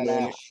comment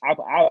on it. I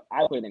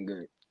put it in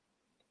good.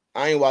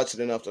 I ain't watched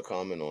it enough to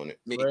comment on it.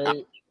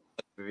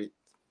 Great.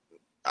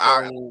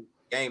 I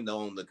game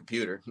though on the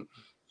computer.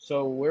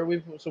 So where we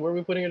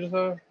putting it,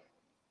 Josiah?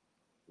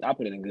 I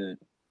put it in good.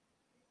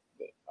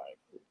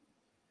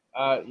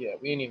 All right, cool. Yeah,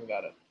 we ain't even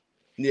got it.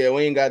 Yeah,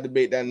 we ain't got to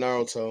debate that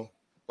Naruto.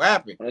 What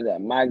happened? What is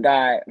that? My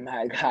guy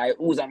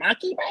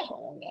Uzumaki,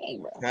 bro.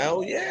 Game, bro.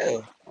 Hell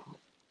yeah.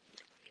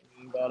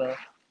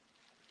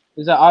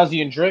 Is that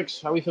Ozzy and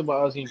Drix? How we feel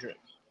about Ozzy and Drix?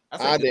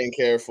 I didn't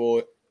care for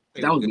it.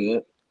 That was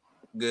good.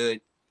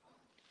 Good.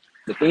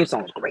 The theme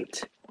song was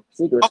great.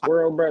 Secret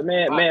Squirrel, bro.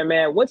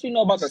 Man. What you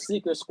know about the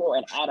Secret Squirrel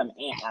and Adam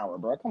Ant Hour,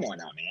 bro? Come on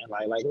now, man.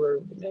 Like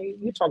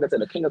you talking to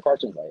the king of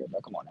cartoons right here, bro.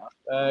 Come on now.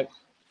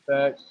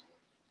 Facts.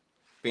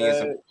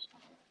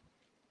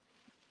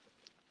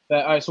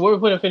 All right, so where we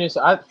putting Phineas?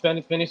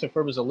 Phineas and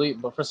Ferb is elite,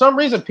 but for some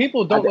reason,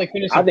 people don't like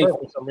Phineas and Ferb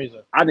for some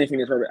reason. I think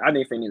Phineas and Ferb is elite. I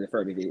think Phineas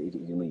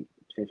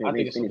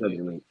and Ferb is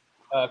elite.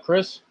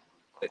 Chris?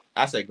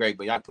 I say great,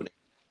 but y'all put it.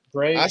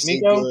 Great. I say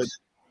Miko? good.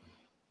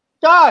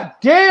 God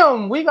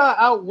damn, we got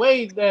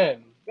outweighed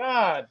then.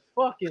 God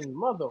fucking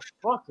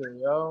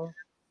motherfucker, yo.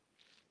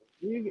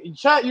 You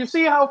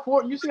see how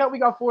we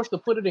got forced to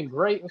put it in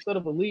great instead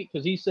of elite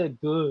because he said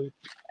good.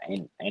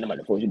 Ain't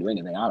nobody force you to do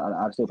anything.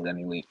 I'll still put that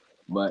in elite.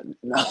 But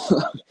no,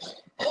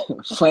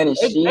 Planet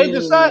Sheen. Hey,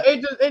 decide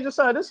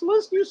this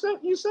list you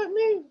sent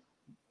me.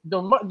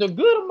 The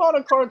good amount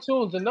of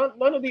cartoons and none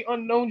of the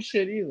unknown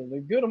shit either.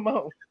 The good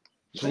amount.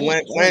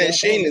 Planet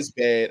Sheen is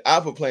bad. I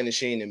put Planet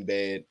Sheen in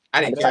bad.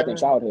 I didn't care.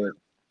 Childhood.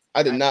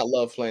 I did not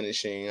love Planet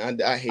Sheen. I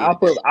hate. I'll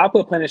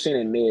put Planet Sheen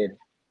in mid.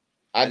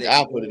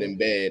 I put it in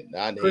bad.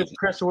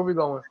 Chris, where we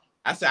going?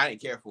 I said I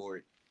didn't care for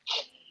it.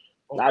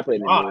 I put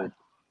it in mid.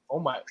 Oh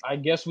my! I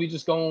guess we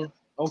just going.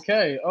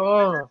 Okay.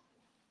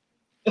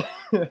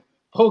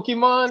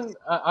 Pokemon.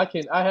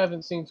 I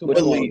haven't seen too much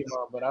Elite.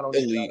 Pokemon, but I don't.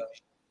 Elite.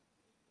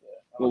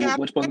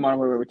 Which Pokemon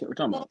we're talking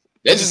about?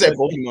 They just said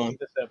Pokemon.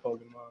 Just said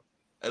Pokemon.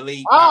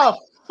 Elite. Ah,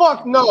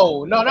 fuck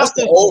no, That's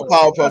the old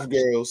Powerpuff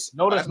Girls.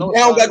 No, that's no. They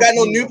don't got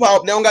no new Power.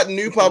 They don't got the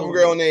new Powerpuff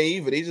Girl in there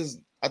either. They just.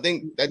 I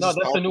think that's no,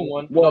 that's the new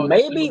one. Well, no,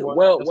 maybe.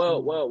 Well,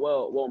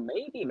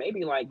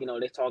 maybe like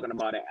they're talking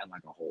about it as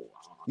like a whole.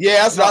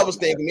 Yeah, that's what I was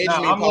thinking. Maybe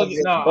I'm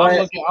looking at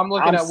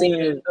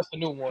that's the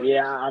new one.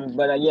 Yeah, I'm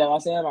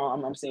saying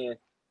I'm seeing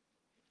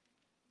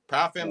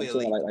Proud Family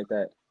Elite. like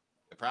that.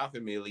 The Proud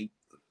Family Elite.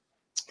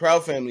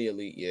 Proud Family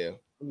Elite. Yeah.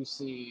 Let me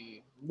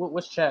see.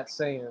 What's chat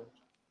saying?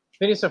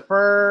 Phineas and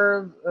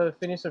Ferb,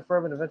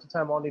 and Adventure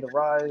Time all need to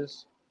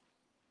rise,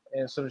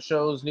 and so the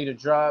shows need to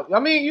drop. I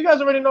mean, you guys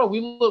already know. We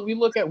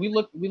look at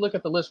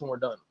the list when we're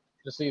done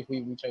to see if we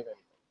change anything.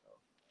 So,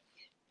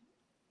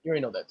 you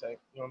already know that, Tank.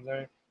 You know what I'm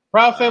saying?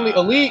 Proud Family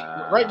Elite,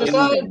 right? I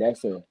think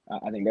that's it.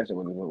 I think that's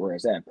where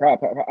it's at. Proud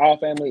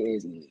Family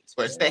is elite.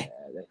 Where's that?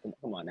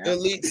 Come on now.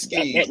 Elite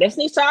Ski. That's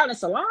Nick Child and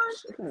Solange.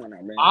 Come on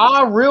now, man.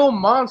 Our Real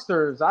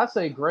Monsters. I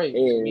say great.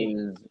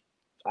 Is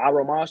Our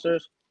Real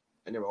Monsters.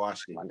 I never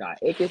watched it. My God,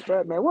 Ickes,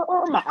 bro, man. What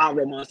are my Our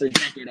Real Monsters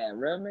jacket at,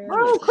 bro, man?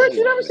 Bro, Chris,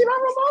 you never seen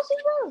Our Real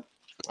Monsters, bro?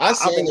 I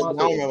seen it. I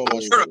don't remember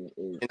watching it.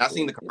 And I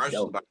seen the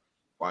commercials. But I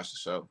watched the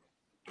show.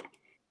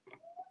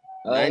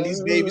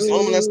 90s baby.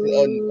 Someone that's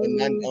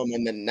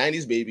the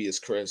 90s baby is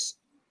Chris.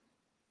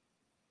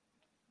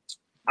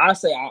 I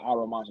say Our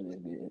Real Monsters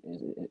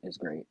is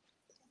great.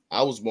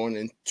 I was born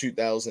in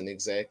 2000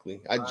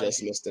 exactly. I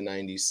just missed the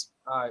 90s.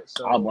 All right,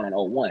 so I was born in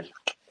 01.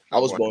 I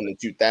was born in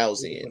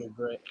 2000.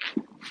 Great.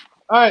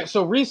 All right,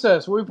 so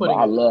Recess. Where we putting?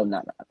 I love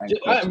not.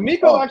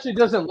 Miko actually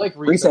doesn't like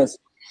Recess.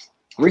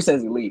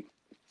 Recess elite.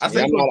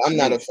 I'm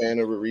not a fan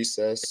of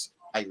Recess.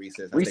 I like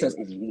Recess. Recess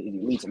is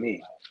elite to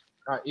me.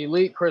 All right,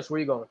 elite. Chris,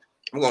 where you going?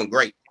 I'm going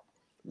great.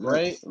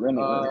 Great. Ren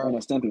and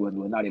Stimpy was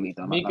not elite.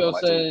 Miko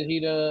said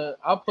he'd.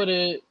 I'll put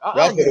it.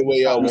 Y'all put it where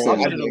y'all want.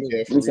 I don't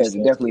care for Recess is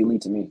definitely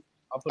elite to me.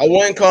 I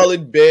wouldn't call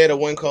it bad. I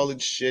wouldn't call it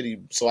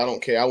shitty. So I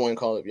don't care. I wouldn't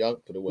call it. Y'all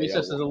put it where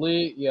Recess is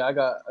elite. Yeah, I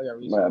got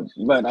Recess.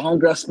 But the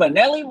homegirl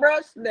Spinelli, bro,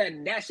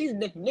 that she's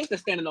the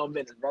standing on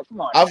business, bro.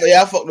 Come on. I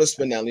fucked with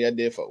Spinelli. I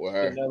did fuck with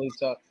her. Spinelli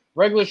tough.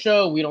 Regular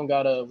show, we ain't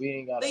gotta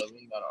argue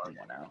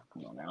now.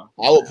 Come on now.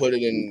 I would put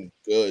it in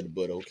good,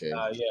 but okay.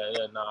 No.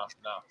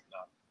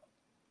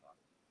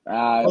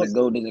 The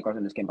gold Disney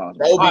cartoon is Kim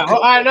Possible.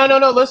 All right,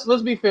 no.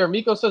 Let's be fair.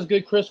 Miko says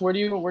good. Chris, where do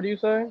you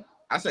say?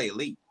 I say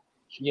elite.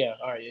 Yeah,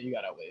 all right, yeah, you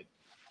got outweighed.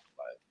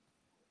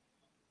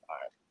 All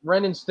right,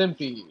 Ren and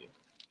Stimpy.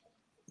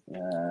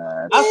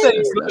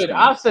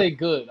 I say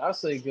good.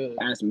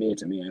 That's mid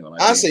to me.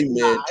 I say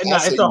mid.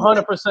 It's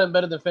 100%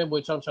 better than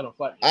Fanboy Chum Chum and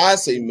Flat. I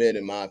say mid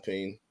in my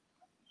opinion.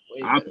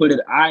 I'd put it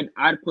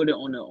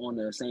on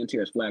the same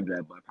tier as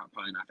Flapjack, but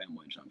probably not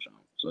Fanboy Chum Chum.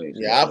 So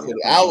yeah,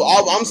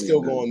 I'm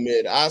still going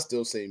mid. I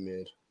still say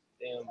mid.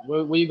 Damn,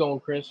 where you going,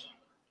 Chris?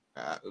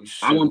 I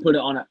wouldn't put it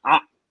on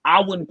I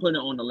wouldn't put it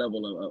on the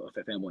level of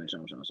Fanboy and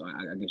Chum Chum, so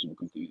I guess you're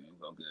confused.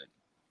 Well, good.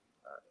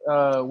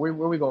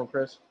 Where we going,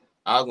 Chris?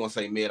 I was gonna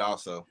say mid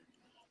also.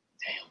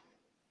 Damn.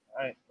 All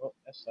right. Well,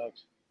 that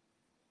sucks.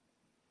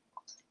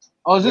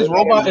 Oh, is this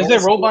robot? Is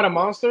it Robot a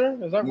Monster?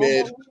 Is that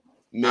mid?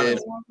 Mid.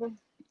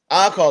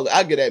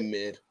 I'll get that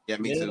mid. Yeah,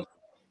 me too.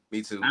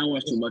 Me too. I don't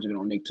watch too much of it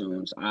on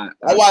Nicktoons. I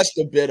watched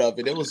a bit of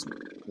it. It was.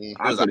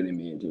 I put it in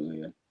mid too.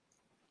 Yeah.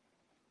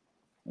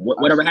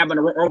 Whatever happened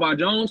to Robot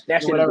Jones?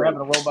 That shit is great.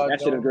 That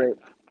shit is great.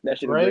 That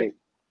shit is great.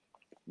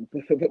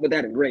 Put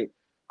that in great.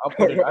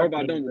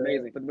 Robot Jones is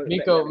amazing.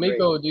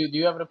 Miko, do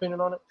you have an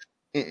opinion on it?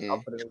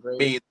 I'll put it in great.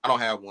 Me, I don't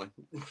have one.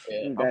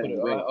 Yeah, I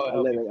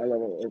love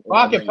it.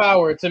 Rocket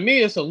Power, to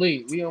me, it's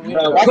elite.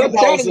 Rocket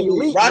Power is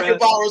elite.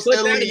 Rocket Power is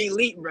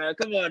elite, bro.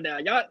 Come on now,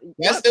 y'all.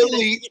 That's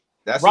elite.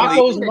 That's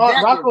Rocco's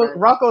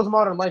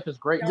Modern Life is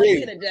great.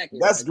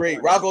 That's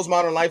great. Rocco's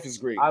Modern Life is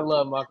great. I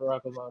love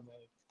Rocco's Modern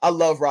Life. I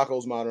love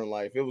Rocco's Modern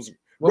Life. It was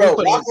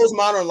Rocco's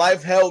Modern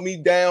Life held me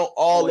down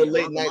all the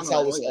late nights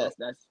I was up.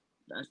 That's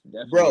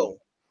definitely. Bro,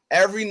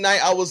 every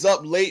night I was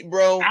up late,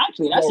 bro.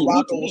 Actually, that's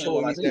elite to me.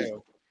 Holding me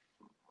down.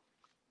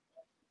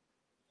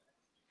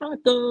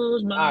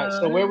 Rocco's Modern. All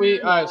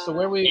right, so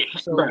where we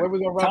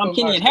going? Tom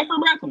Kenny and Heifer,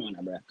 bro. Come on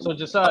now, bro. So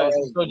decide.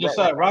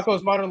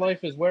 Rocco's Modern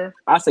Life is where?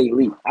 I say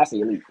elite.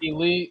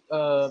 Elite.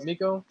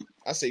 Miko.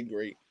 I say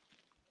great.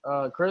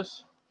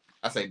 Chris.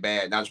 I say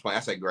bad. Not just playing.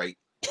 I say great.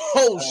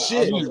 Oh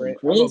shit! I'll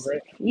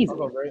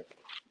go great.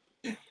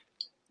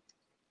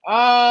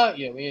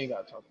 Yeah, we ain't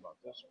gotta talk about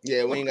this.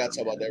 Yeah, we ain't gotta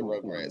talk about that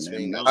Rugrats.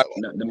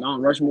 The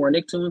Mount Rushmore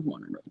Nicktoons.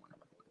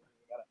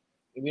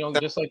 We don't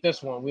just like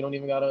this one. We don't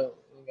even gotta.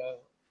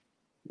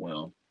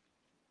 Well,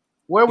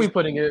 where are we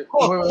putting it?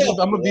 I'm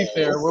gonna be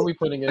fair. Where are we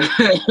putting it?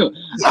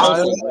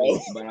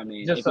 But I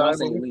mean, just I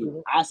say elite.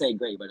 I say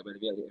great, but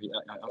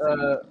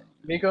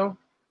Miko,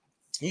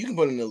 you can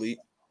put an elite.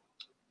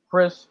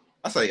 Chris,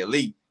 I say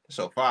elite.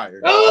 So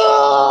fire.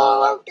 Oh,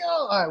 let's go.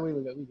 All right, we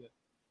good.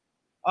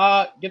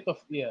 Get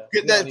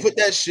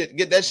that shit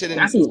in.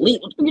 That's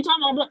elite. What are you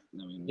talking about?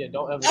 Yeah,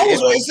 don't ever. I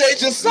was going to say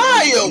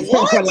Josiah.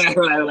 What?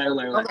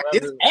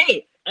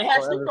 Hey, I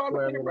have Don't ever sleep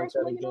swear at me like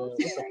that again. What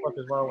the fuck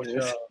is wrong with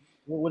y'all?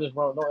 What is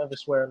wrong? Don't ever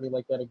swear at me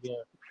like that again.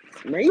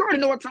 Man, you already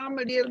know what time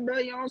it is, bro.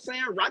 You know what I'm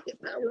saying? Rocket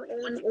Power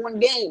on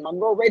game. I'm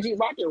going Reggie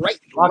Rocket right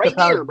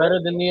Power there, better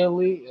than the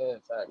Elite. Yeah,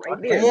 fact.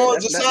 Right there. Come on,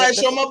 Josiah,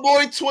 show my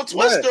boy Twister,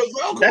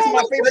 bro. That's Come my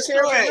on, favorite Twister.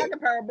 character in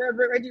Rocket Power,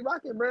 bro. Reggie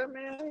Rocket, bro,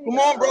 man. Come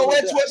on, bro.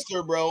 Where's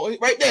Twister, bro?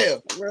 Right there.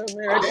 Bro,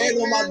 man, There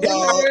go my man,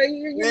 dog.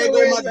 you There know go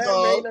where my it's at,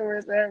 dog. man. You know where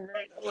it's at,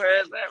 bro. Where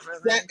it's at, bro.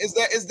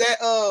 Is that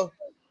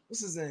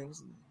what's his name?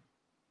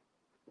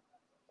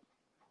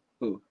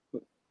 Who?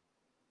 You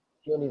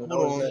don't even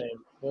know his name.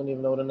 You don't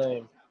even know the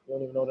name. You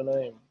don't even know the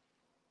name.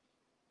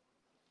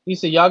 He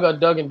said, "Y'all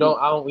got Doug and don't."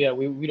 I don't. Yeah,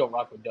 we don't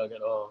rock with Doug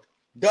at all.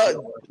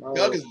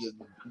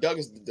 Doug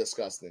is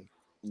disgusting.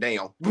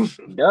 Damn.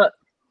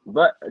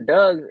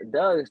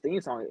 Doug's theme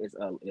song is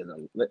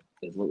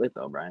lit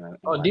though, Brian.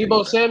 Oh,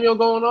 Debo Samuel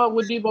going on.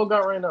 What Debo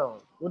got right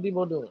now? What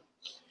Debo doing?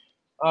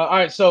 All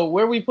right, so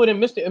where we put in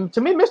Mr.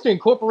 To me, Mr.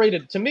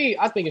 Incorporated. To me,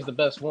 I think is the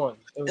best one.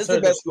 It's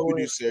the best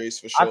Scooby-Doo series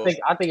for sure. I think.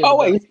 It's Oh the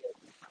wait, best.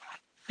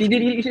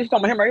 you just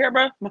talking about him right here,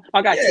 bro?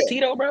 I got Yeah.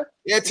 Tito, bro.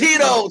 Yeah,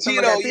 Tito. To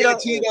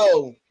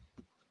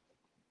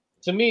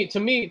me,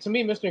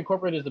 Mr.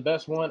 Incorporated is the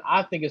best one.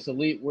 I think it's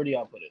Elite. Where do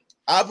y'all put it?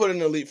 I put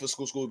in Elite for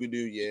Scooby-Doo.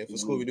 Yeah, for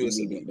Scooby-Doo, it's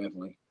Elite.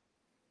 Definitely.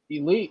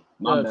 Elite.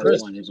 My best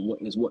Chris, one is what.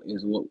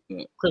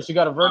 Chris, you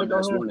got a verdict my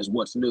best on one is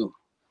what's new.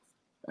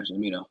 Actually,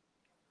 me though.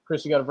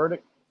 Chris, you got a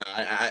verdict?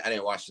 I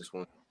didn't watch this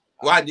one.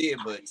 Well, I did,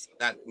 but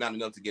not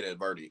enough to get a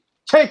verdict.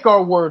 Take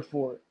our word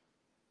for it.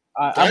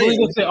 I believe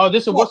they say, "Oh,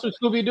 this is what's with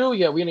Scooby Doo."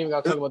 Yeah, we ain't even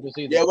got to talk about this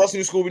either. Yeah, what's new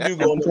Scooby-Doo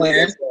going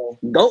plan?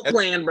 Goat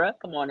plan, bro.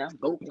 Come on now,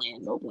 goat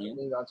plan. We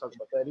ain't got to talk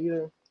about that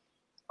either.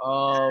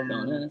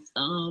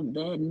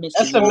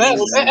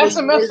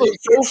 SMS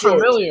looks so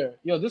familiar.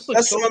 Yo, this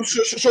looks so.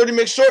 Shorty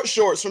makes shorts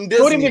from Disney.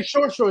 Shorty makes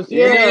short shorts.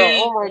 Yeah.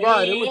 Oh my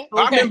god, it looks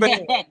so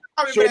familiar.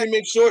 Shorty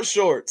makes short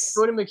shorts.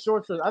 Shorty makes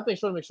short shorts. I think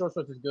Shorty makes short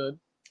shorts is good.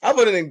 I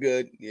put it in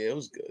good. Yeah, it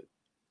was good.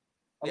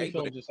 I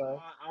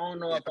don't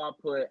know if I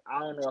put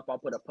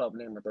a pup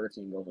named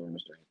 13 goes over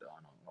Mr. Ain't though.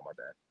 I don't know about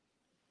that.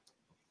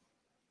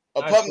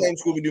 A pup named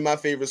Scooby-Doo, my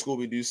favorite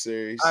Scooby-Doo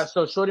series. All right,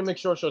 so Shorty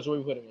makes short shorts. Where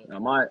we put it in? Now,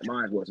 mine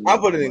was. I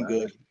put it in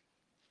good.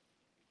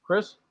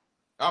 Chris?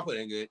 I'll put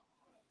it in good.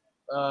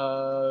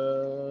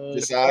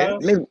 Decide.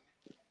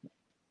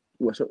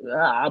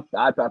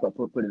 I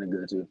probably put it in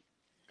good too.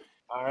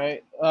 All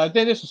right. I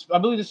believe this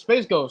is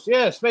Space Ghost.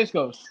 Yeah, Space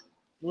Ghost.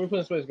 Where we put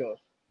in Space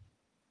Ghost?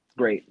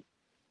 Great.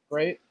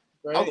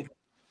 I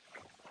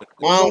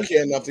don't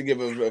care enough to give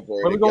a verdict.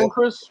 Where we going,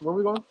 Chris? Where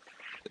we going?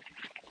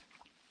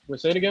 Wait,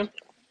 say it again.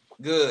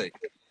 Good.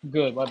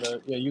 Good. My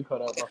bad. Yeah, you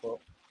cut out. My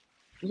fault.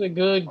 Is it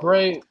good?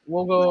 Great.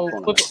 We'll go.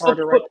 Flip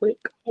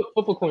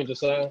a coin,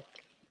 Josiah.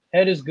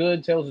 Head is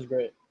good. Tails is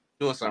great.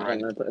 Doing something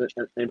right.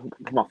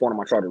 Put my phone on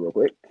my charger real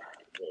quick.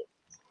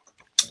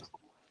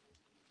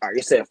 All right,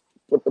 you said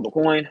flip a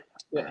coin.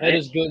 Yeah, head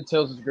is good.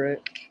 Tails is great.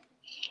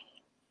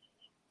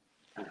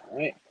 All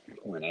right.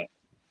 Coin that.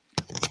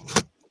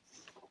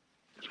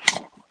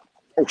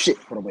 Oh shit!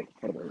 Hold on, wait.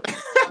 Hold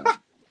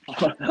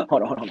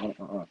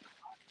on.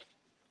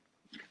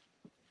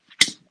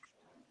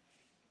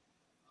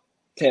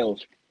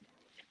 Tails.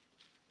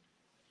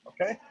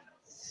 Okay.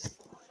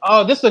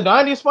 Oh, this is the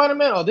 90s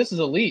Spider-Man? Oh, this is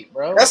Elite,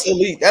 bro. That's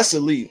Elite. I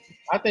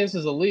think this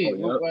is Elite.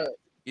 Oh, yeah.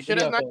 You sure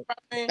that's 90s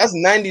Spider-Man? That's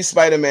 90s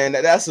Spider-Man.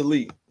 That's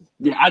Elite.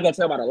 Yeah, I gotta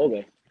tell about the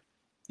logo.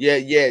 Yeah,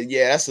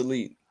 that's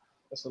Elite.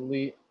 That's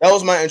Elite. That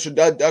was my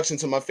introduction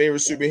to my favorite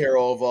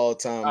superhero of all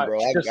time, bro.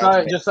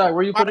 Josiah,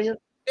 where you putting it?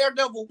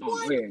 Daredevil.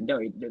 What? Yeah,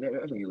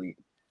 that's Elite.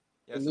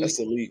 That's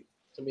Elite.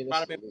 To me,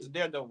 Spider-Man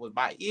Daredevil was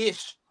by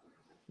ish.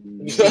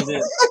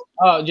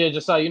 Oh yeah,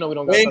 Josiah, you know we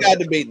don't. We ain't got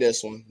to debate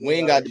this one. We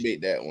ain't got to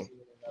debate that one.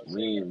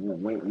 We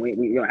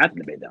don't have to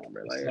debate that one,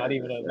 bro. Like, not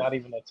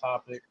even a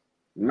topic.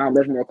 Not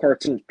much more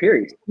cartoons.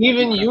 Period.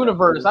 Steven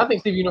Universe. I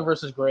think Steven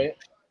Universe is great.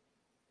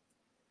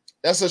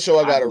 That's a show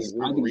I gotta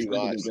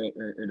rewatch as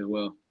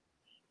well.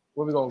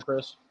 Where we going,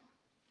 Chris?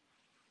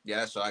 Yeah,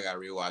 that's what I gotta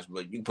rewatch,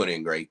 but you can put it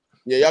in great.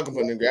 Yeah, y'all can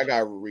put it in great. I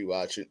gotta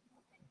rewatch it.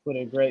 Put it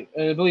in great.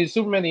 And I believe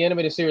Superman the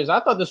animated series. I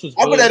thought this was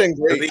good. I'll put that in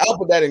great. I'll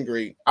put that in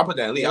great.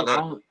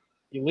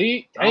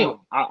 Elite. Damn.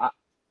 I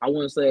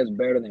wouldn't say it's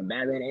better than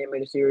Batman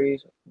animated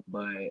series,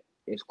 but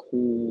it's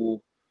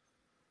cool.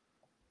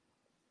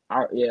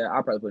 I'll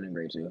probably put it in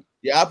great too.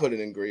 Yeah, I'll put it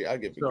in great. I'll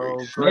give it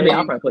great. Maybe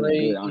I'll probably put it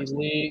in good, honestly.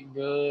 Elite,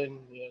 good.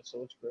 Yeah,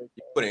 so it's great.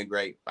 You put it in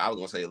great. I was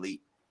gonna say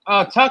Elite.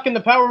 Talking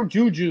the Power of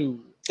Juju.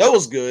 That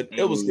was good.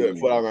 It was good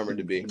for what I remember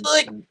to be.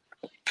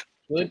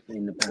 Good.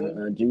 In the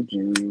power of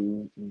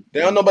Juju. They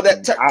don't know about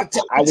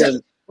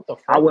that.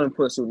 I wouldn't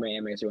put Superman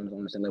animated series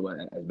on the same level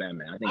as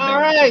Batman. I think. All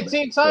right,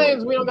 Teen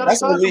Titans. We don't got to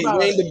talk Elite. about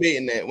We it.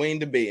 ain't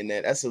debating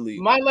that. That's Elite.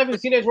 My Life as a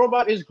Teenage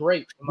Robot is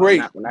great.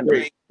 Great.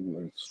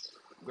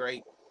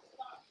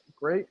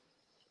 Great.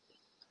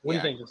 What do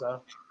you think, Josiah?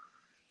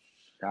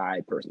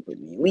 I personally put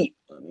me Elite.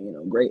 I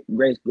mean, great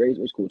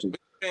was cool too.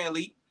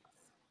 Elite.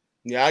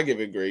 Yeah, I give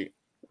it great.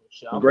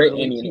 Great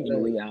and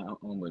Elite.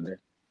 I'm with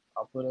there.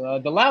 I'll put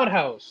The Loud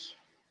House.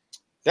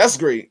 That's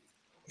great.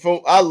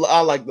 I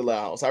like the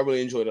Loud House. I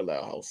really enjoy the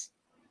Loud House.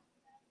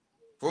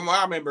 From what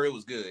I remember, it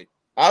was good.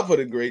 I put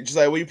it great. Just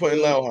like what you put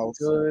in Loud House.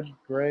 Good,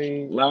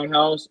 great. Loud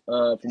House.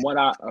 From what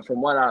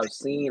I've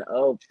seen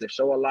of the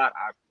show a lot,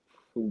 I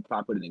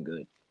put it in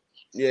good.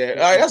 Yeah,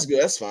 all right, that's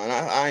good. That's fine.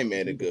 I ain't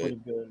mad at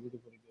good.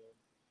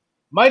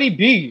 Mighty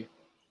B.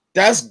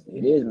 That's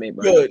It is made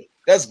by good.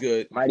 That's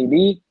good. Mighty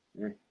B.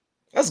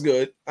 That's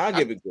good. I'll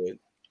give it good.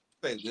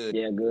 That's good.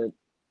 Yeah, good.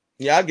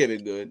 Yeah, I'll give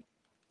it good.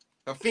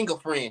 Her finger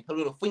friend, her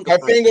little finger Her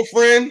friend. finger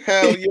friend,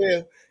 hell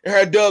yeah. And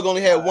her Doug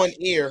only had one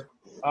ear.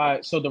 All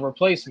right, so the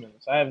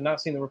replacements. I have not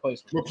seen the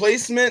replacements.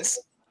 Replacements,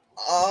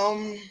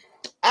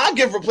 I'll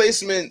give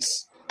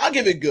replacements. I'll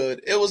give it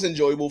good. It was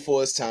enjoyable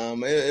for its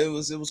time. It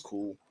was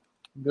cool.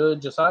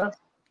 Good, Josiah.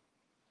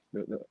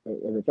 The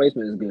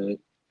replacement is good.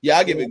 Yeah,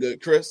 I'll give it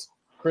good. Chris,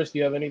 do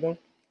you have anything?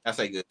 I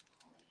say good.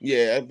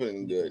 yeah, I put it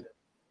in good.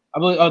 I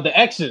believe the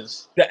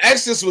X's. The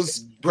Exorcist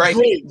was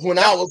great when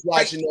I was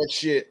watching that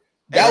shit.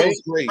 That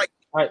was great. All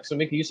right, so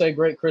Mickey, you say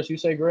great. Chris, you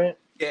say great.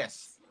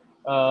 Yes.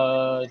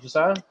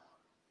 Josiah.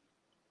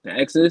 The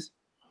X's.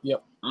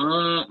 Yep.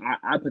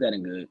 I put that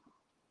in good.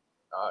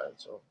 All right,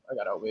 so I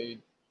got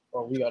outweighed.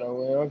 Or we got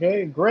outweighed.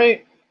 Okay,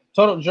 great.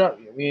 Total jump.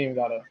 Yeah, we ain't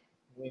gotta.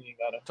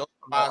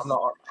 I'm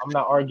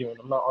not arguing.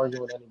 I'm not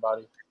arguing with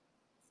anybody.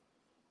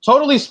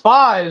 Totally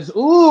Spies.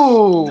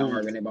 Ooh. Not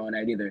arguing about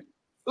that either.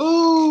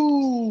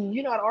 Ooh,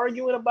 you're not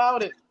arguing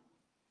about it.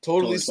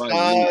 Totally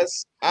Totally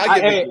Spies.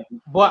 I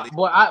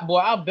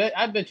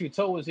bet you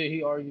Toe was here.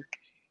 He argued.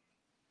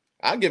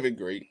 I give it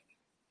great.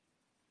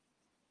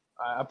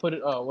 I put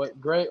it. Oh, wait,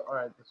 great. All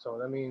right, so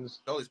that means.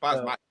 Totally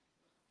Spies.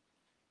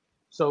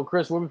 So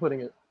Chris, where are we putting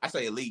it? I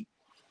say elite.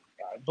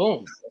 All right,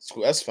 boom. That's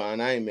cool. That's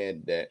fine. I ain't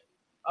mad at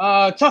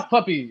that. Tough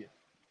Puppy.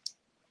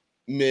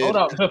 Mid. Hold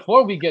on,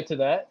 before we get to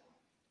that.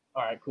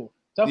 All right, cool.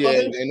 Tough Puppy.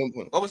 Ain't no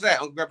point. What was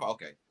that? Uncle Grandpa.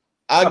 Okay.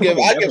 I give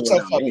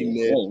Tough Puppy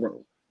mid.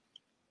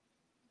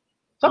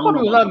 Tough Puppy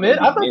was not mid.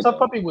 I thought Tough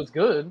Puppy was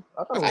good.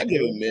 I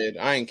give it mid.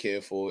 I ain't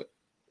care for it.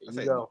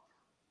 There you go.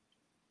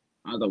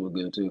 I thought it was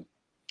good too.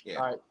 Yeah.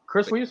 All right,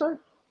 Chris, what you say?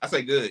 I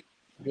say good.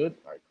 Good.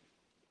 All right.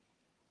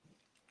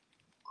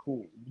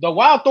 Cool. The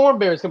Wild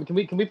Thornberries. Can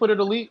we put it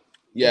elite?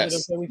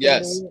 Yes.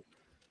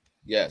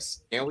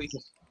 Yes. Can we?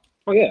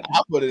 Oh yeah.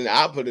 I'll put it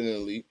in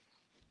elite.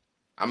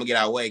 I'm gonna get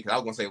our way because I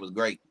was gonna say it was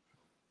great.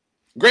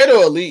 Great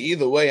or elite,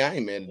 either way, I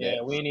ain't mad at that.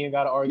 Yeah, we ain't even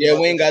got to argue. Yeah,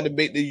 we ain't got to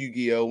debate the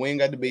Yu-Gi-Oh. We ain't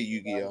got to debate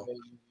Yu-Gi-Oh. We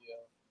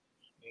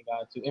ain't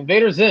got to.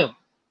 Invader Zim.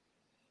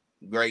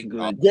 Great.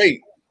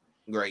 Great.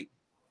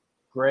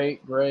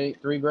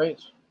 Great. 3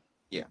 greats.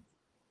 Yeah.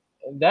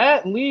 And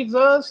that leads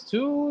us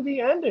to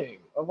the ending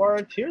of our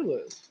tier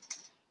list.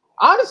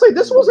 Honestly,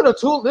 this wasn't a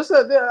too.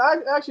 I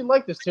actually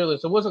like this tier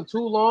list. It wasn't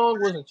too long.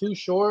 Wasn't too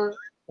short.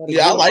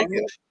 Yeah, I like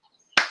it.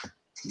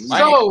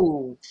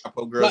 So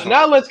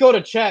now let's go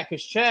to chat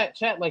because chat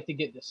like to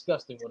get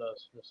disgusting with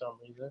us for some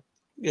reason.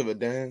 Give a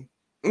damn.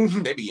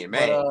 They be getting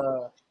mad.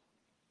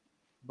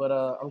 But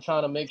I'm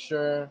trying to make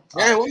sure.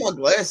 Man, where my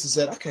glasses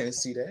at? I can't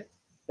see that.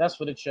 That's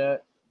for the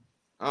chat.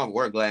 I don't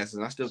wear glasses.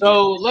 I still.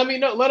 So let me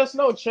know. Let us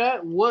know,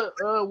 chat. What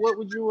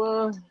would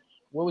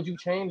you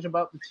change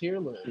about the tier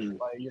list?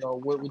 Like,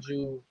 what would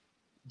you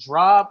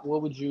drop?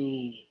 What would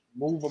you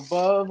move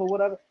above or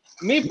whatever?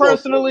 Me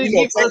personally,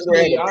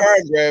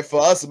 paragraph for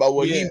us about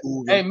what he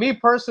moving. Hey, me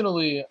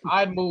personally,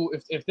 I'd move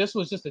if this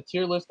was just a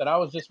tier list that I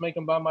was just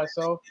making by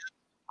myself.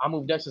 I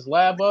move Dexter's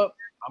Lab up.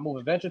 I move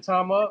Adventure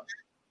Time up.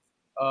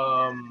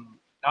 I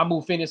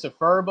move Phineas and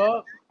Ferb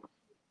up.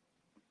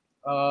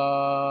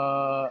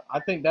 I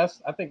think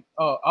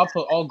I'll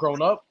put All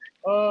Grown Up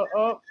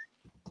up.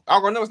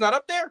 All Grown Up is not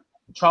up there.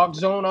 Chalk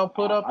Zone I'll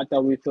put up. I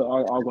thought we put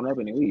All Grown Up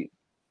in the elite.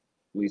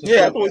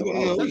 Yeah, I thought we put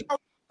in the elite.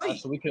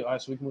 So we can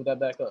move that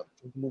back up.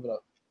 We can move it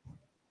up.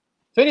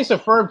 Phineas and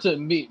Ferb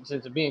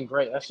to being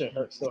great. That shit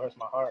still hurts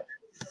my heart.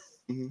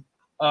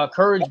 Mm-hmm.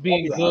 Courage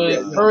being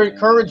good.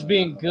 Courage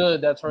being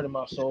good. That's hurting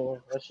my soul.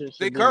 That shit.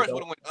 The Courage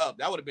would have went up.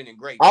 That would have been in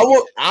great. I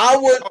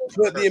would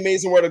put The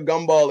Amazing World of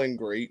Gumball in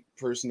great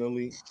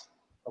personally.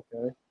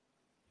 Okay.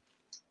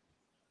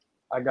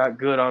 I got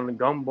good on the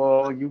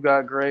Gumball. You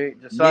got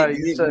great. Josiah,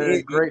 you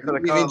said great for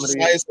the comedy.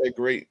 Josiah said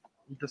great.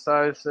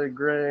 Josiah said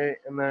great,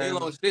 and then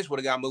Lilo and Stitch would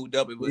have got moved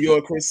up.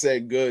 Chris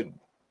said good.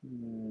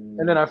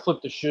 And then I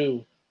flipped the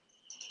shoe.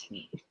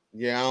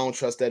 Yeah, I don't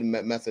trust that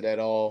method at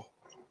all.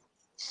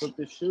 Flip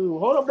the shoe.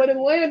 Hold up, but it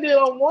landed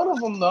on one of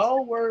them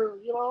though. Where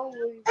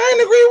I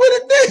ain't agree with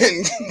it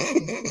then.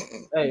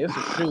 Hey, it's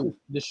a shoe.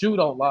 The shoe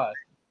don't lie.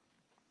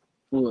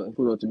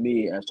 Who to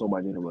me as told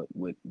by Ginger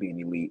with being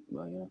elite.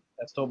 But yeah.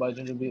 That's told by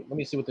Ginger. Let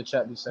me see what the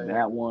chat be saying.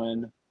 That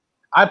one.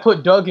 I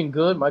put Doug in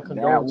good. My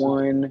condolences. That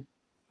one.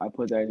 I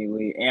put that in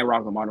elite. And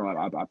Rock the Modern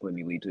I put in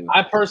elite too.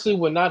 I personally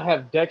would not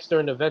have Dexter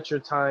and Adventure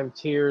Time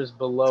tiers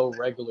below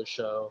regular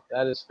show.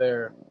 That is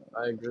fair.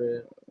 I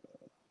agree.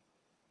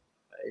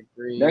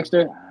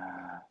 Dexter.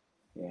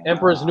 Yeah.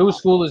 Emperor's New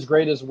School is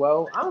great as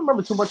well. I don't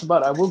remember too much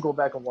about it. I will go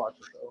back and watch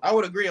it though. I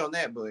would agree on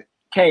that, but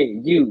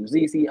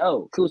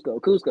KUZCO.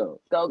 Cusco.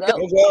 Go.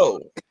 Go.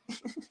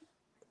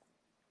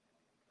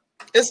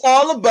 It's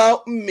all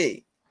about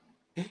me.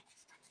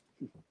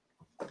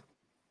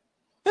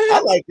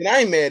 I like it. I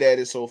ain't mad at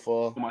it so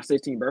far. For my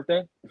 16th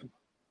birthday.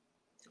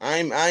 I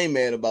ain't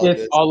mad about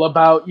It's this. all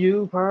about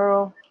you,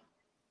 Pearl.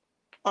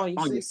 On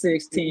your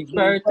 16th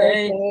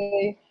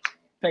birthday,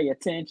 pay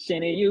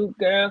attention to you,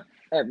 girl.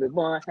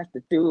 Everyone has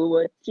to do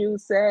what you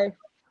say.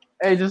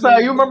 Hey,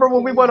 Josiah, you remember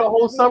when we went a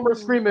whole summer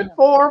screaming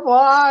 4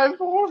 5,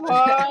 4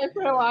 5,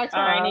 till I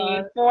cry. I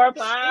need 4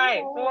 ply,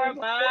 4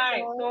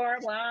 ply, 4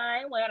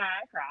 ply when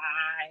I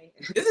cry.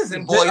 This is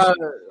in boys. All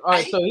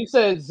right, so he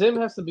said Zim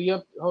has to be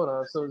up. Hold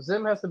on. So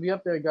Zim has to be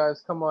up there,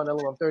 guys. Come on,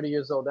 Ella, I'm 30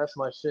 years old. That's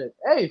my shit.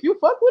 Hey, if you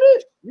fuck with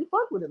it, you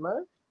fuck with it,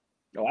 man.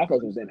 No, I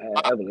fuck with Zim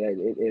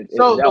heavily.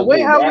 So the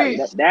way how we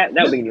that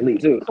was in the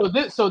elite too.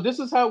 So this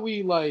is how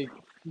we like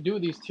do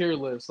these tier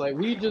lists. Like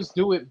we just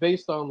do it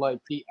based on like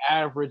the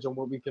average and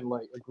what we can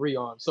like agree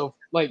on. So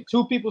like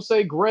 2 people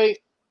say great,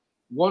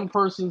 1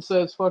 person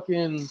says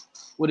fucking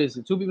what is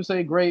it? 2 people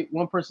say great,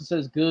 1 person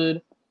says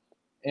good,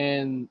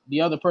 and the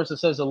other person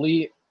says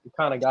elite. You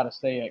kind of got to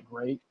stay at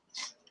great.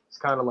 It's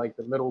kind of like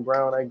the middle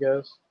ground, I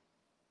guess.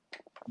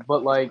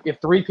 But like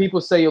if 3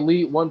 people say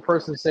elite, 1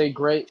 person say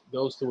great,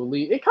 goes to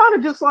elite. It kind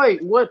of just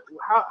like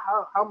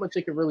how much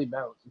it can really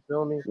bounce. You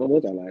feel me? What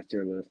was our last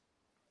tier list?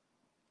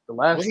 The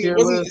last tier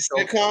list.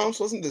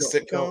 Wasn't the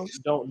sitcoms?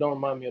 Don't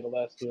remind me of the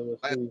last tier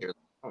list. I Please. don't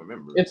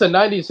remember. It's a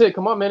 90s hit.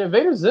 Come on, man.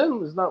 Invader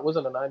Zim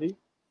wasn't a 90.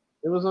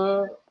 It was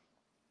a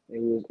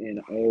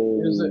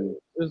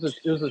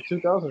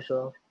 2000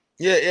 show.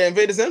 Yeah,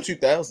 Invaders M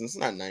 2000. It's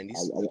not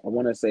 90s. I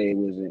want to say it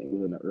was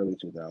in the early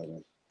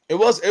 2000s. It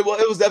was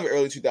definitely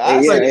early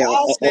 2000s. Yeah.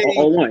 I'll say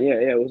 01. Yeah,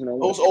 it was in 01. It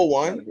was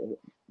 01.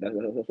 That's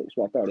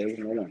what I thought. It was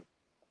in 01.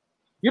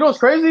 You know what's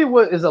crazy?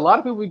 What is a lot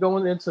of people be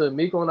going into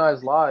Miko and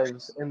I's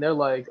lives and they're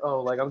like,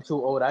 oh, like I'm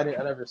too old. I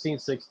never seen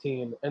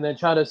 16, and then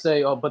try to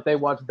say, oh, but they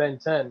watched Ben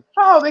 10.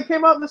 Oh, they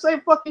came out in the same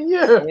fucking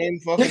year. Same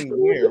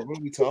fucking year. What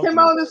are we talking? Came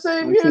out in the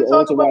same You're year. too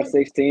old to watch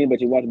 16,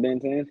 but you watch Ben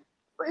 10.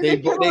 They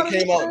both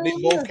came out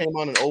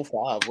in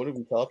 05. What are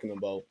we talking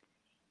about?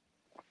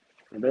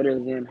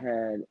 Invader Zim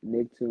had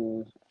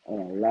Nicktoons on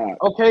a lot.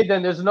 Okay,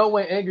 then there's no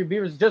way Angry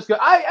Beavers just go.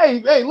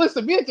 Hey,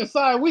 listen, me at your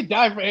side, we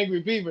die for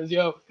Angry Beavers,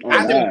 yo. Oh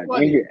my God.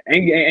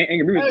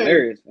 Angry Beavers is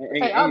hilarious.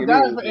 Hey, I'm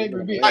dying for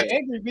Angry Beavers. Hey,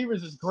 Angry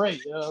Beavers is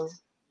great, yo.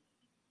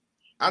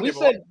 We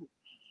said,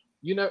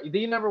 you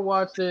never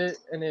watched it,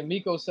 and then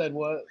Miko said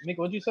what?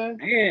 Miko, what'd you say?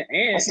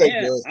 I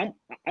said good.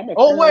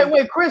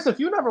 Wait, Chris, if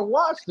you never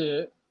watched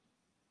it,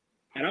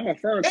 and I'm a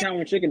firm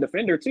Cowan Chicken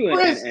defender too.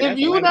 Chris, if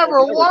you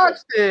never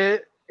watched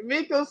it,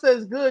 Miko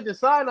says good,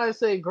 Josiah and I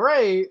say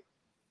great.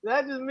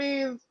 That just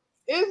means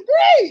it's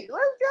great.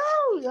 Let's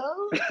go,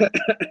 yo.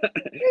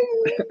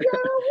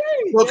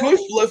 Well, can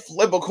we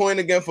flip a coin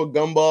again for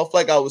Gumball?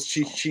 Like I was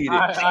cheated. All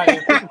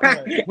right.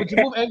 Would you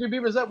move Angry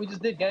Beavers up? We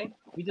just did, gang.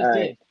 We just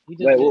did.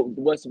 Wait,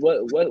 what's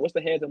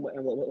the heads and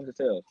what's the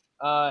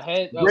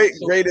tails?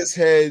 Greatest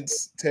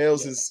heads.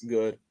 Tails is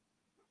good.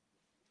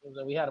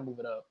 We had to move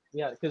it up.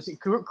 Yeah, because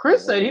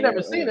Chris said he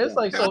never seen it. It's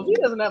like, so if he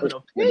doesn't have an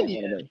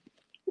opinion.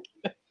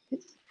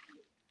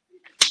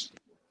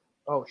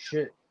 Oh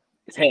shit.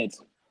 It's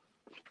heads.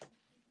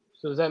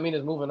 So does that mean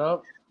it's moving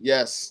up?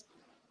 Yes.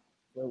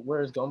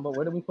 Where is Gumball?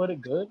 Where did we put it?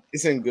 Good?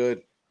 It's in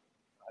good.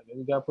 I guess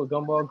we gotta put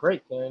Gumball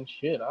great then.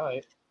 Shit, all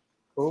right.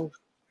 Cool.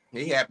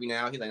 He happy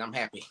now. He's like, I'm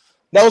happy.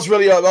 That was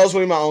really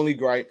my only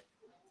gripe.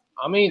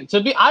 I mean,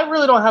 I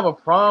really don't have a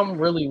problem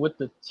really with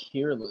the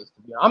tier list.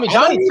 I mean,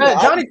 Johnny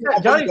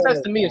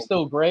Test to me is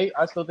still great.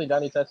 I still think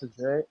Johnny Test is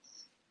great.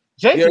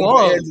 Jake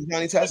Long,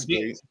 Johnny Test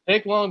great.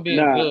 Jake Long being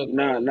good.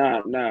 Nah.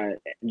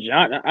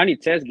 Johnny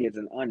Test gets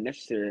an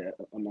unnecessary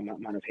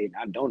amount of hate.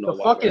 I don't know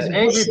the fuck is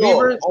Angry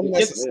Beavers.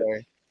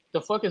 Unnecessary. The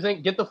fuck is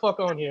get the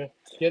fuck on here.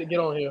 Get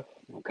on here.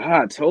 Oh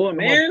God, Toa,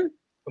 man.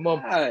 Come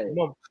on.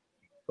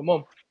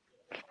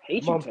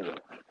 Hate you, Toa.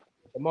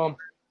 Come on.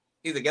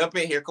 He's like, get up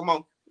in here. Come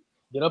on.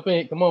 Get up in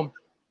here. Come on.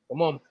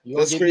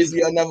 That's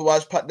crazy. I never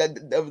watched.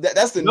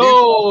 That's the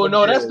no.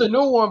 That's the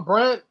new one,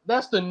 Brent.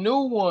 That's the new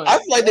one. I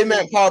feel like they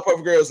meant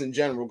Powerpuff Girls in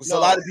general because a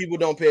lot of people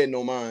don't pay it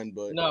no mind.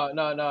 But no.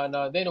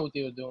 They know what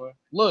they were doing.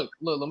 Look.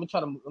 Let me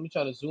try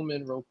to zoom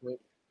in real quick.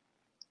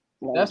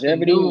 That's the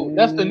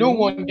new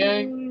one,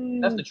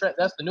 gang. That's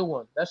the new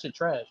one. That shit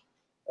trash.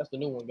 That's the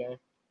new one, gang.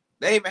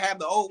 They even have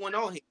the old one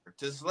on here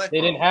to select.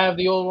 They didn't have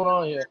the old one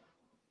on here.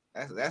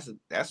 That's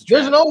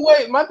There's no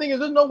way. My thing is,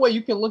 there's no way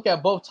you can look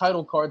at both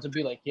title cards and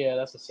be like, yeah,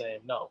 that's the same.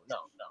 No.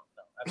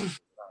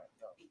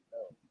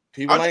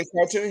 People like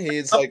cartoon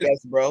heads like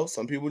us, bro.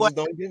 Some people just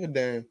don't give a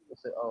damn.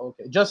 Oh,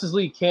 okay. Justice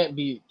League can't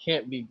be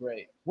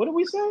great. What did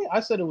we say?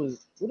 I said it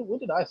was. What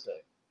did I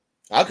say?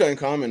 I couldn't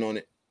comment on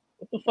it.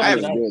 What the fuck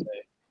did I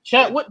say?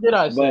 Chat. What did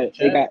I say?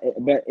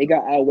 But it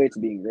got outweighed to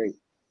being great.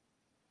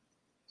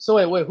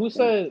 So wait. Who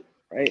said?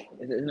 Right?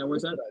 Isn't that what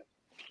it said?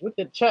 What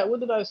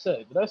did I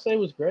say? Did I say it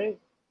was great?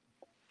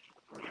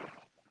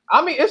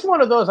 I mean, it's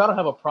one of those. I don't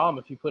have a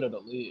problem if you put it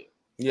elite.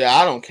 Yeah,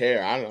 I don't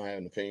care. I don't have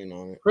an opinion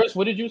on it. Chris,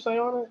 what did you say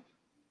on it?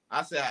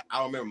 I said I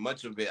don't remember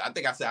much of it. I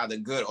think I said either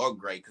good or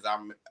great because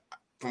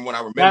from what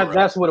I remember.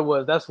 That's what it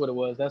was.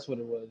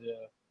 Yeah.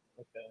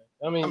 Okay.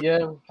 I mean, yeah,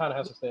 kind of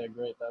has to stay at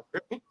great.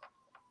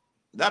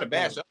 Not a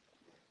bad show.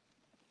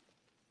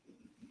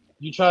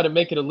 You try to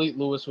make it elite,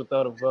 Lewis,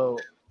 without a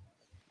vote.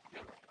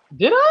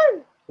 Did I?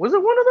 Was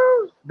it one of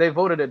those? They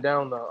voted it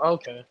down though.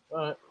 Okay, all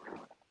right.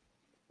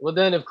 Well,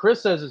 then if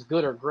Chris says it's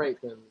good or great,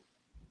 then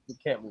you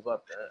can't move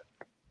up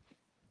that.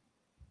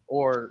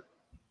 Or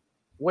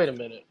wait a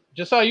minute,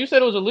 Josiah, you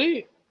said it was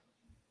elite.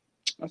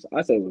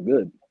 I said it was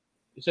good.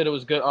 You said it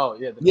was good. Oh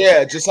yeah.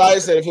 Yeah,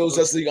 Josiah said if it was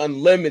just League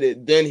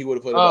Unlimited, then he would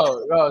have put it up.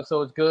 Oh,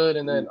 so it's good,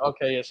 and then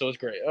okay, yeah, so it's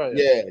great. All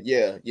right.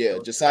 Yeah.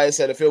 Josiah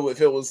said if it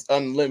was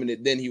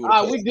unlimited, then he would.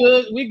 We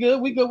good.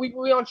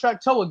 We on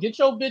track. Toa, get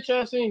your bitch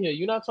ass in here.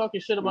 You're not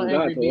talking shit about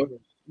Angry Beavers.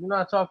 You're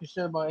not talking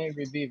shit about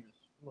Angry Beavers.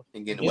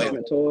 And getting away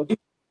with Toa.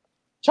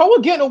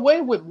 Toa getting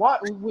away with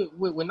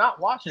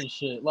not watching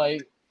shit.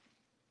 Like,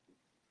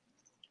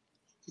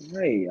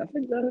 hey, I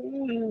think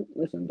that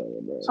listen though,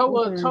 bro.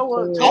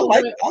 Toa.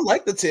 I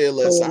like the tier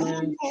list.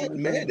 I'm not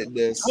mad at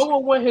this. Toa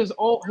went his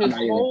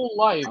whole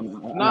life.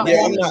 I'm not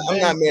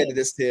mad at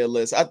this tier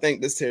list. I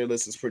think this tier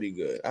list is pretty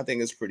good. I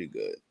think it's pretty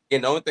good.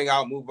 And the only thing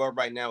I'll move up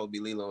right now would be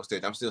Lilo and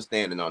Stitch. I'm still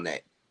standing on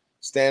that.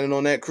 Standing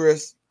on that,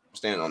 Chris? I'm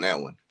standing on that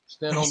one.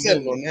 Stand on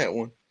that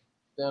one.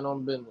 Stand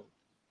on business.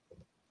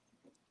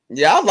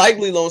 Yeah, I like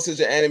Lilo and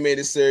Stitch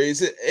animated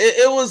series.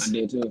 It was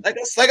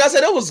like I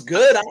said, it was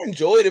good. I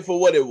enjoyed it for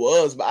what it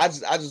was, but I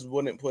just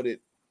wouldn't put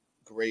it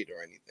great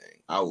or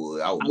anything. I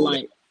would.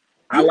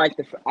 I like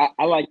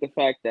the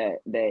fact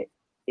that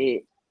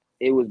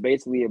it was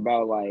basically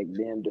about like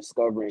them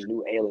discovering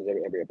new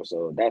aliens every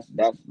episode. That's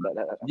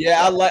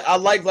yeah. I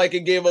like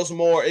it gave us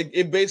more.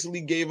 It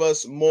basically gave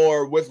us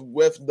more with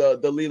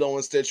the Lilo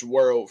and Stitch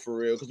world for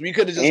real, because we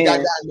could have just got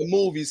the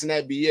movies and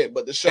that'd be it.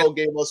 But the show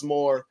gave us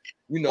more,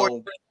 you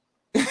know.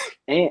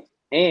 And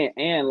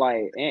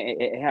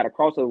it had a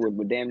crossover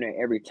with damn near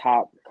every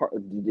top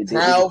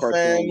Proud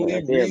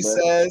Family,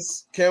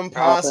 Recess, Kim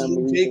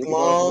Possible, Big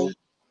Mom.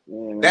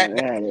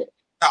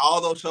 All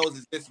those shows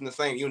exist in the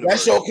same universe. That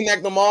show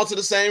connect them all to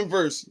the same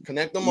verse.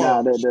 Connect them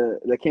all.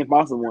 The Kim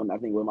Possible one, I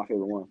think, was my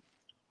favorite one.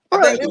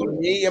 I think for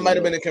me, it might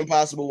have been a Kim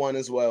Possible one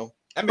as well.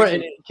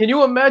 Right. Can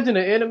you imagine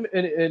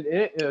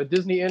a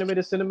Disney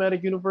animated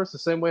cinematic universe the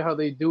same way how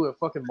they do it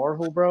fucking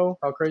Marvel, bro?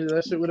 How crazy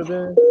that shit would have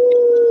been.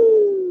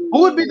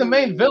 Who would be the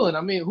main villain?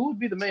 I mean, who would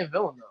be the main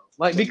villain though?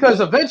 Like,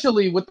 because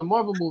eventually with the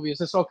Marvel movies,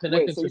 it's all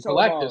connected to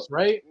Galactus,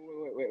 right?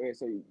 Wait.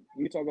 So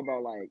you talk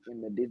about like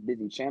in the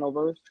Disney Channel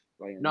verse?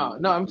 Like, no.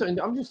 I'm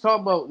just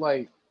talking about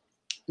like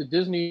the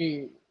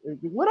Disney,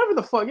 whatever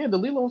the fuck. Yeah, the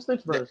Lilo and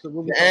Stitch verse.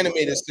 The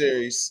animated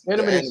series.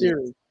 Animated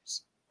series.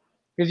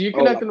 Because you're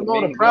connecting them all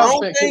to Proud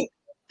Family.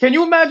 Can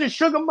you imagine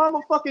Sugar Mama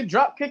fucking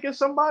drop kicking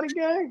somebody,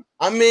 gang?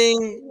 I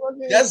mean,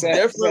 that's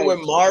different with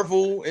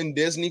Marvel and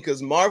Disney,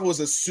 because Marvel is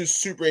a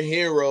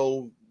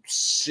superhero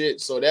shit,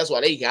 so that's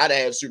why they gotta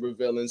have super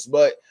villains.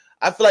 But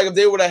I feel like if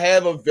they were to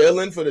have a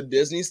villain for the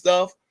Disney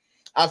stuff,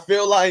 I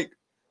feel like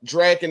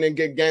Draken and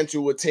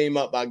Gigantu would team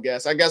up. I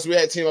guess we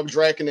had team up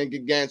Draken and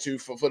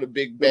Gigantu for the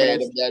big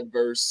bad of that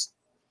verse.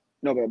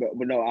 No,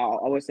 but no,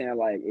 I was saying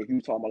like if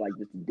you talk about like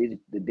the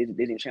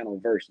Disney Channel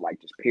verse, like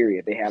just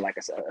period, they had like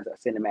a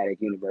cinematic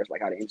universe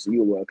like how the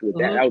MCU was. Because if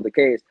that was the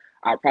case,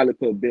 I'd probably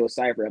put Bill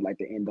Cipher as like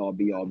the end all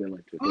be all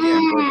villain.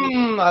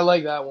 I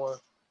like that one.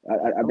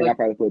 I think I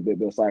probably put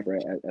Bill Cipher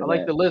as I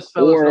like the list,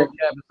 fellas.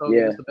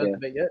 It's the best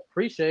debate yet.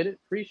 Appreciate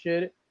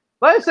it.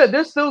 Like I said,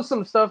 there's still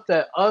some stuff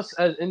that us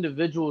as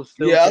individuals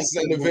still. Yeah, us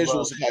as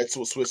individuals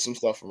will switch some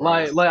stuff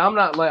around. Like I'm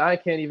not like I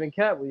can't even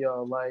cap with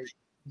y'all like.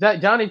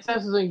 That Johnny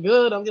Test isn't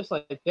good. I'm just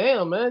like,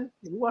 damn, man.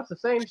 We watch the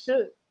same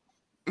shit.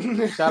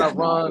 Shout out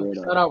Ron.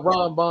 Shout out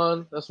Ron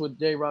Bond. That's what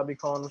J Rob be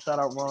calling him. Shout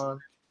out Ron.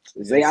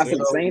 Zay, I said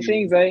the same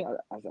thing, Zay.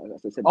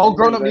 All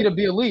grown up need to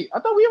be elite. I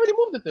thought we already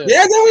moved it there.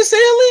 Yeah, then we say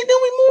elite, then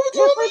we move it to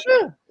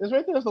elite. It's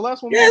right there. It's the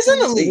last one. Yeah, it's in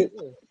elite.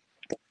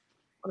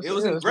 It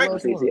was in great. I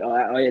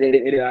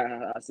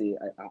see.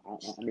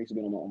 I'm used to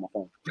being on my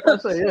phone.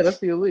 Yeah, that's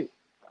the elite.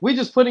 We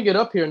just putting it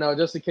up here now,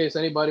 just in case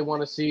anybody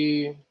want to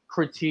see,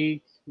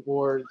 critique,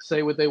 or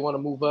say what they want to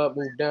move up,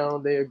 move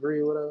down, they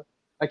agree, whatever.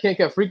 I can't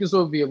get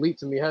Freakazoid would be elite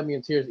to me. Had me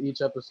in tears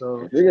each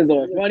episode.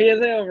 Freakazoid funny as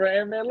hell,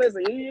 bro. Man,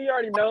 listen, you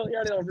already know. You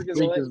already know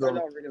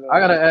Freakazoid. I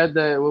gotta add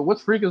that. Well,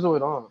 what's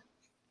Freakazoid on?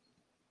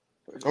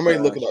 I'm ready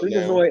to look it up.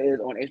 Freakazoid is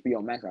on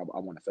HBO Max. I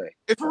want to say.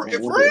 It's for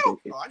real? Oh,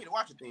 I need to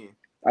watch it then.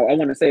 I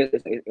want to say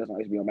it's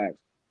on HBO Max.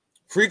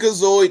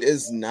 Freakazoid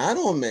is not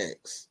on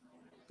Max.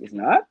 It's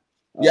not.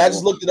 Yeah, I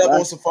just looked it up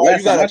on Safari.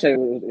 You gotta check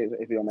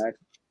HBO Max.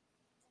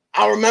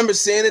 I remember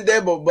seeing it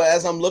there, but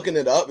as I'm looking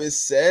it up, it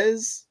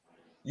says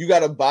you got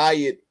to buy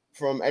it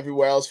from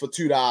everywhere else for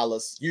 $2.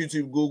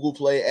 YouTube, Google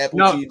Play, Apple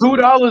TV.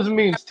 $2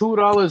 means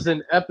 $2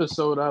 an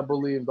episode, I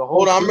believe. The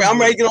whole. Hold on, I'm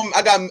ready to get on.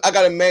 I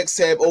got a Max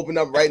tab open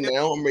up right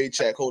now. I'm ready to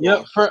check. Hold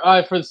on.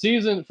 For the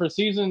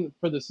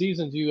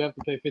seasons, you have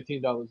to pay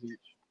 $15 each.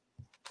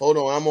 Hold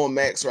on, I'm on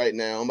Max right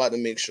now. I'm about to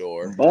make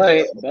sure. But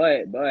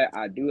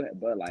I do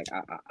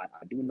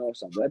know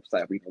some website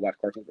where you can watch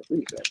cartoons for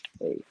free. So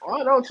hey.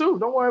 I know too.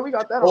 Don't worry, we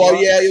got that. Oh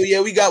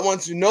yeah, we got one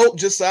too. Nope,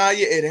 Josiah,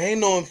 it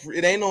ain't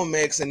on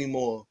Max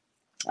anymore.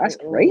 That's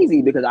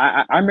crazy because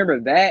I remember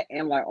that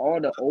and like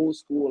all the old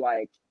school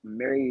like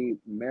Mary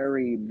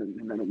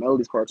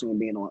Melody's cartoon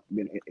being on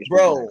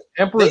bro.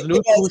 Emperor's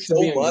New School should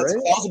be much. great.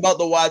 I was about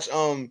to watch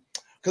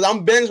because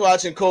I'm binge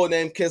watching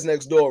Codename Kids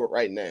Next Door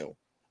right now.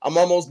 I'm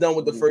almost done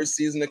with the first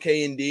season of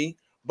K&D,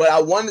 but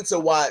I wanted to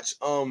watch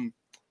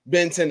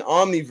Ben 10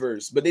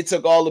 Omniverse, but they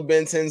took all the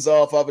Ben 10s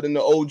off of it in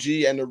the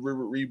OG and the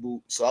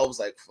reboot. So I was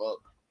like, fuck.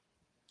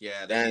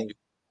 Yeah, dang.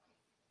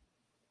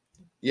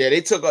 Yeah,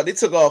 they took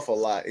off a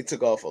lot. They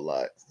took off a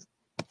lot.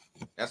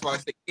 That's why I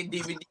say get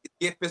DVDs,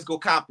 get physical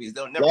copies.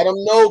 They'll never let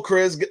them know,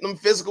 Chris. Get them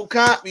physical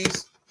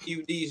copies.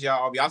 DVDs,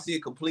 y'all. Y'all see a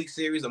complete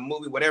series, a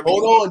movie, whatever.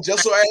 Hold on,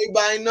 just so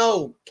everybody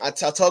know. I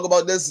talk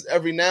about this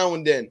every now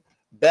and then.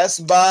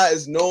 Best Buy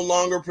is no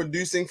longer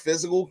producing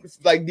physical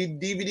like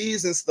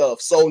DVDs and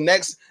stuff. So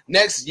next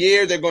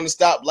year they're going to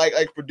stop like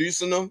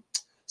producing them.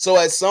 So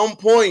at some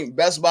point,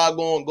 Best Buy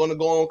going to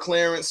go on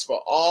clearance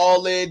for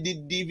all their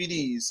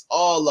DVDs,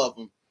 all of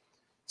them.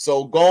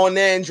 So go in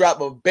there and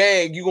drop a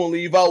bag. You're gonna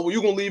leave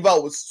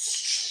out with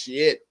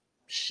shit.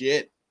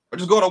 Or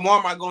just go to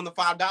Walmart, go on the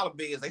 $5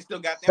 bills. They still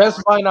got them. Best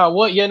Buy not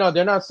what? Yeah, no,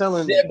 they're not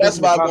selling. Yeah, Best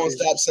Buy gonna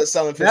stop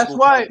selling.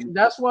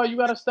 That's why you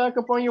gotta stack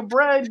up on your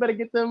bread. Better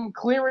get them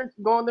clearance.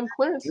 Go on them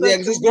clearance. Yeah,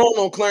 because it's going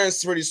on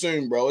clearance pretty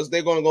soon, bro.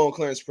 They're gonna go on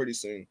clearance pretty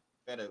soon.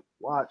 Better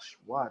watch.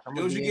 I'm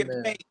gonna you get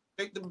paid.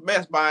 Pick the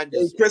Best Buy.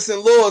 Hey, Chris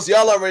and Lewis,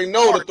 y'all already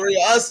know the three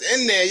of us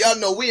in there. Y'all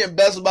know we in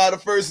Best Buy the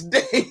first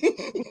day.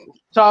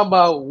 Talking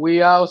about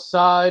we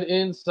outside,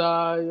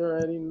 inside. You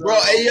already know. Bro,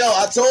 hey yo,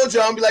 I told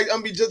you I'm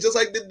be just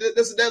like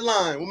this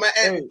line with my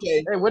hey,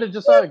 hey, where did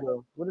Josiah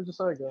go?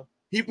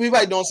 He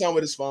probably doing something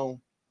with his phone.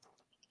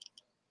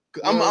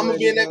 I'm gonna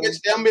be in that bitch.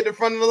 I'm in the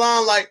front of the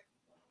line like,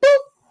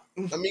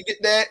 boop. Let me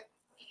get that.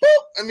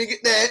 Boop. Let me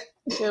get that.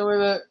 Yeah, with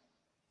that.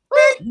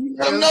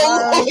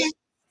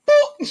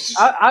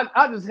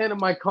 I just handed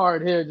my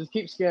card here. Just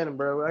keep scanning,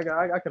 bro. I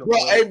can.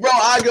 Bro, hey, bro,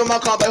 I give my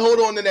card back. Hold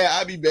on to that.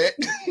 I'll be back.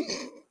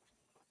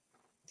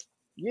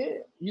 Yeah,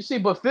 you see,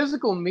 but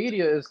physical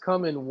media is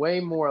coming way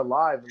more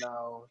alive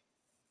now.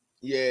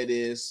 Yeah, it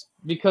is.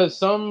 Because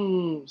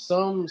some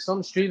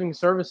streaming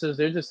services,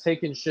 they're just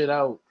taking shit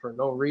out for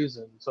no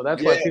reason. So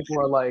that's why people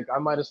are like, I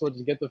might as well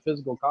just get the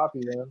physical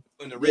copy then.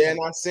 Yeah, and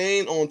I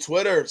seen on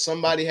Twitter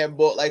somebody had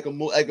bought like a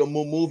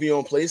movie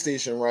on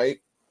PlayStation, right?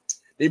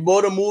 They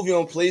bought a movie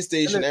on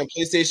PlayStation and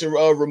PlayStation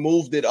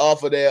removed it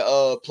off of their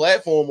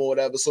platform or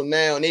whatever. So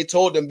now, and they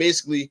told them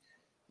basically,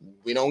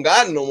 we don't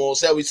got it no more.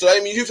 So I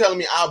mean, you telling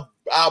me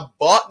I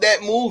bought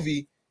that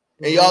movie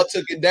and y'all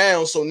took it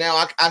down. So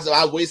now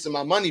I wasted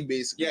my money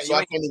basically. Yeah, so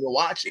I can't even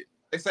watch it.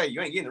 They say you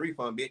ain't getting a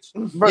refund, bitch.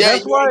 Bro, yeah,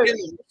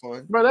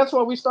 that's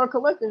why we start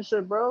collecting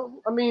shit, bro.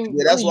 I mean,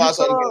 yeah, that's why I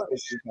started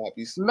getting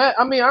copies.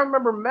 I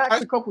remember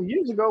Max a couple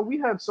years ago. We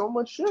had so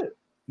much shit.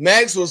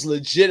 Max was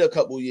legit a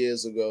couple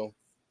years ago.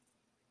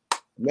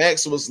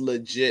 Max was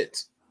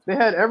legit. They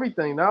had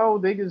everything. Now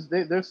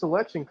their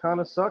selection kind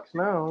of sucks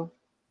now.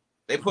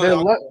 They're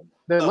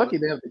lucky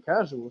they have the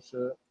casual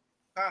shit.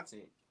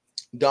 Content.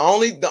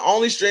 The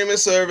only streaming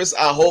service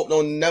I hope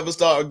don't never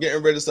start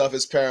getting rid of stuff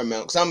is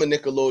Paramount, because I'm a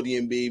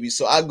Nickelodeon baby.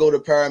 So I go to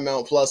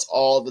Paramount Plus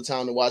all the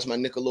time to watch my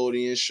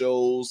Nickelodeon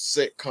shows,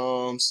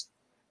 sitcoms,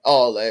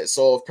 all that.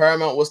 So if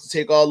Paramount was to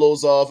take all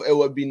those off, it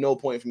would be no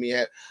point for me.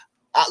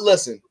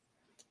 Listen,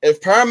 if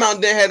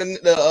Paramount didn't have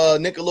the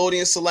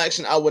Nickelodeon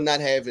selection, I would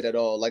not have it at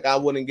all. Like I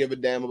wouldn't give a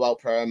damn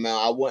about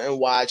Paramount. I wouldn't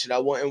watch it. I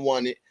wouldn't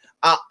want it.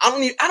 I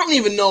don't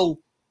even know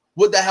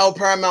what the hell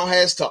Paramount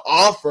has to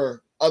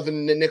offer other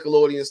than the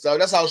Nickelodeon stuff.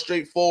 That's how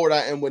straightforward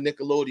I am with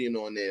Nickelodeon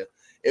on there.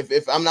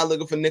 If I'm not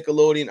looking for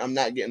Nickelodeon, I'm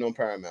not getting on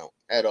Paramount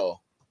at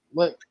all.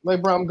 Like,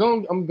 bro, I'm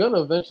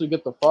gonna eventually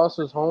get the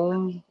Foster's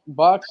Home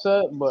box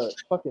set, but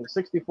fucking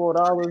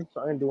 $64.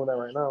 I ain't doing that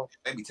right now.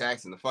 They be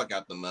taxing the fuck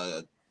out them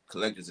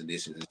collector's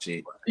editions and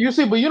shit. You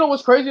see, but you know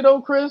what's crazy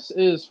though, Chris,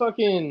 is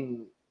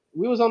fucking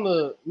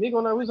Miko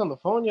and I was on the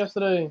phone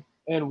yesterday.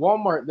 And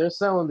Walmart, they're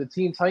selling the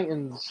Teen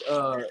Titans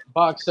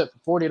box set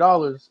for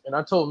 $40, and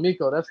I told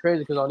Miko that's crazy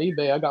because on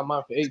eBay I got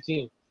mine for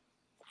 $18.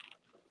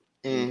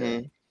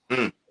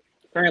 Mm-hmm.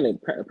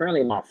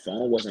 Apparently, my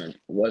phone wasn't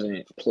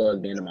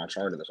plugged into my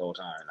charger this whole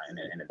time, and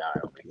it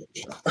died on me.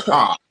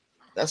 Ah,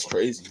 that's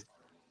crazy.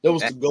 That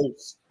was the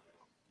ghost.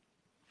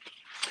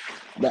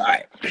 But all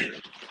right.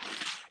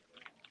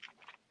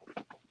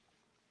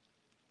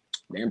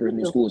 The Emperor's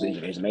New School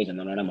is amazing.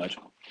 Don't know that much.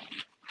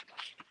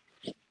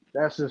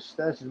 That's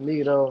just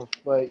me though.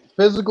 Like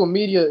physical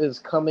media is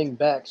coming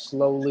back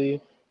slowly.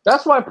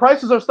 That's why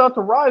prices are starting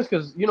to rise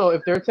because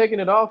if they're taking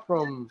it off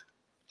from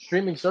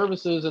streaming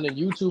services and then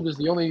YouTube is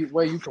the only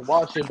way you can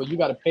watch it, but you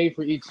got to pay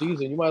for each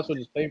season. You might as well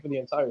just pay for the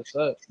entire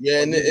set.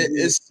 Yeah, and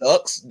it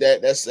sucks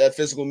that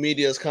physical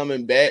media is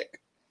coming back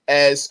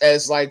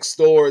as like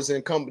stores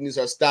and companies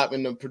are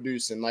stopping them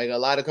producing. Like a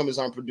lot of companies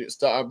are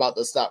about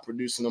to stop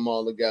producing them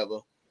all together.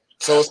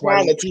 So it's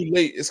kind of too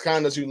late. It's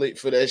kind of too late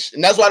for that shit.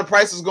 And that's why the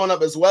price is going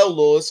up as well,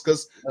 Lewis,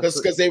 because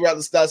they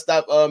rather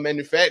stop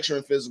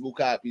manufacturing physical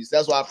copies.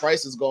 That's why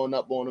price is going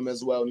up on them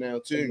as well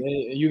now too.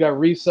 And you got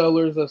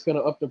resellers that's gonna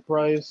up the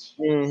price.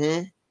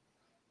 Mm-hmm.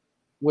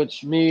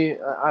 Which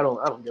I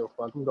don't give a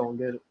fuck. I'm gonna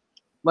get it.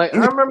 Like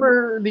I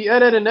remember the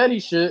Ed and Eddie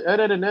shit. Ed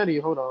and Eddie.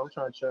 Hold on, I'm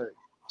trying to check.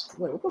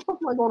 Wait, what the fuck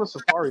am I going to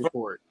Safari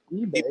for?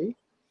 eBay.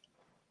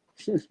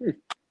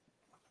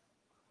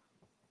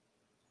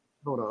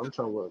 Hold on, I'm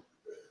trying to look.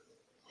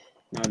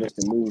 Now just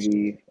the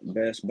movie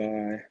Best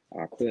Buy.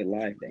 I quit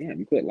life. Damn,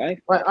 you quit life?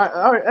 Like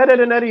Ed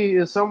and Eddie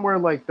is somewhere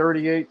like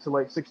 38 to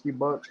like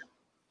 $60,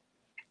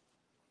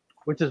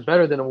 which is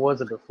better than it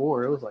was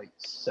before. It was like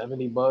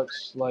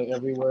 $70 like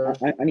everywhere.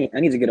 I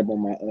need to get up on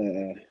my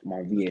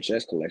my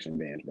VHS collection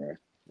bands, bro.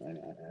 I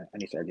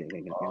need to start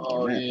getting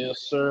Oh that.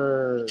 yes,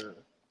 sir.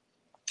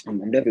 I'm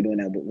definitely doing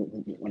that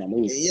when I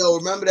move. Hey, yo,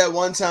 remember that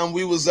one time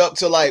we was up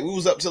to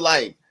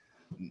like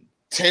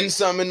 10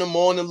 something in the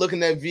morning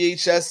looking at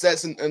VHS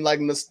sets and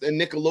like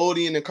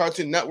Nickelodeon and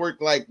Cartoon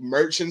Network like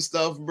merch and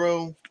stuff,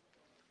 bro.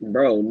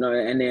 Bro, no,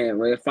 and then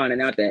we're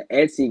finding out that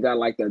Etsy got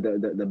like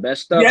the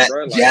best stuff, Yes,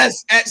 bro. Like,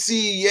 yes,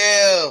 Etsy,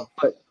 yeah.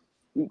 But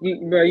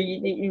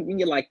you can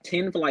get like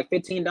 10 for like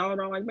 $15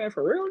 on like that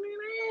for real,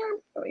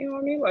 man. You know what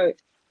I mean? Like,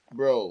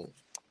 bro,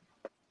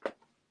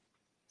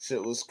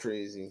 shit was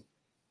crazy.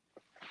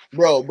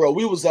 Bro,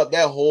 we was up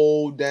that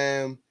whole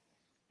damn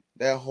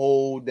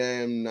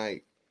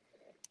night.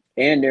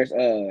 And there's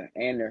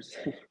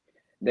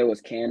there was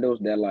candles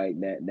that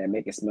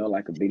make it smell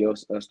like a video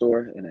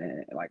store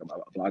and like a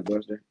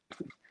Blockbuster.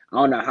 I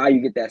don't know how you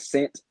get that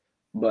scent,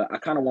 but I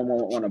kind of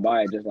want to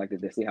buy it just like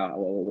to see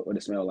what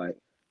it smell like.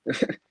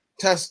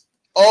 Test.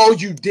 Oh,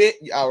 you did.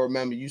 I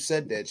remember you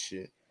said that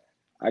shit.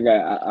 I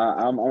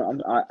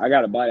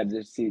gotta buy it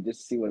just to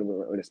see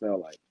what it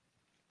smell like.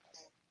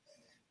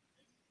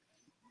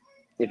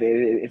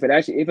 If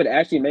it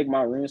actually make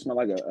my room smell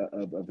like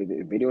a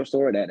video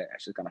store, that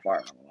actually kind of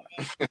fire.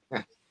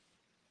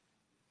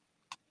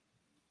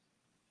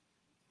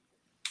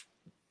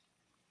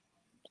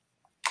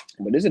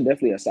 But this is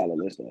definitely a solid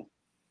list, though.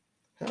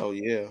 Hell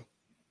yeah.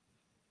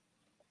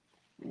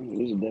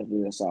 This is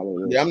definitely a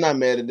solid list. Yeah, I'm not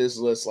mad at this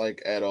list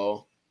like at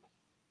all.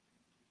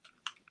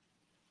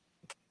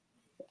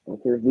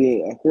 Of course,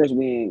 we ain't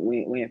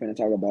finna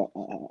talk about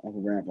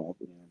Uncle Grandpa.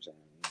 You know what I'm saying?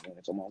 We're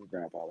talking about Uncle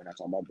Grandpa. We're not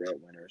talking about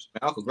breadwinners.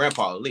 Uncle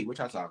Grandpa elite. What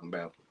y'all talking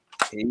about?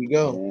 Here you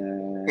go.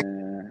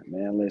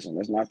 Man, listen,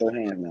 let's not throw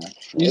hands now.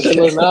 You said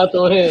let's not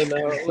throw hands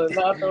now. Let's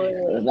not throw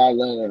hands. Let's not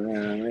go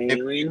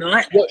man. We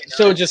not.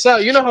 So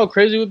Giselle, you know how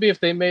crazy it would be if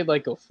they made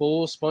like a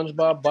full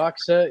SpongeBob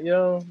box set,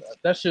 yo?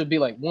 That should be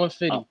like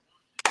 $150.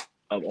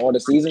 Of all the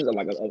seasons, or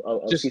like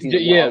just seasons,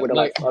 yeah,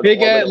 like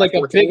big ass, like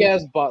a big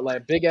ass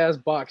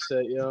box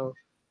set, yo.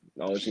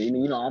 Oh, so you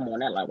know I'm on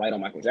that like white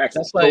on Michael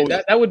Jackson. That's like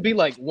that would be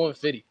like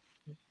 $150.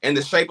 In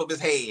the shape of his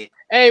head.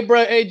 Hey,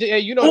 bro. Hey,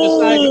 you know.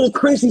 Oh,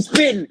 Chrissy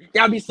spitting.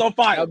 That'd be so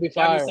fire. That'd be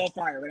fire.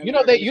 You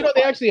know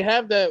they actually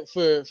have that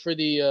for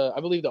the I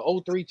believe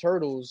the 03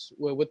 Turtles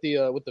with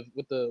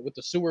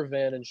the sewer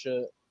van and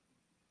shit.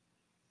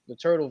 The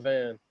turtle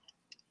van.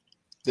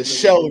 The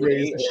shell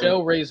raiser.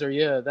 Shell raiser,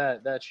 yeah,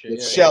 that shit.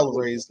 The shell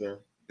raiser.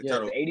 Yeah,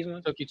 the 80s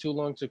one took you too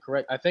long to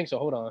correct. I think so.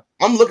 Hold on.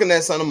 I'm looking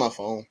at something on my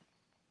phone.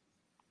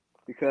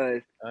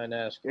 Because I didn't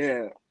ask.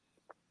 Yeah.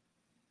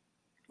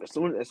 As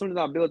soon as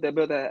I build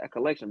that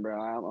collection, bro,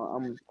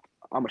 I'm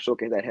gonna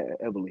showcase that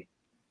heavily.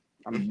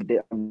 I'm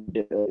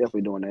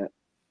definitely doing that.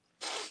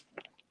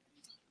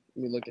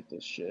 Let me look at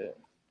this shit.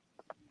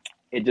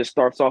 It just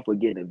starts off with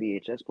getting a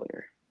VHS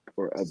player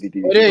or a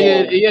DVD.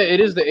 Yeah, it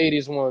is the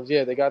 80s ones.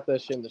 Yeah, they got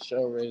that shit in the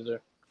shell raiser.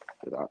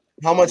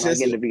 How much is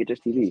getting the VHS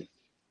TV?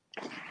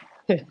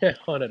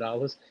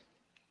 $100.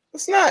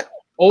 It's not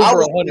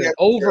over 100.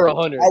 Over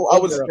 100. I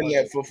would spend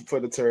that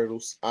for the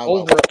turtles. It's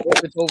over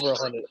 100. It's over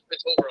 100.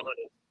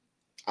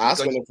 I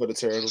spend it for the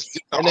turtles.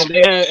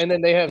 And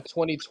then they have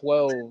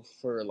 2012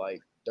 for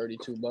like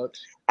 $32.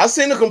 I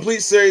seen the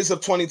complete series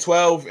of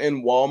 2012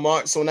 in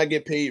Walmart. So when I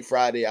get paid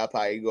Friday, I'll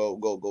probably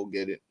go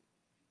get it.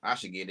 I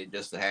should get it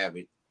just to have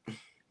it.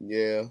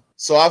 Yeah.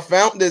 So I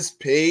found this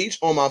page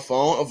on my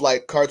phone of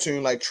like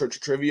cartoon like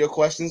trivia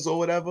questions or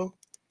whatever.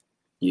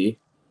 Yeah.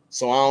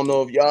 So I don't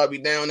know if y'all be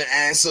down to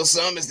answer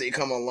some as they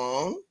come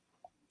along.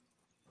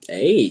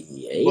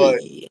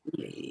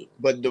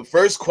 But the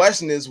first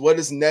question is, what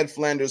is Ned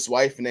Flanders'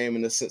 wife name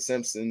in The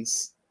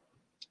Simpsons?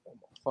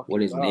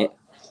 What is Ned?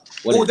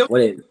 What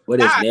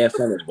is Ned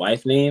Flanders'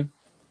 wife name?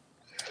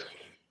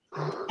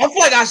 I feel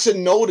like I should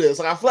know this.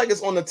 Like I feel like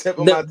it's on the tip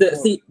of my tongue.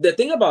 See, the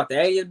thing about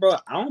that is, bro,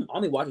 I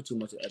don't be watching too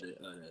much of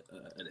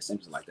the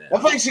Simpsons like that. I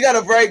feel like she got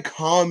a very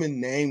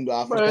common name,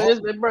 though.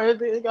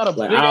 It got a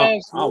big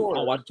ass. I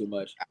don't watch too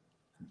much.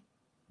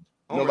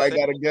 Nobody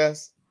got a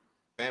guess.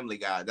 Family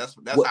Guy. That's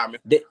what, how I remember.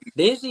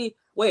 Didn't she?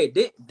 Wait,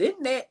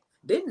 didn't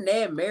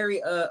Ned marry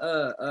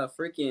a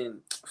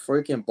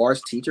freaking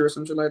Bart's teacher or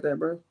something like that,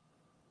 bro?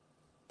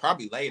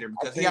 Probably later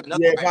because he had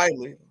another. Yeah,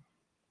 probably.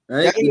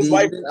 Right? Yeah, his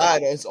wife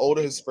died. His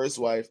older, his first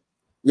wife.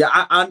 Yeah,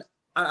 I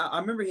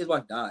remember his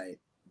wife died,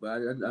 but I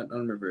don't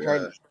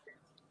remember.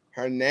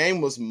 Her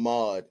name was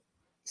Maud,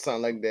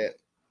 something like that.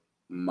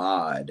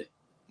 Maud,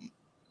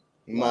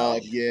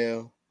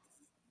 yeah.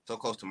 So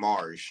close to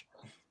Marge.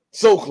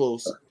 So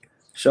close.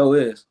 Show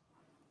is.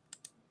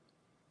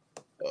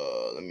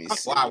 Let Let me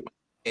That's see. why I want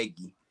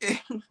Eggy.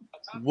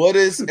 What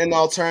is an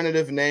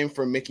alternative name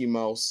for Mickey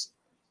Mouse?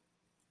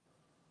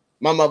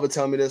 My mother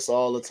tell me this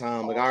all the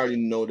time. Like I already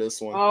know this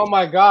one. Oh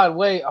my God!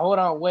 Wait, hold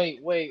on. Wait.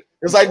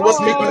 It's like,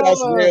 what's Mickey Fuck,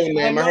 Mouse's real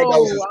name? I heard that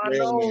was his I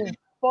real know. name.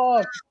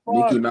 Fuck.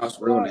 Mickey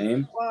Mouse real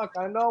name. Fuck.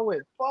 I know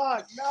it.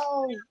 Fuck.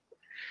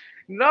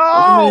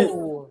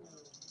 No.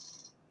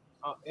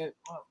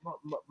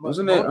 Wasn't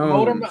Wasn't it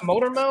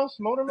Motor Mouse?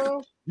 Motor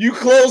Mouse? You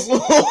close,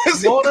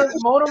 Lewis.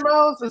 Motor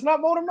Mouse? It's not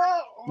Motor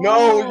Mouse?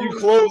 No, you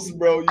close,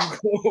 bro. You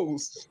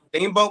close.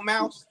 Steamboat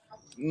Mouse?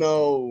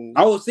 No.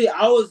 I was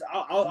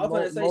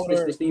gonna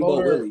say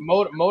Steamboat Willie.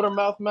 Motor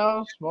Mouth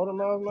Mouse? Motor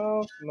Mouth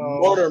Mouse? No.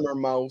 Mortimer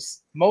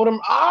Mouse. Motor.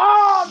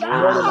 Oh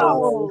Mortimer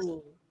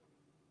no!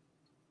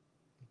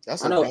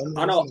 That's I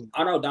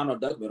know Donald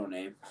Duck middle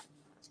name.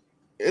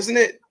 Isn't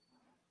it?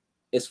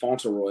 It's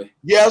Fauntleroy.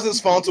 Yeah, it was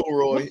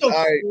Fauntleroy. All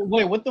right.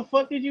 Wait, what the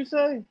fuck did you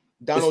say?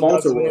 Donald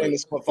Duck's name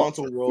is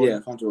Fauntleroy. Yeah,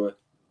 Fauntleroy.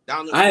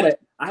 I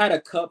had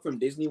a cup from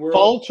Disney World.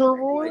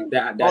 Fauntleroy? Like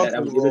that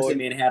was given to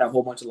me and had a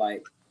whole bunch of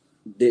like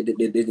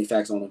Disney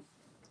facts on them.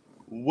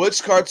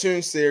 Which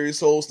cartoon series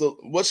holds the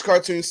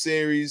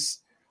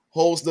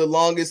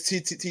longest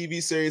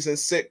TV series and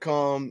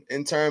sitcom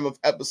in terms of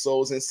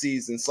episodes and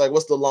seasons? Like,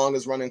 what's the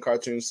longest running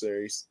cartoon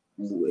series?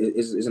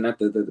 Isn't that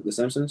the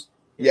Simpsons?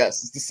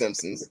 Yes, it's The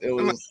Simpsons. It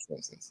was The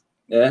Simpsons.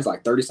 Yeah, that's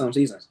like 30-some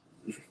seasons.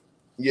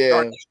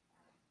 Yeah.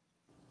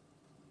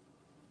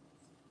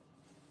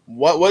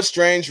 What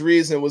strange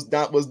reason was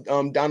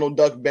Donald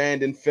Duck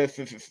banned in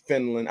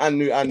Finland? I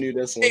knew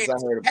this one. I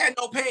heard had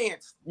no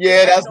pants.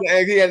 Yeah, that's the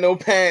egg. He had no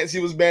pants. He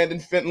was banned in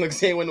Finland because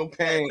he ain't with no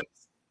pants.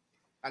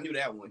 I knew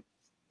that one.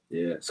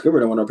 Yeah, Skipper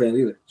don't want no pants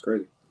either. It's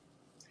crazy.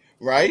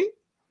 Right?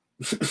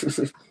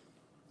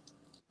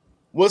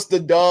 What's the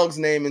dog's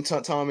name in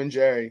Tom and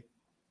Jerry?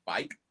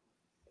 Spike.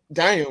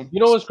 Damn. You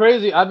know what's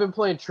crazy? I've been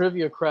playing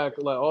Trivia Crack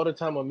like all the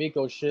time on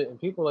Miko shit, and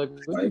people are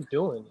like, what are you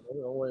doing?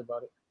 Don't worry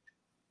about it.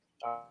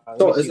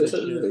 So it's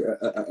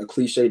a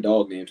cliche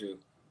dog name too.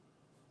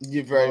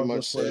 You very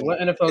much so. What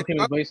NFL team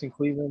is based in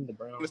Cleveland? The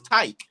Browns. It was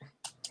Tyke.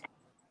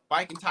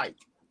 Spike and Tyke.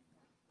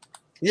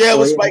 Yeah, it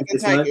was Spike and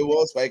Tyke. It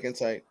was Spike and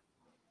Tyke.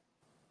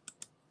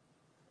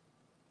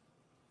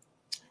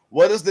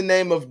 What is the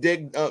name of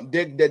Dick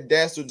the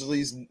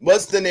Dastardly's?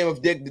 What's the name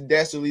of Dick the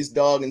Dastardly's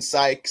dog and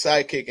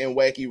sidekick and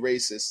wacky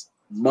racist?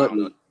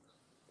 Muttley.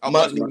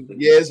 Muttley.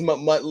 Yeah, it's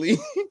Muttley.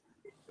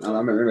 I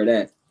remember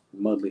that.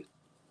 Muttley.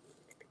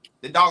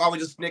 The dog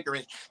always just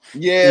snickering.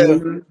 Yeah.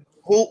 Mm-hmm.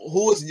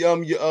 Who is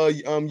your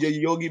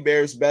Yogi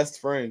Bear's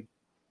best friend?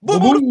 Boo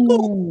boo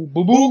boo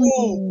boo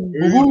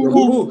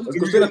boo. Let's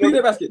go to the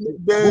picnic basket.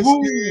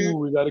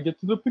 We gotta get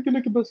to the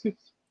picnic basket.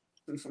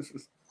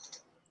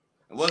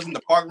 Wasn't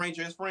the park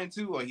ranger his friend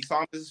too, or he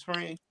saw him as his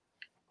friend?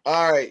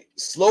 All right,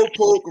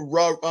 Slowpoke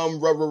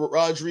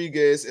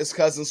Rodriguez is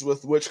cousins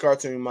with which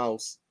cartoon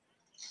mouse?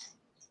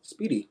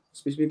 Speedy.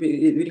 Wait,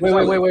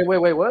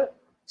 what?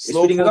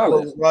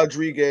 Slowpoke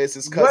Rodriguez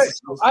is cousins.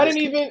 I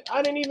didn't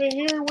even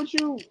hear what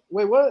you.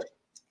 Wait, what?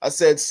 I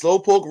said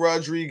Slowpoke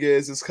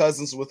Rodriguez is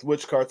cousins with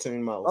which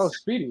cartoon mouse? Oh,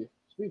 Speedy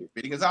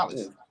Gonzalez.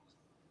 Yeah.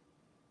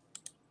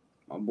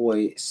 My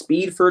boy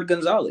Speedford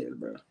Gonzalez,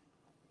 bro.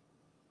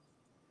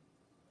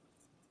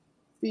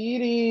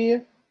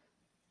 Speedy.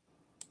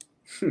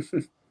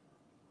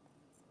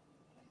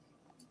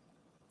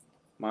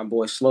 My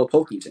boy Slow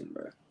Pokington,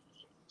 bro.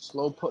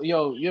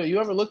 Yo, you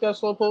ever looked at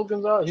Slowpoke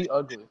Gonzalez? He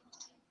ugly.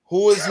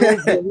 Who's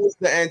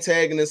the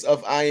antagonist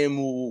of I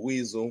Am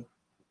Weasel?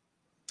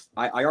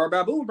 IR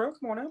Baboon, bro.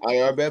 Come on now.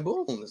 IR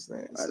Baboon. That's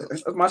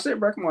my shit,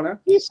 bro. Come on now.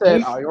 He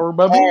said IR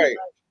Baboon. All right.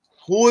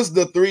 Who is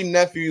the three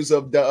nephews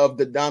of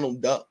the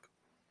Donald Duck?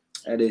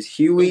 That is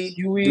Huey,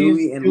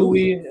 Dewey, and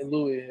Louie.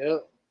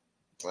 Yep.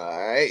 All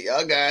right,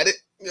 y'all got it.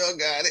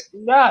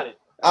 Got it.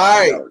 All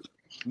right.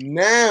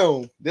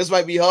 Now, this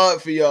might be hard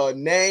for y'all.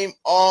 Name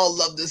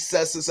all of the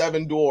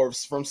seven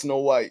dwarfs from Snow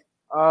White.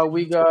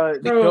 We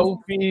got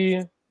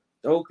Dopey,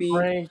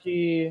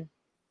 Cranky.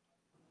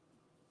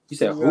 You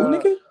said who,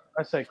 nigga?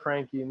 I said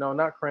Cranky. No,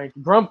 not Cranky.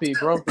 Grumpy.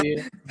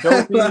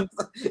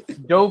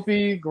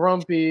 Dopey,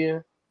 Grumpy.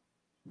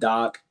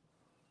 Doc,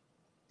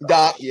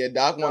 yeah,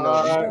 Doc one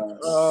of them.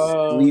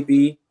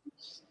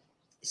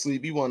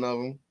 Sleepy one of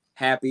them.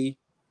 Happy.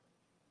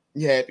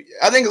 You happy?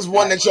 I think it's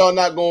one that y'all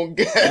not gonna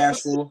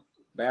guess.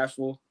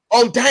 Bashful.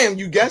 Oh damn,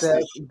 you guessed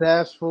it.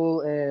 Bashful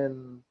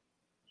and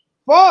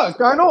fuck.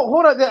 I know.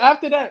 Hold on.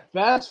 After that,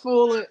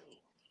 Bashful and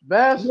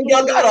Bashful.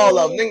 Y'all got all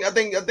of them. I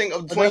think of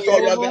 20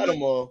 y'all got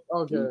them all.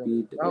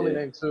 Okay. I only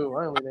named two.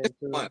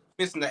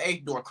 Missing the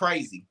 8th door,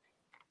 crazy.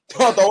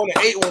 The only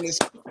 8 one is.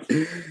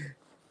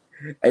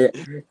 Hey,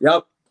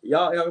 y'all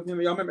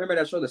remember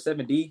that show, the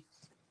 7D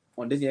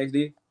on Disney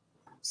XD?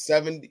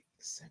 70.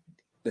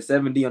 The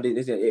 7D on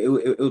Disney.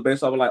 It was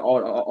based off of like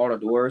all the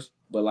doors,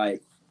 but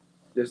like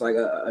there's like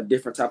a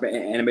different type of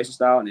animation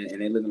style, and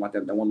they live in like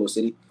that one little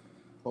city.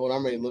 Hold on,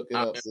 I'm ready to look it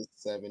up. It's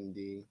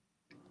 7D.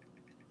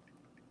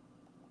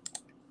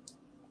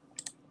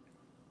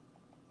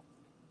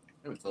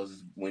 Let me close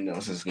this window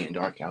since it's getting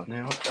dark out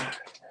now.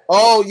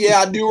 Oh yeah,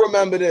 I do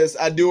remember this.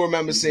 I do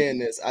remember seeing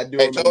this. I do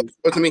remember. Show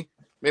it to me.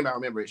 Maybe I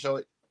remember it. Show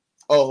it.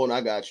 Oh, hold on, I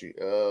got you.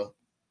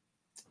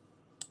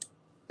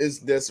 It's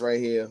this right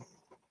here.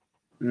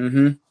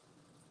 Mm-hmm.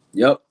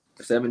 Yep.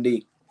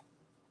 7D.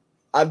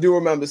 I do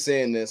remember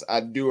seeing this.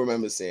 I do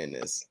remember seeing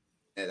this.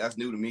 Yeah, that's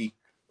new to me.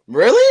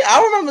 Really?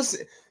 I remember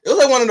it was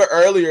like one of the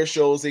earlier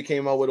shows they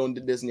came out with on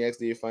Disney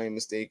XD, if I ain't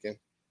mistaken.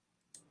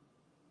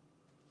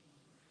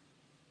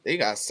 They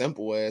got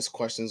simple ass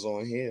questions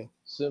on here.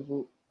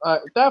 Simple. All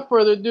right, without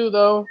further ado,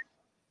 though,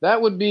 that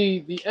would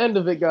be the end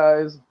of it,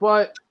 guys.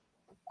 But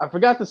I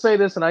forgot to say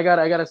this, and I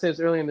gotta say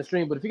this early in the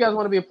stream. But if you guys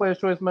want to be a Player's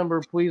Choice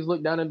member, please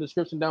look down in the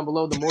description down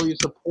below. The more you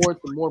support,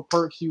 the more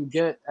perks you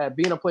get at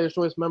being a Player's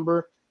Choice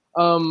member.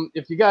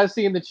 If you guys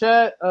see in the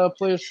chat,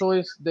 Player's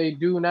Choice, they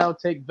do now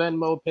take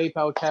Venmo,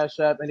 PayPal, Cash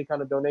App, any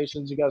kind of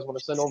donations you guys want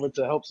to send over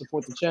to help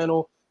support the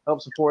channel,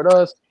 help support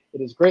us. It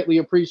is greatly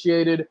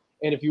appreciated.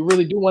 And if you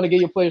really do want to get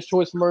your Player's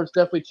Choice merch,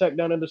 definitely check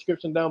down in the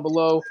description down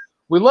below.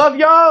 We love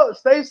y'all.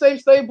 Stay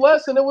safe, stay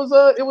blessed, and it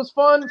was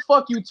fun.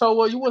 Fuck you,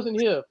 Toa. You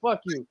wasn't here. Fuck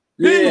you.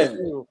 Yeah. Fuck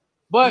you.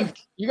 But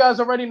you guys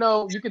already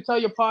know. You can tell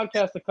your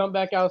podcast to come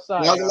back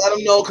outside. Y'all can let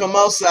them know. Come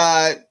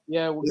outside.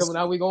 Yeah, we're coming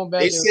out. We going back.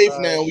 They inside. safe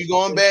now. We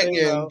going back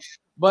in. Now.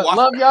 But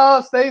love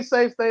y'all. Stay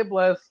safe, stay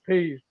blessed.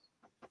 Peace.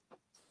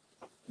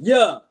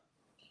 Yeah.